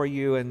before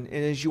you and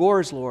is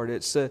yours, Lord.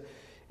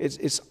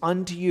 It's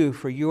unto you,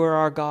 for you are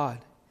our God.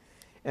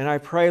 And I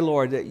pray,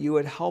 Lord, that you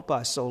would help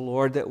us, O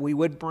Lord, that we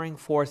would bring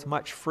forth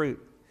much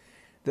fruit,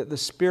 that the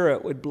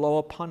Spirit would blow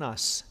upon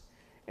us,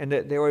 and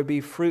that there would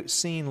be fruit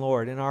seen,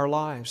 Lord, in our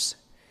lives,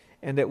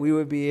 and that we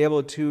would be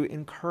able to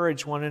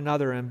encourage one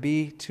another and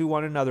be to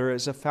one another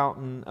as a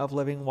fountain of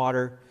living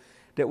water,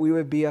 that we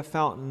would be a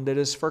fountain that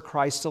is for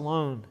Christ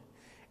alone,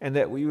 and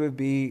that we would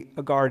be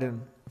a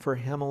garden for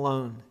him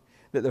alone,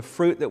 that the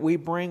fruit that we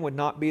bring would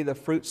not be the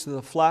fruits of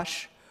the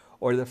flesh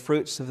or the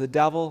fruits of the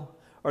devil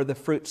or the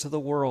fruits of the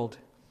world,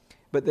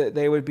 but that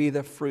they would be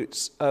the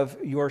fruits of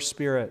your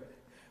Spirit.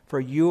 For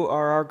you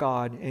are our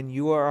God and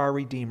you are our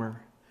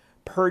Redeemer.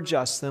 Purge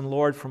us then,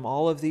 Lord, from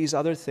all of these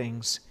other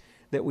things,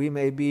 that we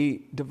may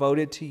be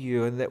devoted to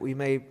you and that we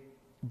may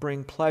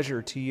bring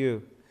pleasure to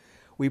you.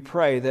 We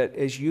pray that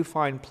as you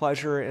find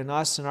pleasure in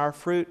us and our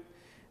fruit,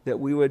 that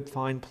we would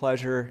find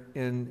pleasure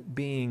in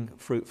being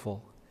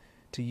fruitful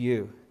to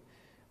you.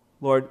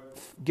 Lord,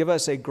 give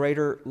us a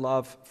greater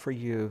love for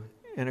you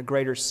and a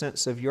greater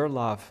sense of your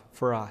love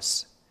for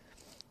us.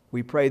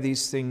 We pray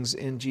these things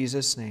in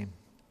Jesus' name.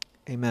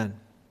 Amen.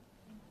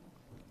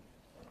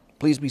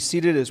 Please be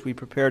seated as we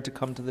prepare to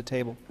come to the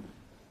table.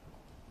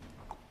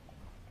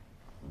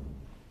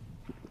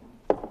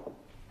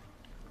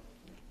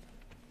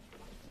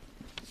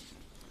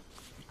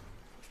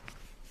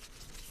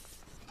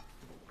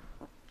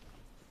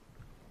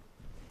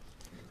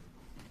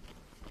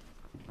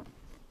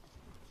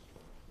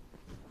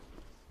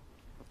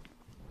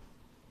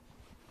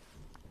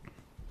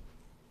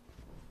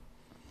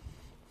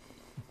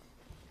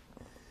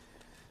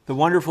 The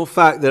wonderful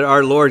fact that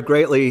our Lord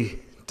greatly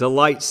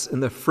delights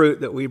in the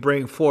fruit that we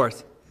bring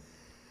forth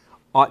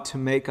ought to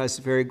make us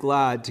very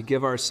glad to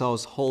give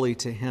ourselves wholly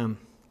to him.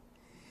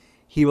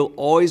 He will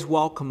always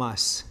welcome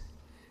us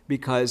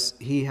because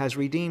he has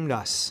redeemed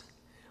us.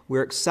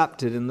 We're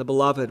accepted in the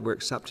beloved. We're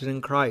accepted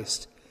in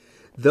Christ.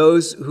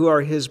 Those who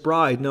are his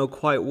bride know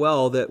quite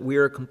well that we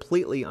are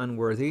completely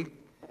unworthy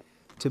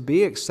to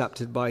be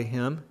accepted by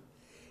him.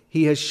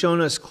 He has shown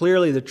us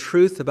clearly the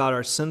truth about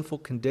our sinful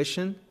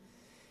condition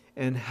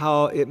and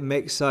how it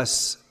makes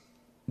us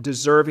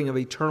deserving of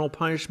eternal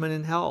punishment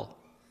in hell.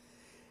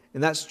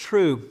 And that's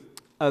true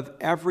of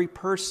every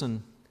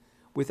person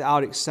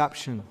without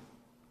exception.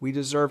 We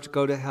deserve to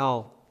go to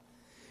hell.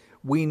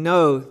 We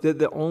know that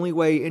the only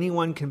way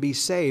anyone can be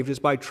saved is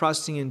by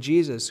trusting in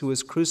Jesus, who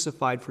was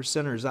crucified for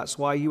sinners. That's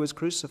why he was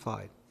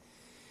crucified.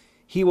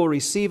 He will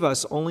receive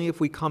us only if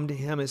we come to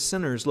him as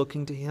sinners,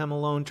 looking to him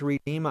alone to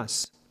redeem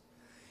us.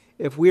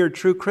 If we are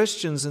true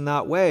Christians in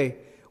that way,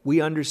 we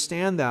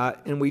understand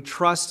that and we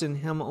trust in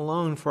him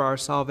alone for our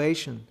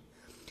salvation.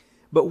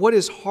 But what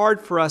is hard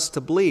for us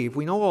to believe,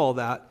 we know all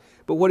that,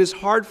 but what is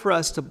hard for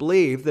us to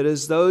believe, that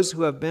as those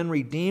who have been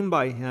redeemed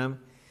by him,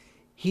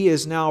 he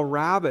is now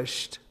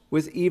ravished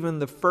with even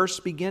the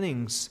first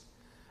beginnings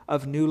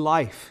of new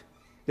life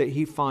that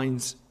he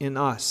finds in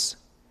us.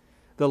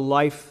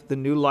 The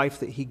new life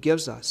that he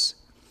gives us.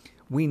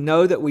 We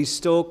know that we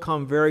still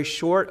come very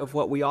short of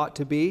what we ought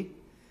to be,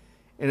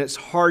 and it's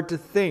hard to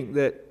think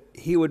that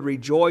he would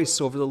rejoice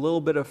over the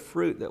little bit of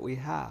fruit that we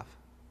have.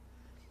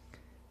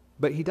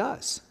 But he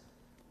does.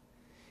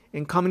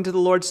 In coming to the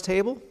Lord's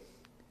table,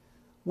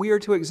 we are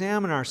to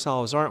examine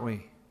ourselves, aren't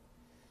we?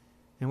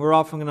 And we're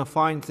often going to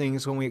find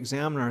things when we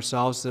examine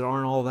ourselves that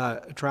aren't all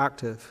that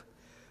attractive.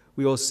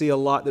 We will see a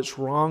lot that's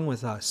wrong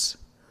with us.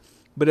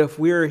 But if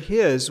we're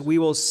his, we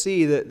will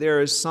see that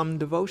there is some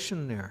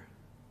devotion there.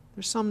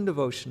 There's some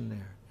devotion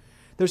there.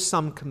 There's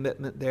some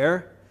commitment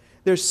there.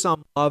 There's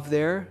some love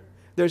there.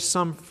 There's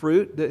some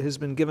fruit that has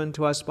been given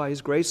to us by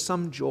his grace,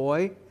 some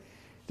joy.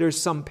 There's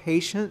some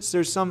patience.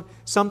 There's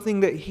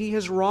something that he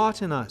has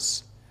wrought in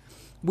us.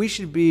 We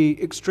should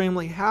be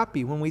extremely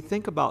happy when we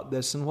think about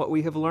this and what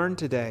we have learned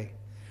today.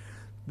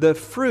 The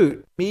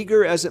fruit,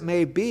 meager as it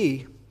may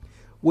be,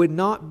 would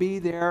not be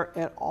there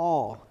at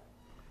all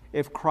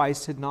if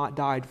Christ had not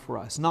died for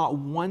us. Not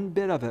one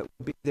bit of it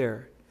would be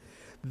there.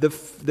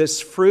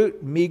 This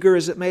fruit, meager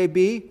as it may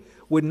be,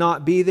 would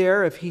not be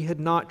there if he had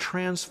not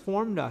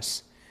transformed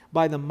us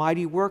by the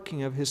mighty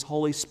working of his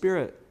Holy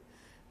Spirit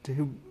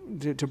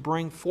to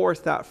bring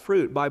forth that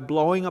fruit, by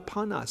blowing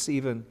upon us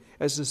even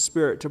as the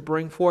Spirit to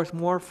bring forth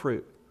more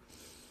fruit.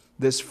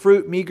 This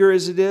fruit, meager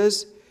as it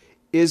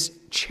is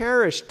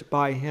cherished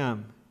by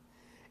him,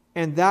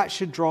 and that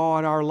should draw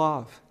out our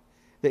love,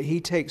 that he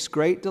takes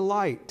great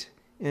delight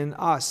in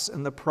us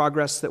and the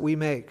progress that we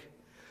make.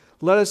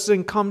 Let us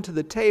then come to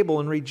the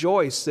table and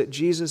rejoice that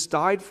Jesus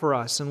died for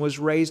us and was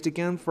raised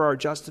again for our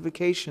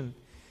justification,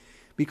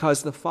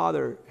 because the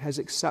Father has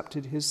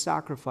accepted his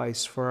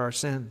sacrifice for our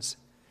sins.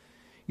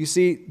 You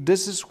see,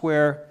 this is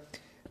where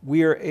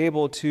we are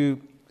able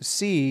to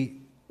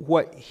see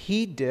what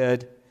he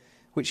did,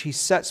 which he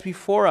sets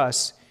before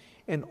us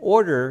in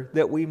order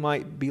that we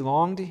might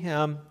belong to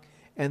him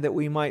and that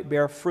we might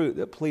bear fruit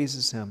that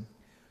pleases him.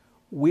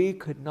 We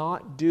could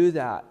not do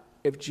that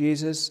if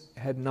Jesus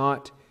had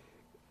not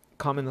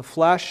come in the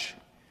flesh,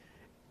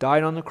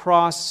 died on the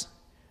cross,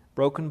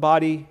 broken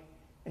body,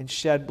 and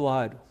shed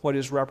blood, what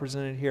is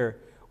represented here.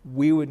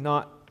 We would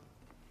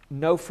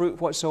no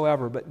fruit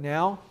whatsoever. But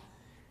now,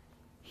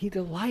 he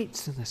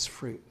delights in this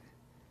fruit.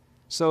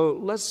 So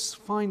let's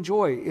find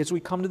joy. As we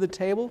come to the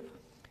table,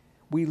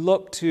 we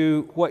look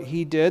to what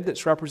he did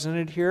that's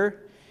represented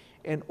here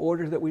in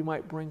order that we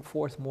might bring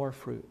forth more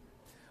fruit.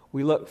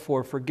 We look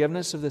for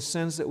forgiveness of the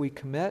sins that we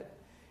commit,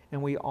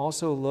 and we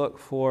also look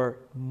for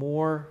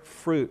more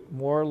fruit,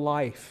 more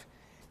life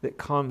that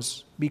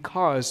comes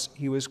because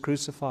he was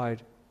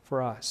crucified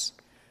for us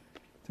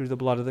through the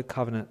blood of the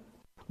covenant.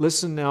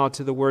 Listen now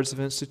to the words of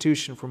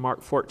institution from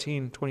Mark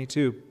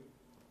 14:22.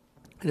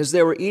 And as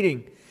they were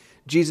eating,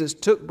 Jesus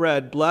took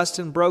bread, blessed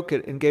and broke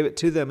it, and gave it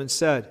to them and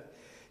said,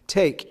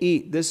 "Take,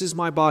 eat, this is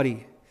my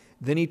body."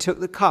 Then he took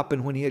the cup,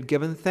 and when he had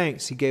given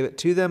thanks, he gave it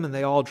to them, and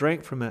they all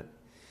drank from it.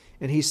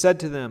 And he said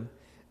to them,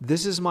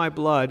 "This is my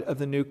blood of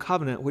the new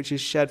covenant, which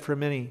is shed for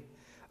many.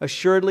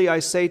 Assuredly I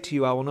say to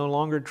you, I will no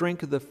longer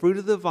drink of the fruit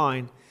of the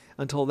vine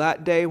until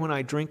that day when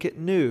I drink it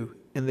new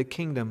in the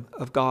kingdom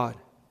of God."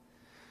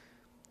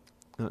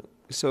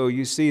 So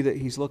you see that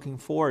he's looking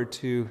forward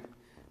to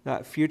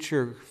that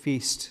future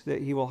feast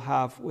that he will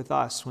have with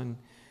us when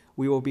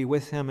we will be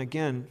with him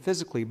again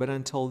physically. But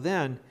until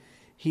then,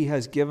 he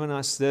has given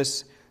us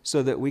this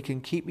so that we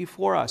can keep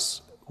before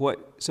us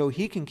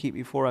he can keep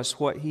before us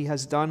what he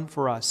has done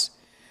for us.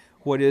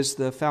 What is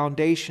the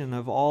foundation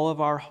of all of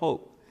our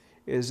hope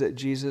is that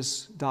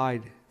Jesus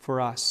died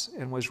for us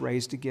and was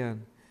raised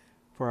again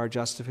for our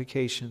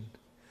justification.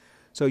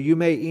 So you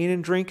may eat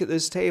and drink at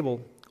this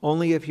table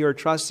only if you are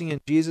trusting in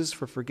Jesus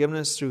for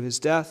forgiveness through his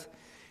death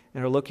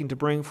and are looking to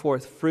bring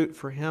forth fruit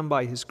for him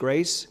by his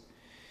grace.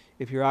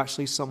 If you're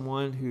actually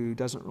someone who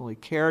doesn't really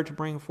care to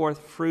bring forth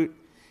fruit,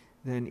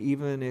 then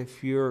even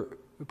if you're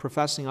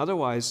professing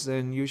otherwise,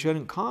 then you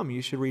shouldn't come.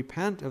 You should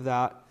repent of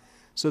that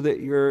so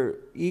that you're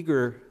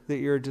eager, that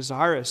you're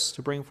desirous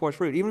to bring forth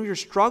fruit. Even if you're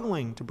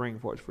struggling to bring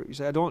forth fruit, you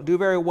say, "I don't do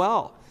very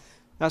well."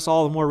 That's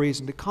all the more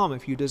reason to come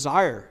if you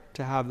desire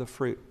to have the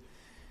fruit.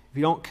 If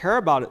you don't care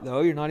about it,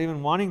 though, you're not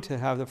even wanting to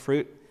have the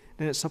fruit,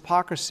 then it's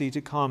hypocrisy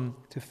to come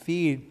to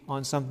feed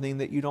on something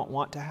that you don't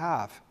want to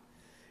have.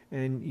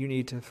 And you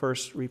need to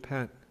first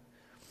repent.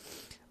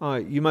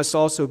 You must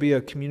also be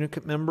a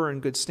communicant member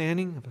in good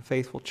standing of a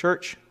faithful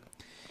church.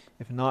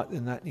 If not,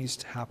 then that needs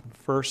to happen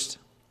first.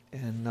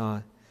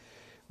 And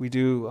we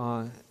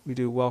do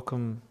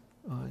welcome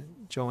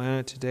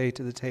Joanna today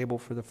to the table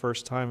for the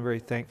first time. Very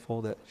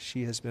thankful that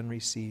she has been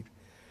received.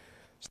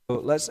 So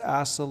let's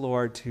ask the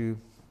Lord to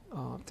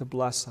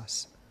bless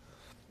us.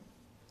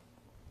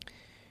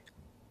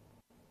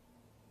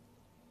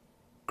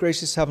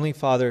 Gracious Heavenly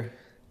Father,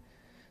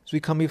 as we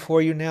come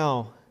before you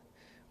now,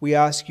 we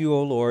ask you,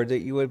 O Lord,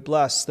 that you would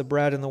bless the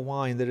bread and the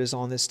wine that is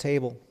on this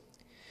table.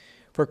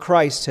 For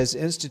Christ has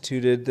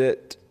instituted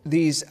that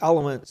these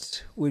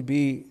elements would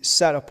be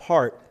set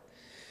apart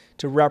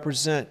to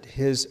represent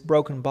his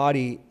broken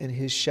body and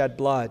his shed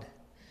blood.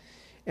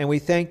 And we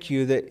thank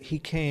you that he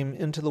came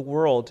into the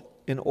world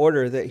in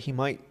order that he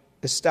might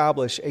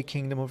establish a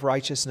kingdom of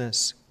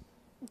righteousness.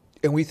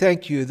 And we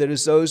thank you that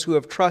as those who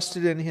have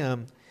trusted in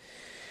him,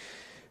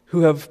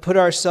 who have put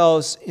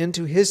ourselves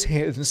into his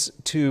hands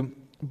to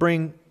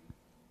bring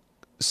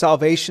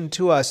salvation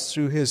to us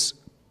through his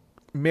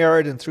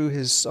merit and through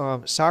his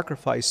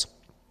sacrifice,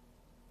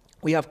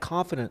 we have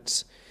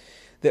confidence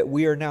that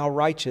we are now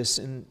righteous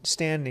and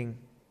standing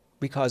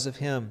because of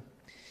him.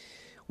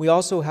 We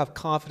also have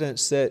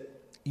confidence that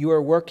you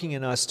are working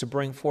in us to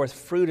bring forth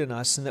fruit in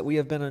us, and that we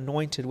have been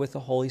anointed with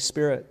the Holy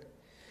Spirit.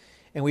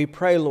 And we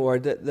pray,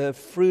 Lord, that the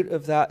fruit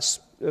of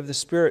the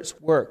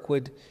Spirit's work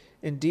would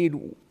indeed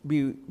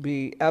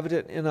be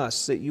evident in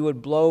us, that you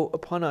would blow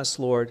upon us,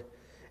 Lord,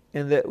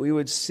 and that we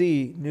would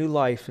see new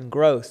life and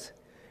growth,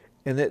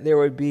 and that there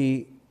would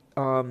be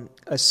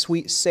a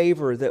sweet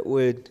savor that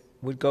would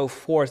go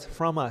forth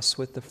from us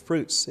with the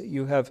fruits that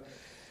you have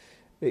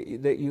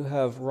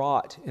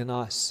wrought in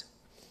us.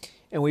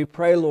 And we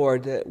pray,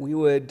 Lord, that we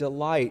would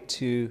delight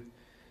to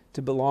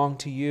belong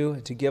to you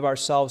and to give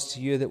ourselves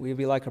to you, that we would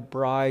be like a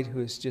bride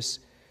who is just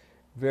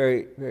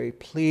very, very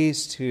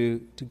pleased to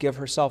give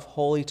herself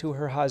wholly to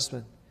her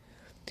husband.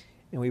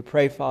 And we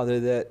pray, Father,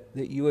 that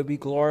you would be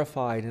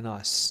glorified in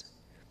us.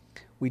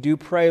 We do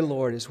pray,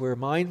 Lord, as we're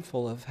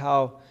mindful of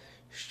how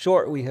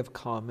short we have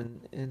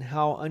come and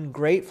how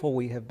ungrateful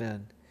we have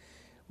been.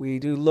 We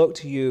do look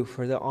to you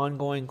for the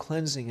ongoing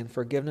cleansing and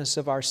forgiveness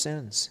of our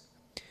sins.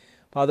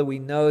 Father, we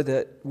know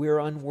that we are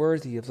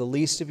unworthy of the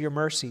least of your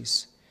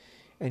mercies,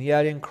 and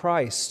yet in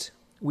Christ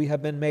we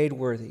have been made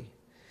worthy.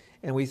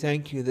 And we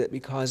thank you that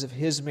because of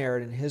his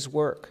merit and his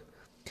work,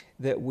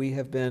 that we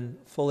have been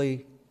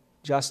fully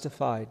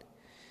justified.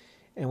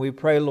 And we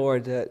pray,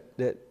 Lord,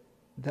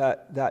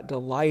 that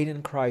delight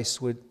in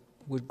Christ would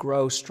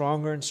grow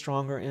stronger and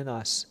stronger in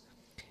us.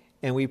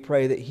 And we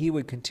pray that he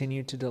would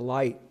continue to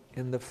delight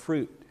in the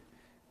fruit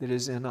that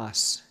is in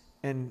us.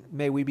 And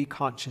may we be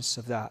conscious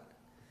of that.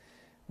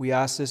 We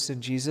ask this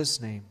in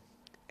Jesus' name.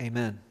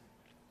 Amen.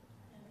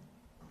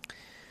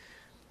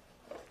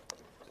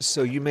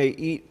 So you may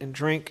eat and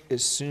drink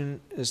as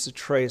soon as the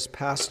tray is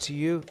passed to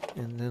you,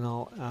 and then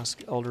I'll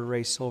ask Elder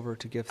Ray Silver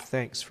to give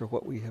thanks for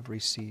what we have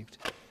received.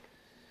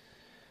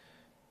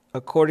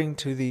 According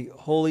to the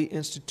holy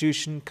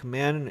institution,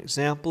 command, and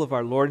example of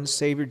our Lord and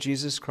Savior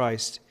Jesus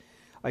Christ,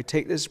 I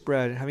take this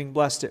bread, and having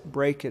blessed it,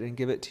 break it and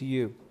give it to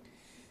you.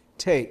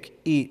 Take,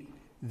 eat.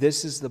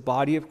 This is the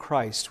body of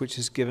Christ, which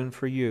is given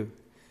for you.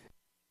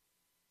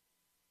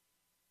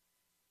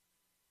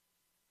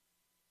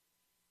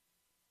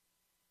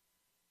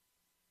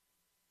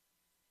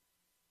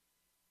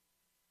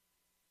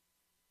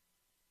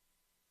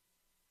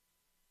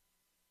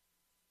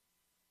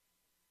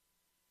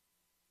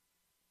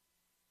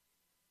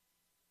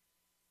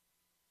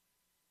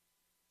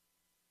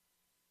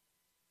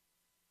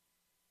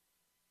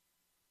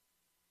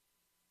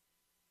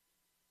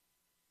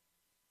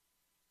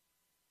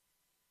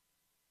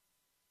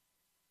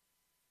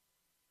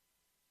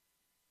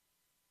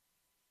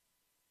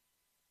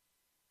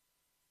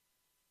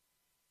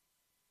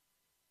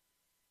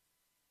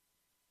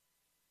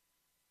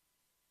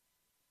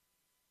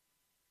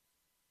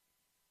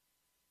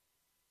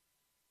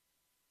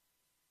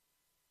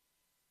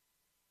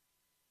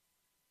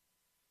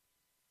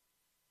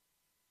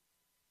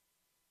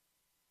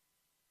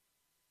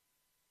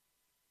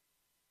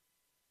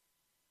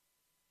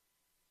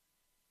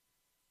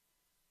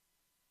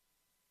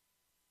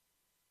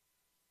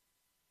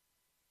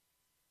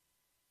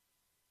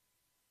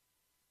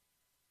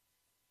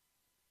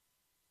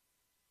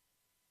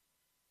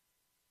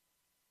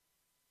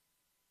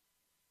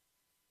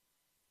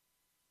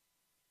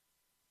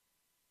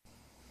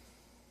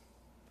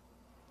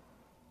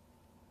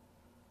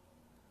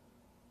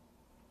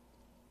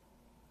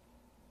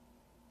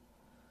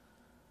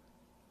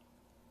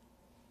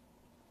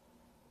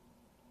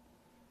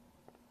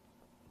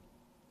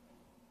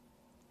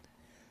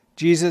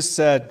 Jesus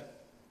said,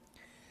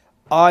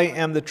 I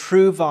am the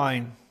true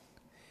vine,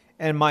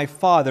 and my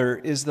Father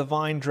is the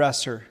vine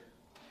dresser.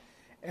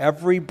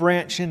 Every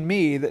branch in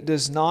me that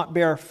does not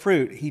bear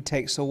fruit, he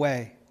takes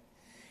away.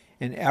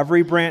 And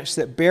every branch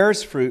that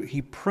bears fruit,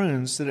 he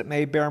prunes that it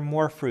may bear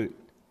more fruit.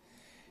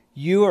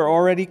 You are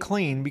already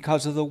clean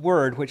because of the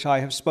word which I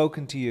have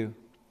spoken to you.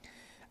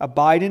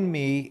 Abide in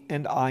me,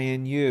 and I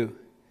in you.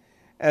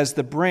 As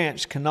the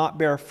branch cannot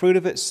bear fruit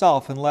of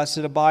itself unless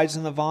it abides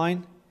in the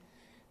vine,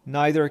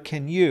 neither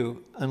can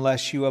you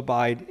unless you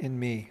abide in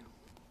me.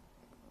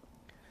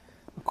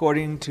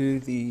 According to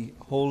the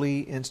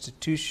holy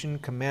institution,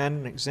 command,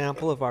 and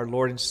example of our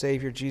Lord and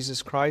Savior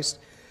Jesus Christ,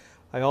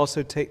 I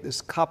also take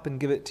this cup and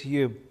give it to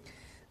you.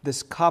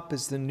 This cup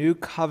is the new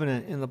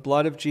covenant in the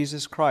blood of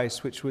Jesus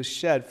Christ, which was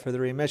shed for the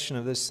remission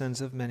of the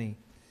sins of many.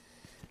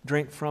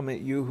 Drink from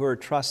it, you who are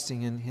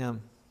trusting in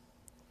him.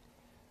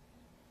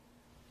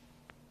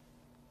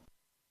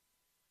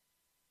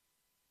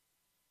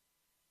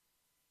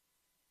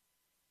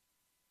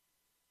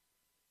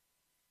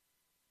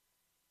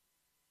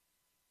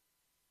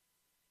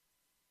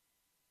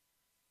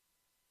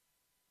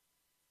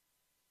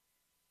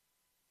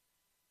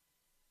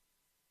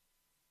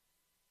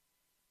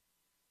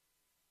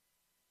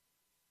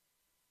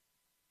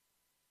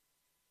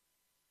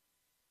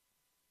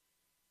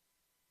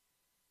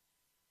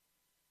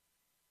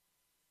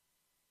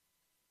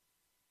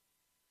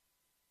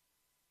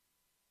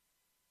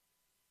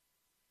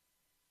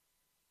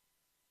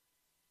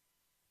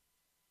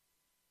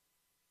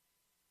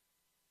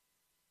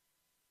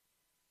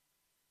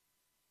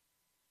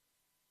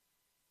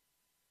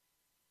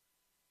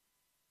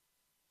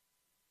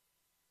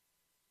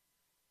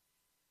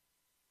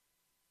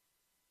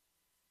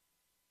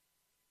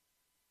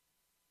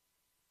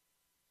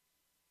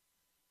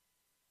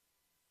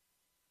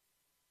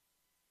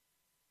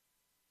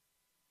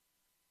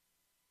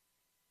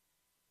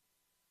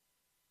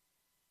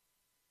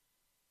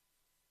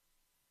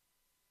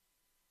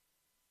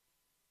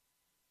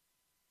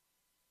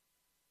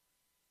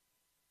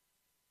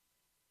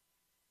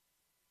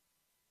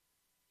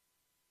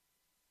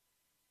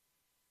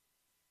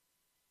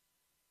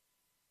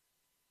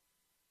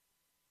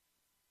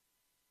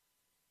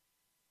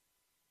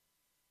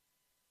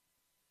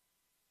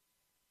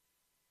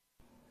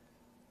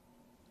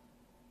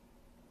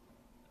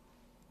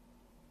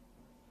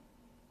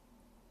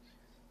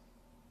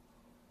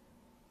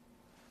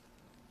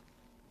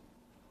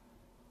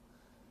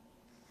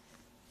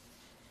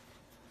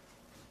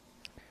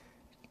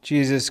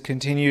 Jesus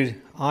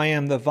continued, I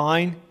am the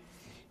vine,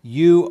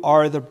 you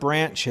are the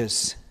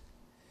branches.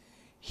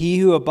 He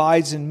who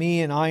abides in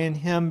me and I in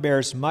him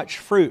bears much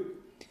fruit,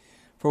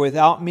 for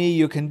without me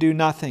you can do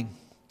nothing.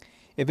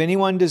 If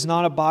anyone does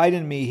not abide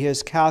in me, he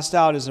is cast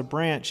out as a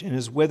branch and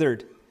is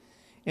withered,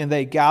 and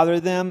they gather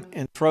them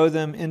and throw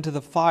them into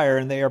the fire,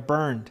 and they are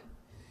burned.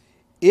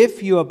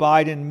 If you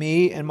abide in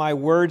me and my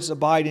words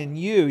abide in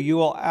you, you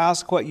will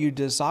ask what you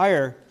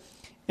desire,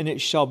 and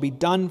it shall be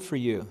done for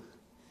you.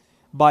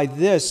 By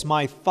this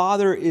my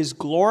Father is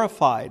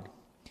glorified,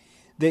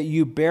 that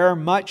you bear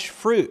much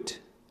fruit,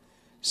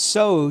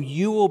 so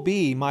you will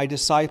be my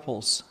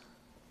disciples.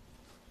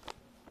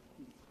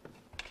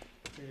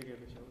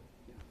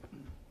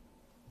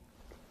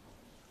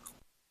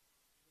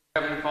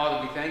 Heavenly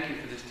Father, we thank you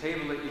for this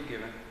table that you've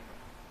given,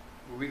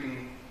 where we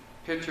can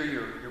picture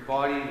your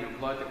body and your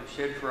blood that was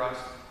shed for us.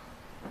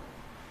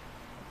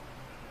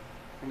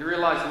 And to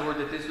realize, Lord,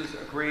 that this was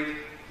a great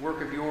work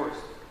of yours,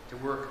 to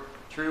work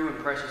true and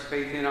precious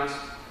faith in us.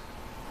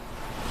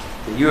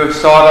 That you have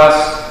sought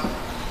us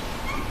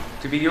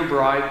to be your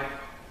bride,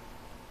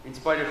 in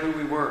spite of who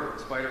we were, in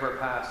spite of our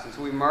past. And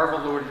so we marvel,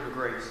 Lord, at your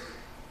grace.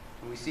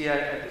 And we see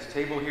at this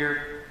table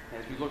here,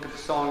 as we look at the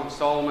Song of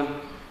Solomon,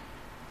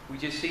 we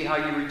just see how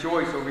you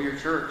rejoice over your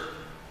church.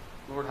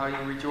 Lord, how you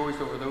rejoice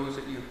over those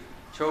that you've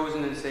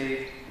chosen and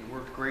saved and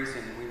worked grace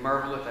in. And we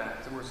marvel at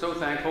that. So we're so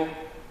thankful,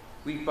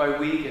 week by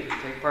week, as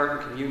we take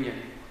part in communion,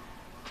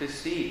 to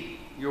see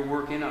your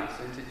work in us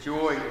and to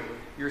joy in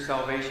your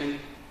salvation,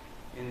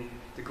 in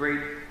the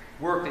great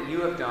work that you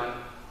have done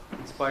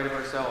in spite of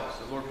ourselves.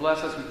 So Lord, bless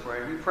us, we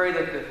pray. We pray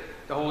that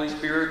the Holy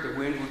Spirit, the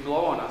wind, would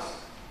blow on us,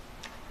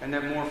 and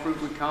that more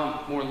fruit would come,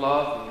 more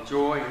love and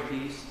joy and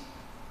peace.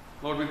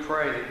 Lord, we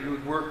pray that you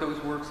would work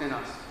those works in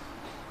us.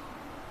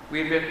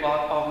 We admit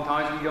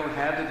oftentimes we don't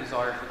have the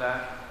desire for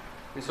that.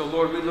 And so,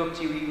 Lord, we look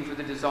to you even for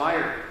the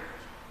desire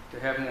to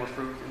have more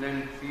fruit, and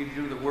then for you to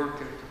do the work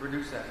to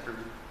produce that fruit.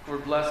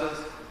 Lord, bless us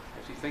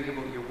as we think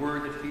about your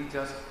word that feeds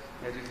us,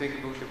 as we think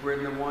about the bread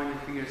and the wine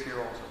that feed us here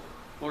also.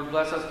 Lord,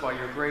 bless us by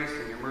your grace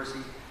and your mercy,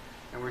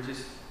 and we're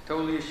just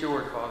totally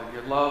assured, Father,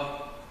 your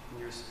love and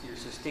your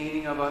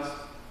sustaining of us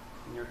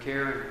and your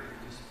care and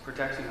just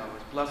protection of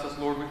us. Bless us,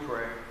 Lord, we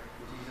pray.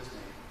 In Jesus'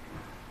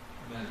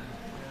 name. Amen.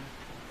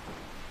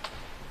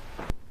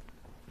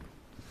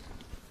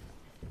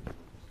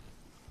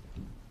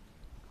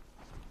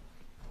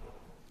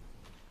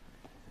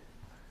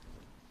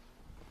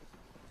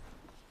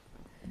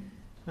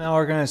 Now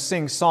we're going to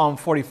sing Psalm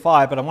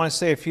 45, but I want to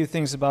say a few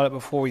things about it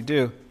before we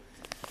do.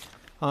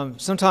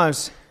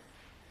 Sometimes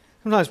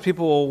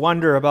people will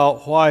wonder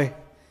about why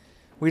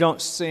we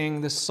don't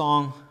sing this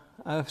song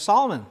of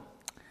Solomon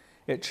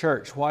at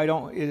church.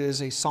 It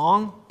is a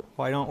song,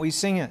 why don't we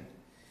sing it?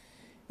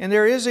 And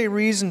there is a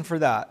reason for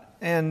that,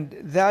 and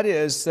that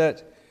is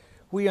that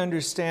we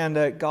understand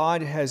that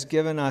God has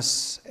given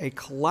us a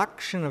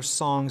collection of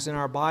songs in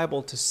our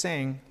Bible to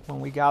sing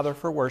when we gather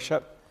for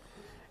worship.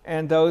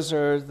 And those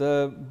are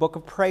the book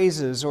of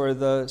praises, or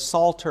the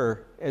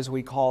Psalter, as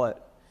we call it.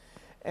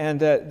 And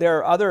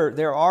there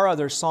are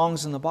other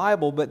songs in the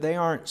Bible, but they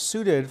aren't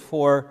suited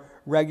for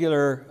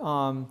regular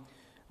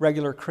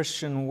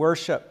Christian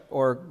worship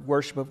or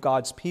worship of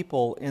God's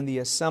people in the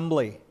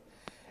assembly.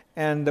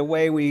 And the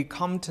way we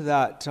come to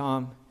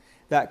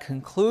that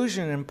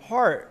conclusion in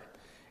part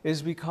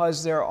is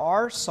because there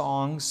are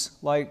songs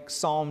like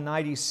Psalm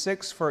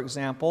 96, for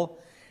example,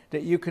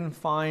 that you can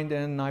find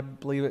in, I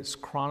believe it's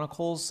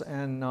Chronicles,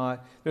 and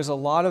there's a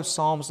lot of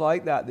psalms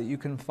like that you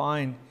can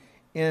find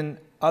in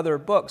other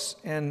books.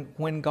 And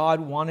when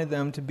God wanted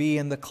them to be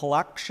in the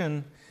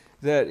collection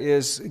that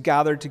is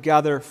gathered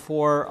together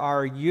for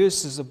our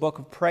use as a book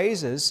of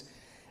praises,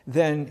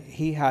 then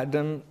He had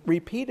them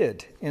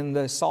repeated in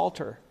the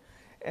Psalter.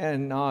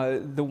 And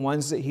the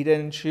ones that He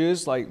didn't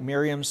choose, like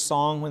Miriam's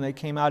song when they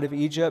came out of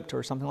Egypt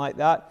or something like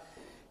that,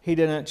 He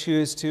didn't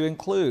choose to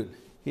include.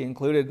 He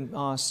included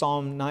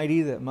Psalm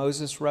 90 that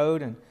Moses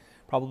wrote, and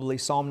probably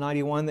Psalm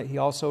 91 that he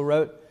also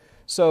wrote.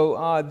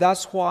 So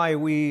that's why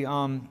we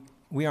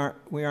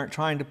aren't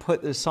trying to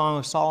put the Song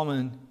of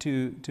Solomon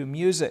to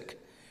music.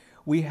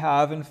 We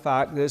have, in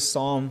fact, this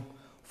Psalm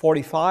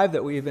 45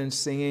 that we've been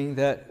singing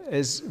that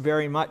is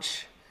very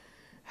much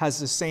has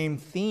the same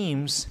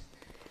themes,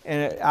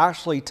 and it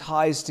actually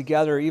ties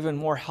together even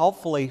more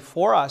helpfully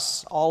for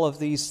us all of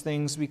these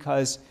things,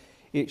 because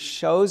it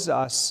shows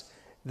us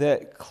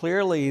that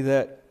clearly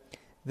that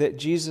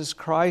Jesus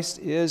Christ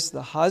is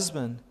the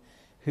husband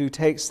who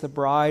takes the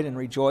bride and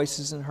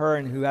rejoices in her,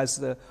 and who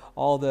has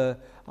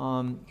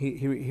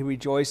he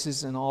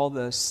rejoices in all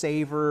the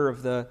savor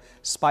of the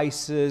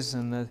spices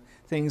and the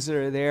things that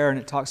are there. And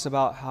it talks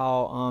about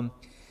how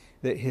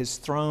that His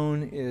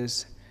throne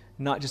is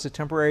not just a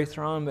temporary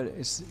throne, but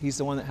He's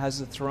the one that has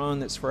the throne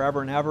that's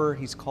forever and ever.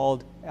 He's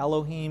called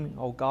Elohim.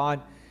 Oh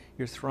God,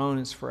 your throne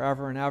is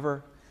forever and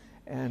ever.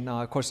 And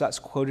of course that's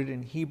quoted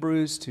in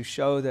Hebrews to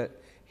show that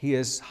He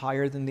is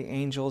higher than the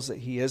angels, that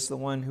He is the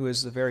one who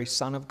is the very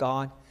Son of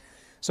God.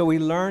 So we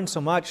learn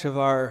so much of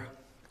our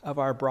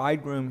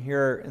bridegroom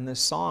here in this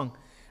song,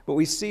 but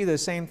we see the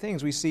same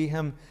things. We see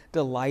Him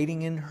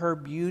delighting in her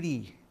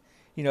beauty.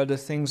 You know, the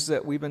things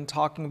that we've been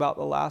talking about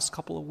the last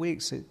couple of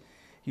weeks.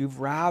 You've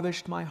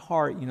ravished my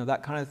heart, you know,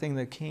 that kind of thing.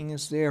 The King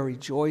is there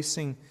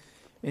rejoicing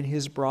in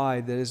His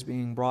bride that is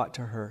being brought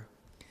to her.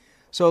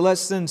 So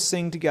let's then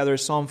sing together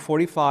Psalm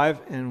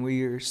 45, and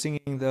we are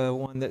singing the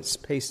one that's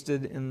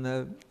pasted in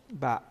the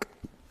back.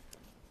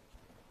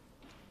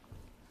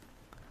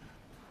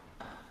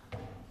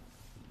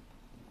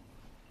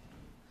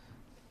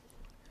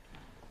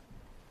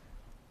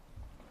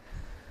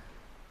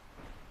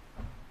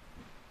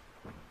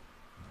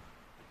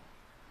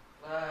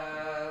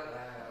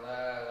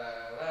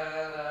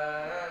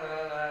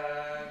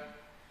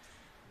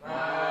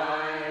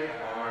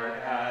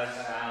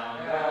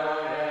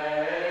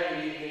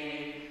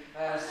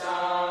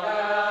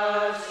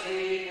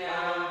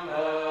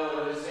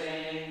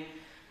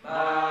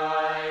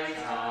 My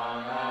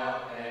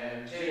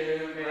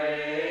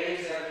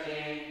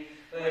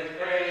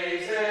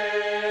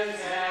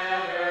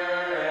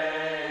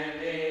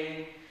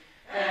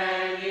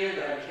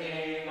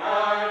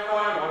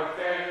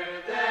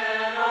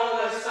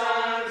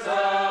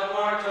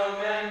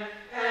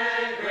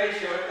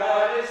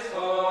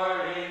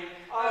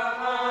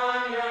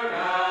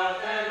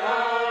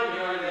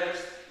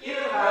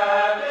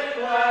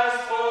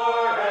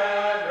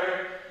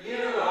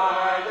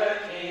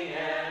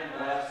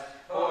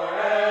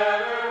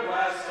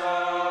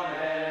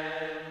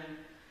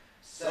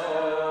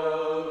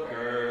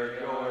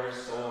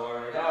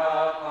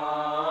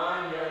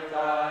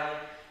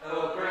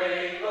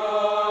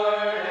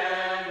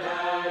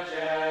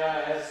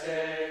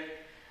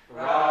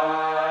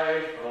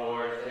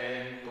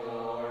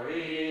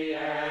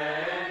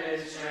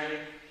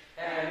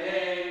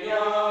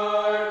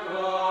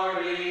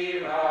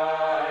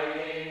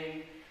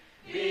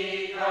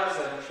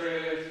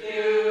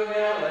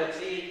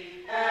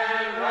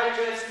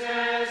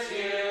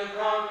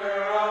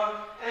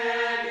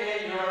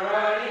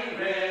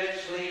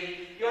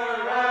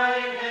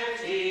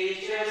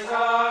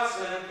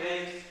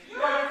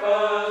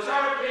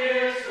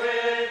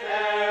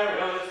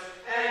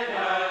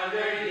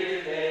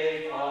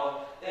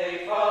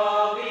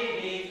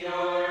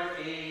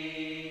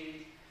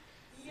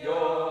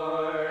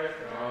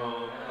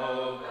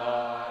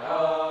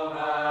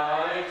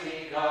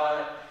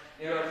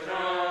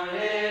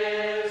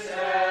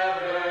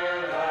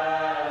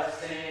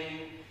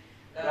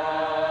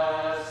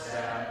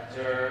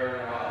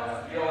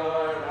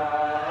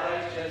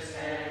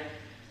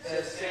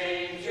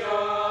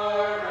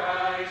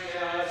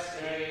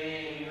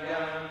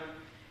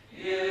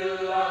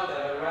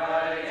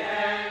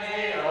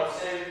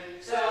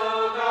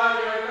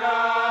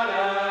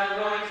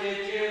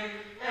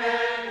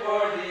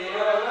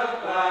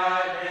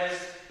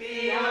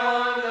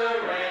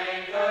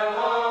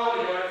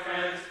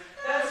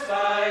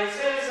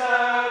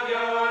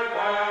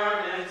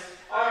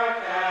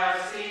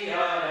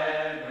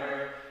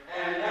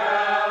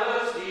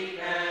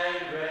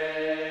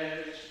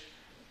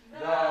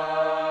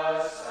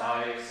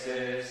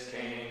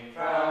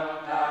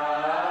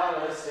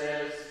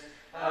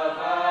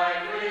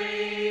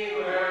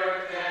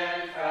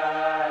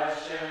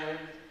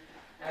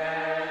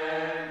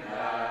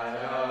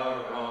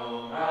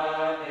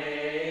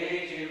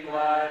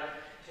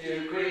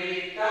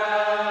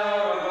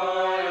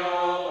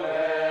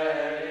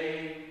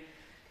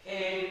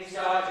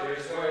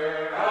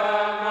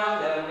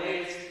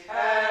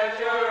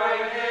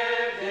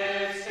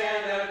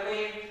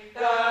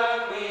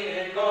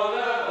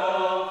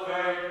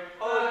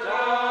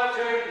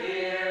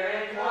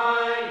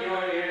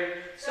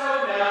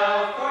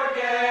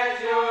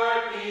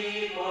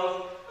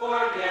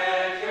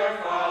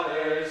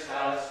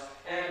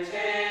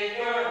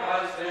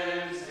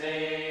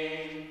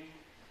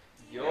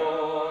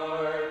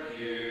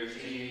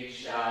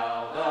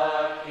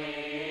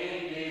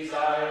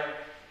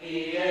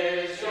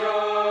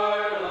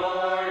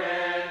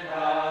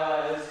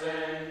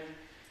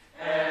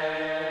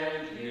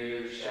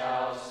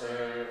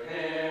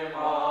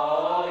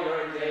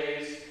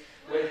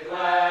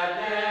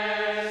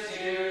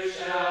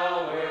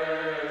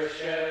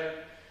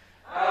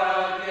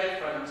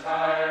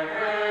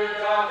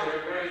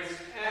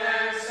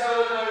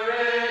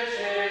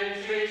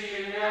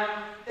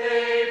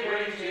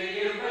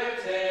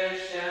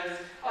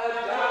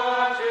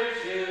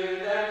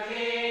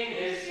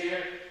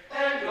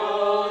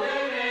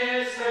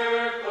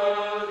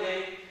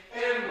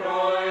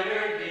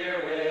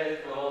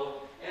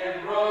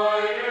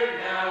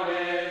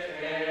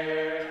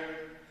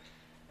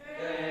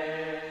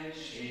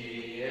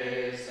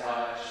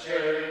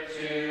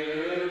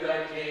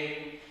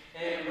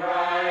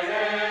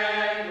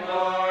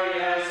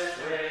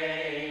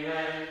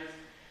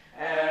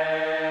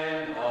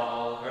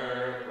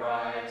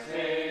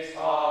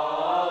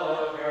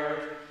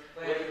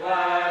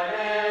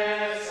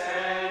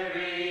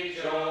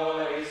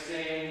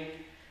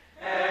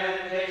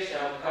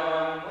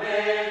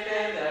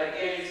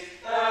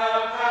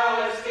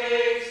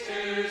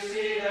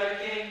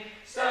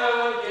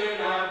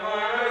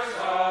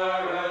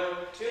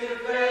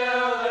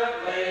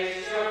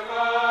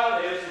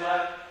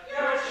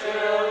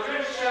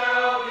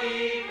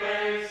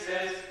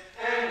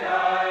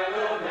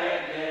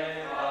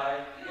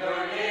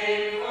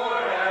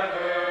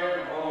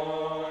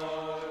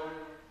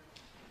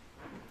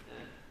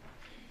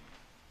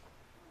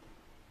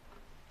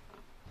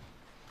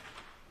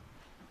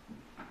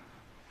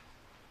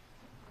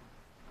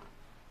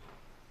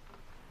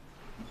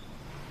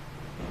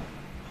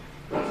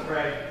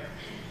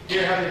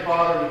Heavenly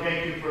Father, we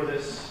thank you for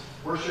this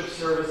worship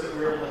service that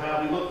we're able to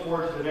have. We look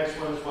forward to the next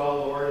one as well,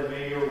 Lord, and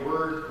may your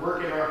word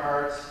work in our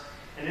hearts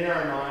and in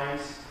our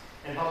minds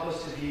and help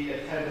us to be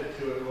attentive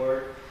to it,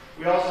 Lord.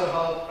 We also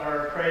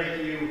pray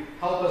that you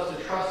help us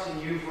to trust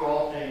in you for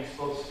all things,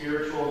 both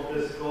spiritual and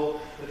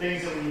physical, the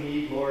things that we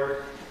need,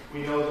 Lord. We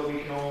know that we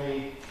can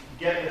only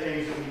get the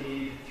things that we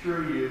need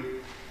through you.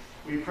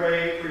 We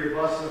pray for your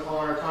blessing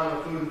upon our time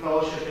of food and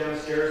fellowship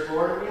downstairs,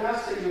 Lord, and we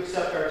ask that you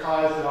accept our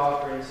tithes and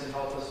offerings and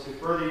help us to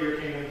further your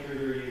kingdom through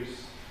their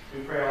use.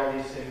 We pray all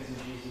these things in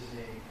Jesus'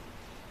 name.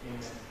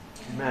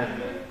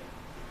 Amen. Amen.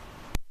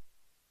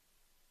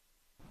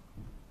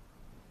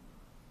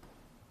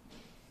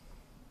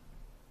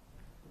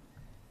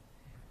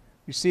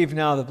 Receive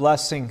now the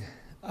blessing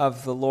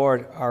of the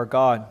Lord our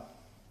God.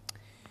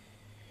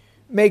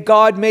 May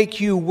God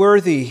make you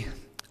worthy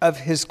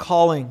of his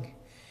calling,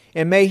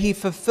 and may he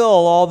fulfill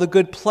all the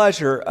good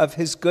pleasure of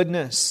his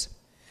goodness,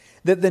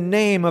 that the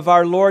name of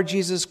our Lord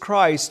Jesus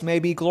Christ may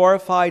be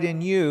glorified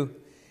in you,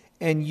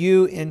 and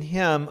you in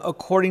him,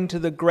 according to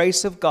the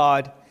grace of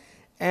God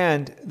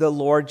and the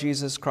Lord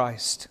Jesus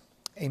Christ.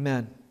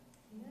 Amen.